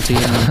second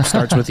team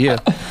starts with you.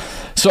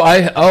 So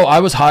I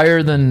was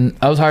higher than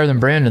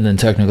Brandon then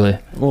technically.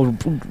 Well,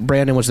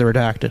 Brandon was the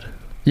redacted.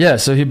 Yeah,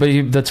 so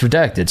that's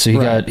redacted. So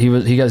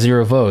he got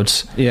 0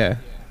 votes. Yeah.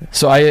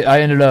 So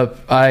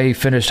I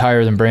finished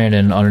higher than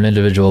Brandon on an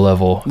individual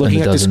level.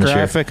 Looking at this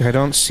graphic, I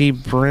don't see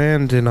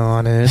Brandon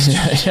on it.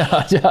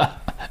 yeah.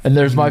 And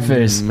there's my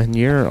face. And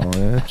you're on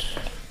it.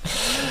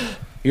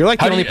 You're like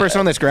the only person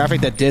on this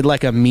graphic that did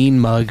like a mean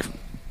mug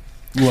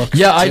look.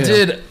 Yeah, I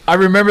did. I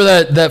remember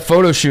that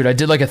photo shoot. I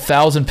did like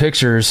 1,000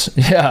 pictures.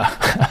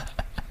 Yeah.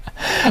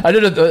 I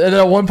did it, and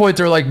at one point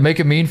they're like, make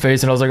a mean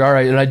face, and I was like, all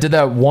right. And I did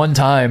that one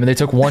time, and they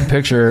took one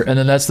picture, and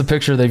then that's the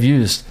picture they've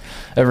used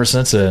ever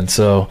since then.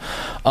 So,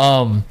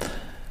 how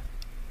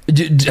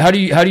do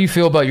you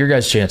feel about your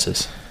guys'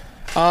 chances?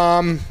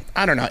 I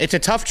don't know. It's a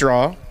tough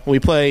draw. We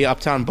play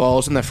Uptown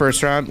Balls in the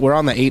first round. We're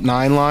on the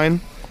 8-9 line,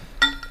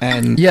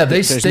 and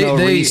there's no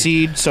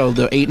reseed, so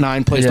the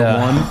 8-9 plays the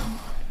 1.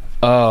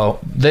 Oh,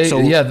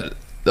 the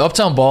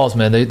Uptown Balls,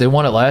 man. They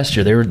won it last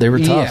year. They were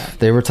tough. Yeah.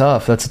 They were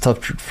tough. That's a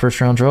tough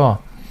first round draw.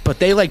 But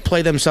they like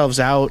play themselves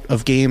out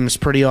of games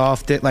pretty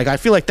often. Like I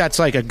feel like that's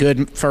like a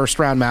good first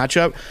round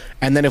matchup.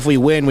 And then if we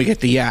win, we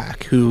get the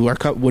Yak, who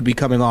would be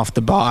coming off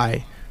the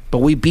bye. But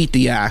we beat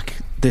the Yak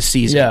this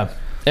season. Yeah,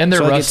 and they're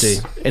rusty.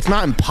 It's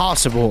not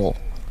impossible.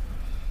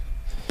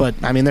 But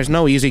I mean, there's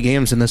no easy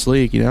games in this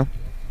league. You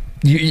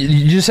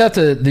just have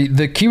to.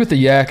 The key with the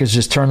Yak is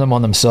just turn them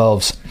on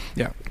themselves.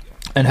 Yeah.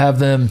 And have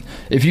them,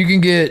 if you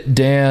can get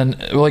Dan,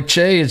 like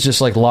Che is just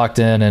like locked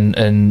in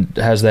and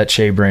has that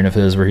Che brain of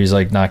his where he's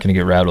like not going to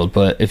get rattled.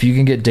 But if you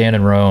can get Dan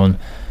and Roan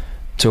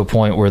to a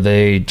point where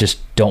they just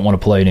don't want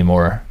to play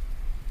anymore,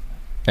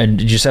 and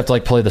you just have to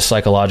like play the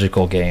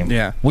psychological game.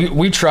 Yeah,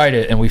 we tried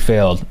it and we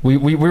failed. We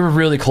were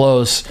really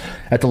close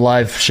at the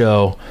live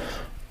show,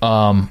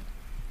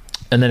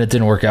 and then it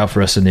didn't work out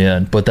for us in the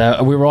end. But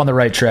that we were on the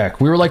right track.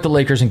 We were like the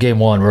Lakers in Game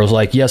 1, where it was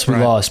like, yes, we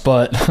lost,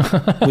 but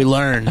we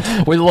learned.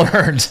 We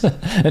learned.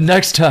 And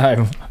next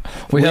time,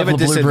 we have a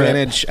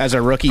disadvantage as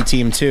a rookie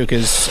team, too,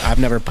 because I've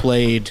never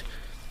played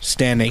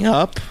standing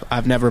up.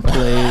 I've never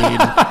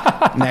played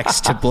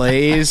next to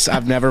Blaze.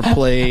 I've never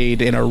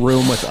played in a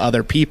room with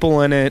other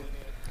people in it.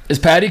 Is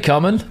Patty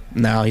coming?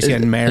 No, he's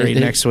getting married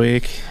next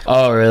week.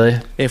 Oh, really?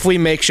 If we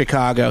make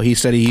Chicago, he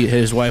said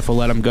his wife will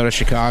let him go to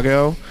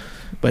Chicago.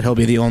 But he'll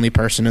be the only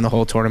person in the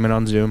whole tournament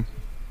on Zoom.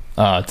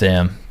 Oh,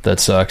 damn. That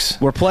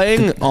sucks. We're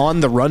playing on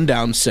the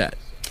rundown set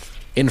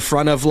in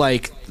front of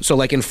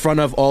in front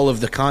of all of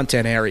the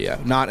content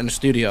area, not in a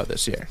studio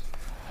this year.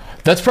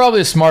 That's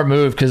probably a smart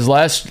move because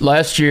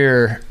last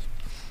year,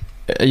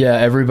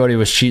 everybody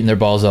was cheating their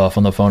balls off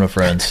on the phone of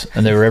friends.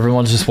 And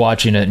everyone's just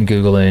watching it and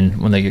Googling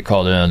when they get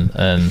called in.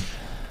 And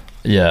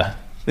yeah.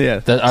 I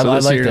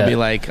like like that. To be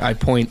like, I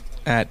point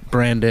at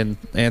Brandon,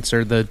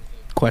 answer the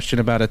question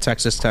about a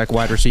Texas Tech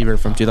wide receiver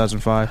from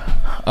 2005.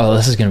 Oh,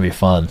 this is going to be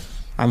fun.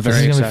 I'm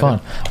very excited. This is going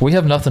to be fun. We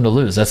have nothing to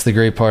lose. That's the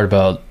great part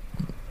about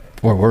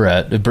where we're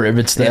at.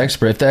 It's the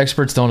expert. If the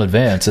experts don't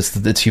advance,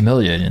 it's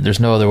humiliating. There's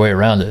no other way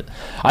around it.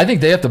 I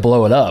think they have to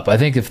blow it up. I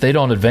think if they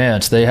don't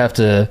advance, they have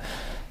to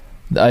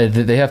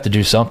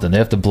do something. They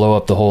have to blow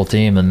up the whole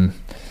team and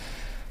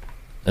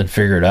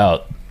figure it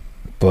out.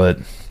 But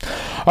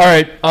all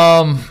right,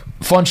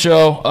 fun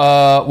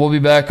show. We'll be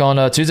back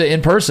on Tuesday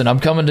in person. I'm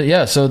coming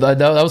to so that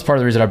was part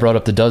of the reason I brought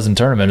up the dozen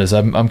tournament is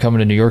I'm coming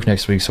to New York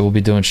next week, so we'll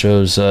be doing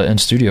shows in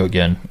studio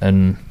again,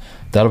 and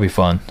that'll be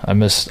fun. I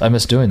miss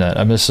doing that.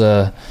 I miss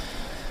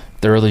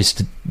or at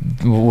least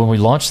when we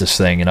launched this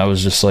thing, and I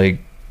was just like,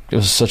 it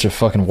was such a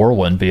fucking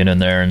whirlwind being in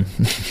there and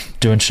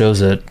doing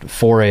shows at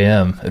 4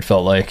 a.m. It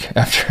felt like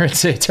after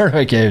NCAA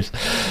tournament games.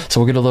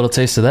 So we'll get a little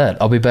taste of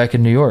that. I'll be back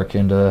in New York,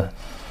 and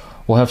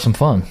we'll have some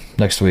fun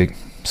next week.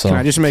 So can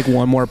I just make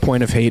one more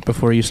point of hate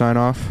before you sign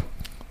off?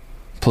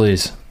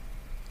 Please.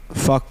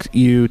 Fuck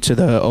you to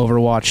the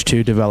Overwatch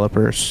 2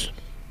 developers.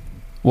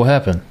 What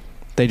happened?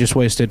 They just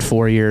wasted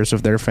 4 years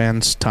of their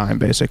fans' time,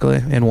 basically,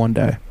 in one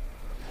day.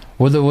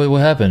 What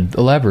happened?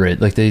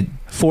 Elaborate. Like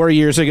 4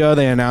 years ago,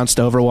 they announced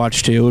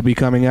Overwatch 2 would be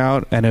coming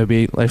out, and it would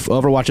be like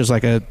Overwatch is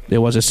like it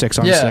was a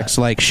 6-on-6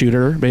 like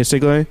shooter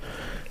basically,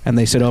 and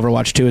they said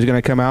Overwatch 2 is going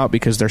to come out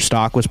because their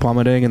stock was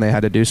plummeting and they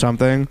had to do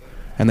something,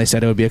 and they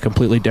said it would be a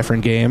completely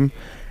different game,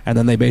 and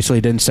then they basically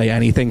didn't say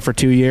anything for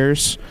 2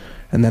 years,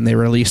 and then they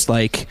released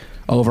like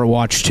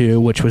Overwatch 2,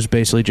 which was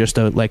basically just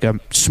a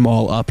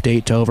small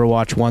update to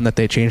Overwatch 1 that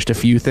they changed a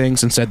few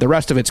things and said the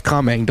rest of it's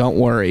coming, don't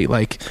worry,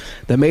 like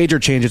the major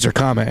changes are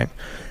coming.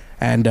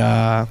 And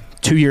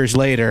 2 years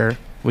later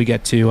we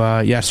get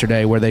to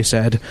yesterday where they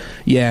said,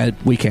 yeah,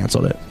 we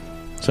canceled it.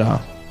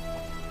 So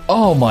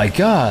oh my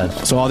god.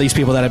 So all these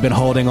people that have been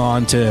holding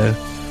on to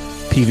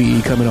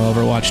PvE coming to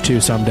Overwatch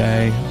 2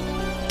 someday,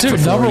 dude, for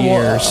 4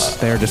 years,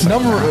 they're just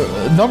like,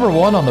 number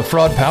one on the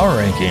fraud power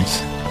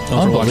rankings.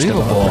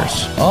 Unbelievable.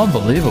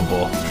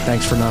 Unbelievable.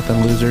 Thanks for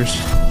nothing, losers.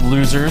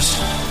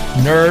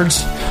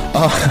 Nerds.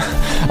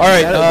 All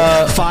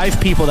right. 5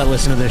 people that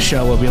listen to this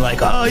show will be like,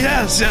 oh,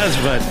 yes,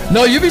 but...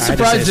 No, you'd be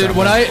surprised, dude.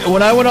 When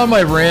I went on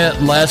my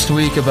rant last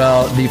week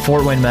about the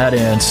Fort Wayne Mad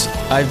Ants,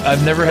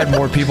 I've never had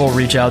more people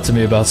reach out to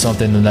me about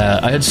something than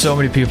that. I had so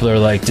many people that are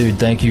like, dude,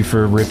 thank you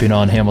for ripping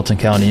on Hamilton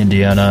County,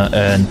 Indiana.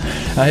 And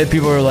I had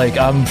people who are like,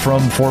 I'm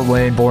from Fort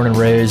Wayne, born and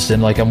raised,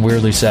 and like I'm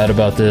weirdly sad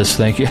about this.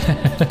 Thank you.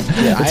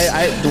 Yeah,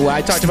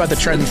 I talked about the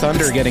Trenton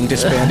Thunder getting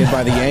disbanded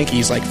by the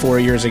Yankees like 4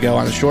 years ago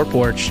on the short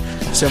porch.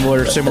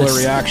 Similar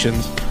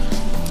reactions.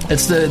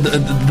 It's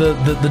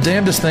the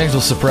damnedest things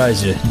will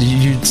surprise you.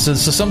 So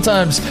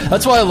sometimes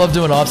that's why I love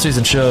doing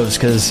off-season shows,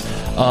 because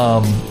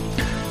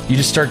you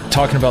just start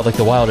talking about like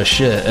the wildest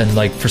shit, and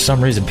like for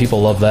some reason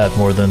people love that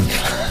more than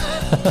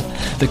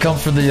they come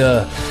for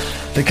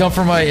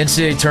my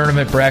NCAA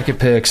tournament bracket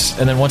picks,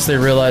 and then once they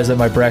realize that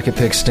my bracket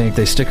picks stink,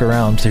 they stick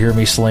around to hear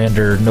me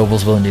slander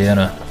Noblesville,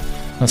 Indiana.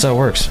 That's how it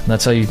works.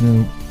 That's how you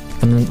can.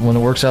 When it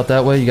works out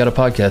that way, you got a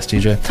podcast,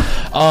 TJ.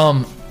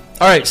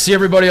 All right, see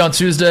everybody on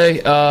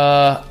Tuesday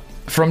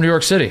from New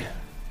York City.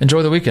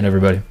 Enjoy the weekend,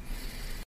 everybody.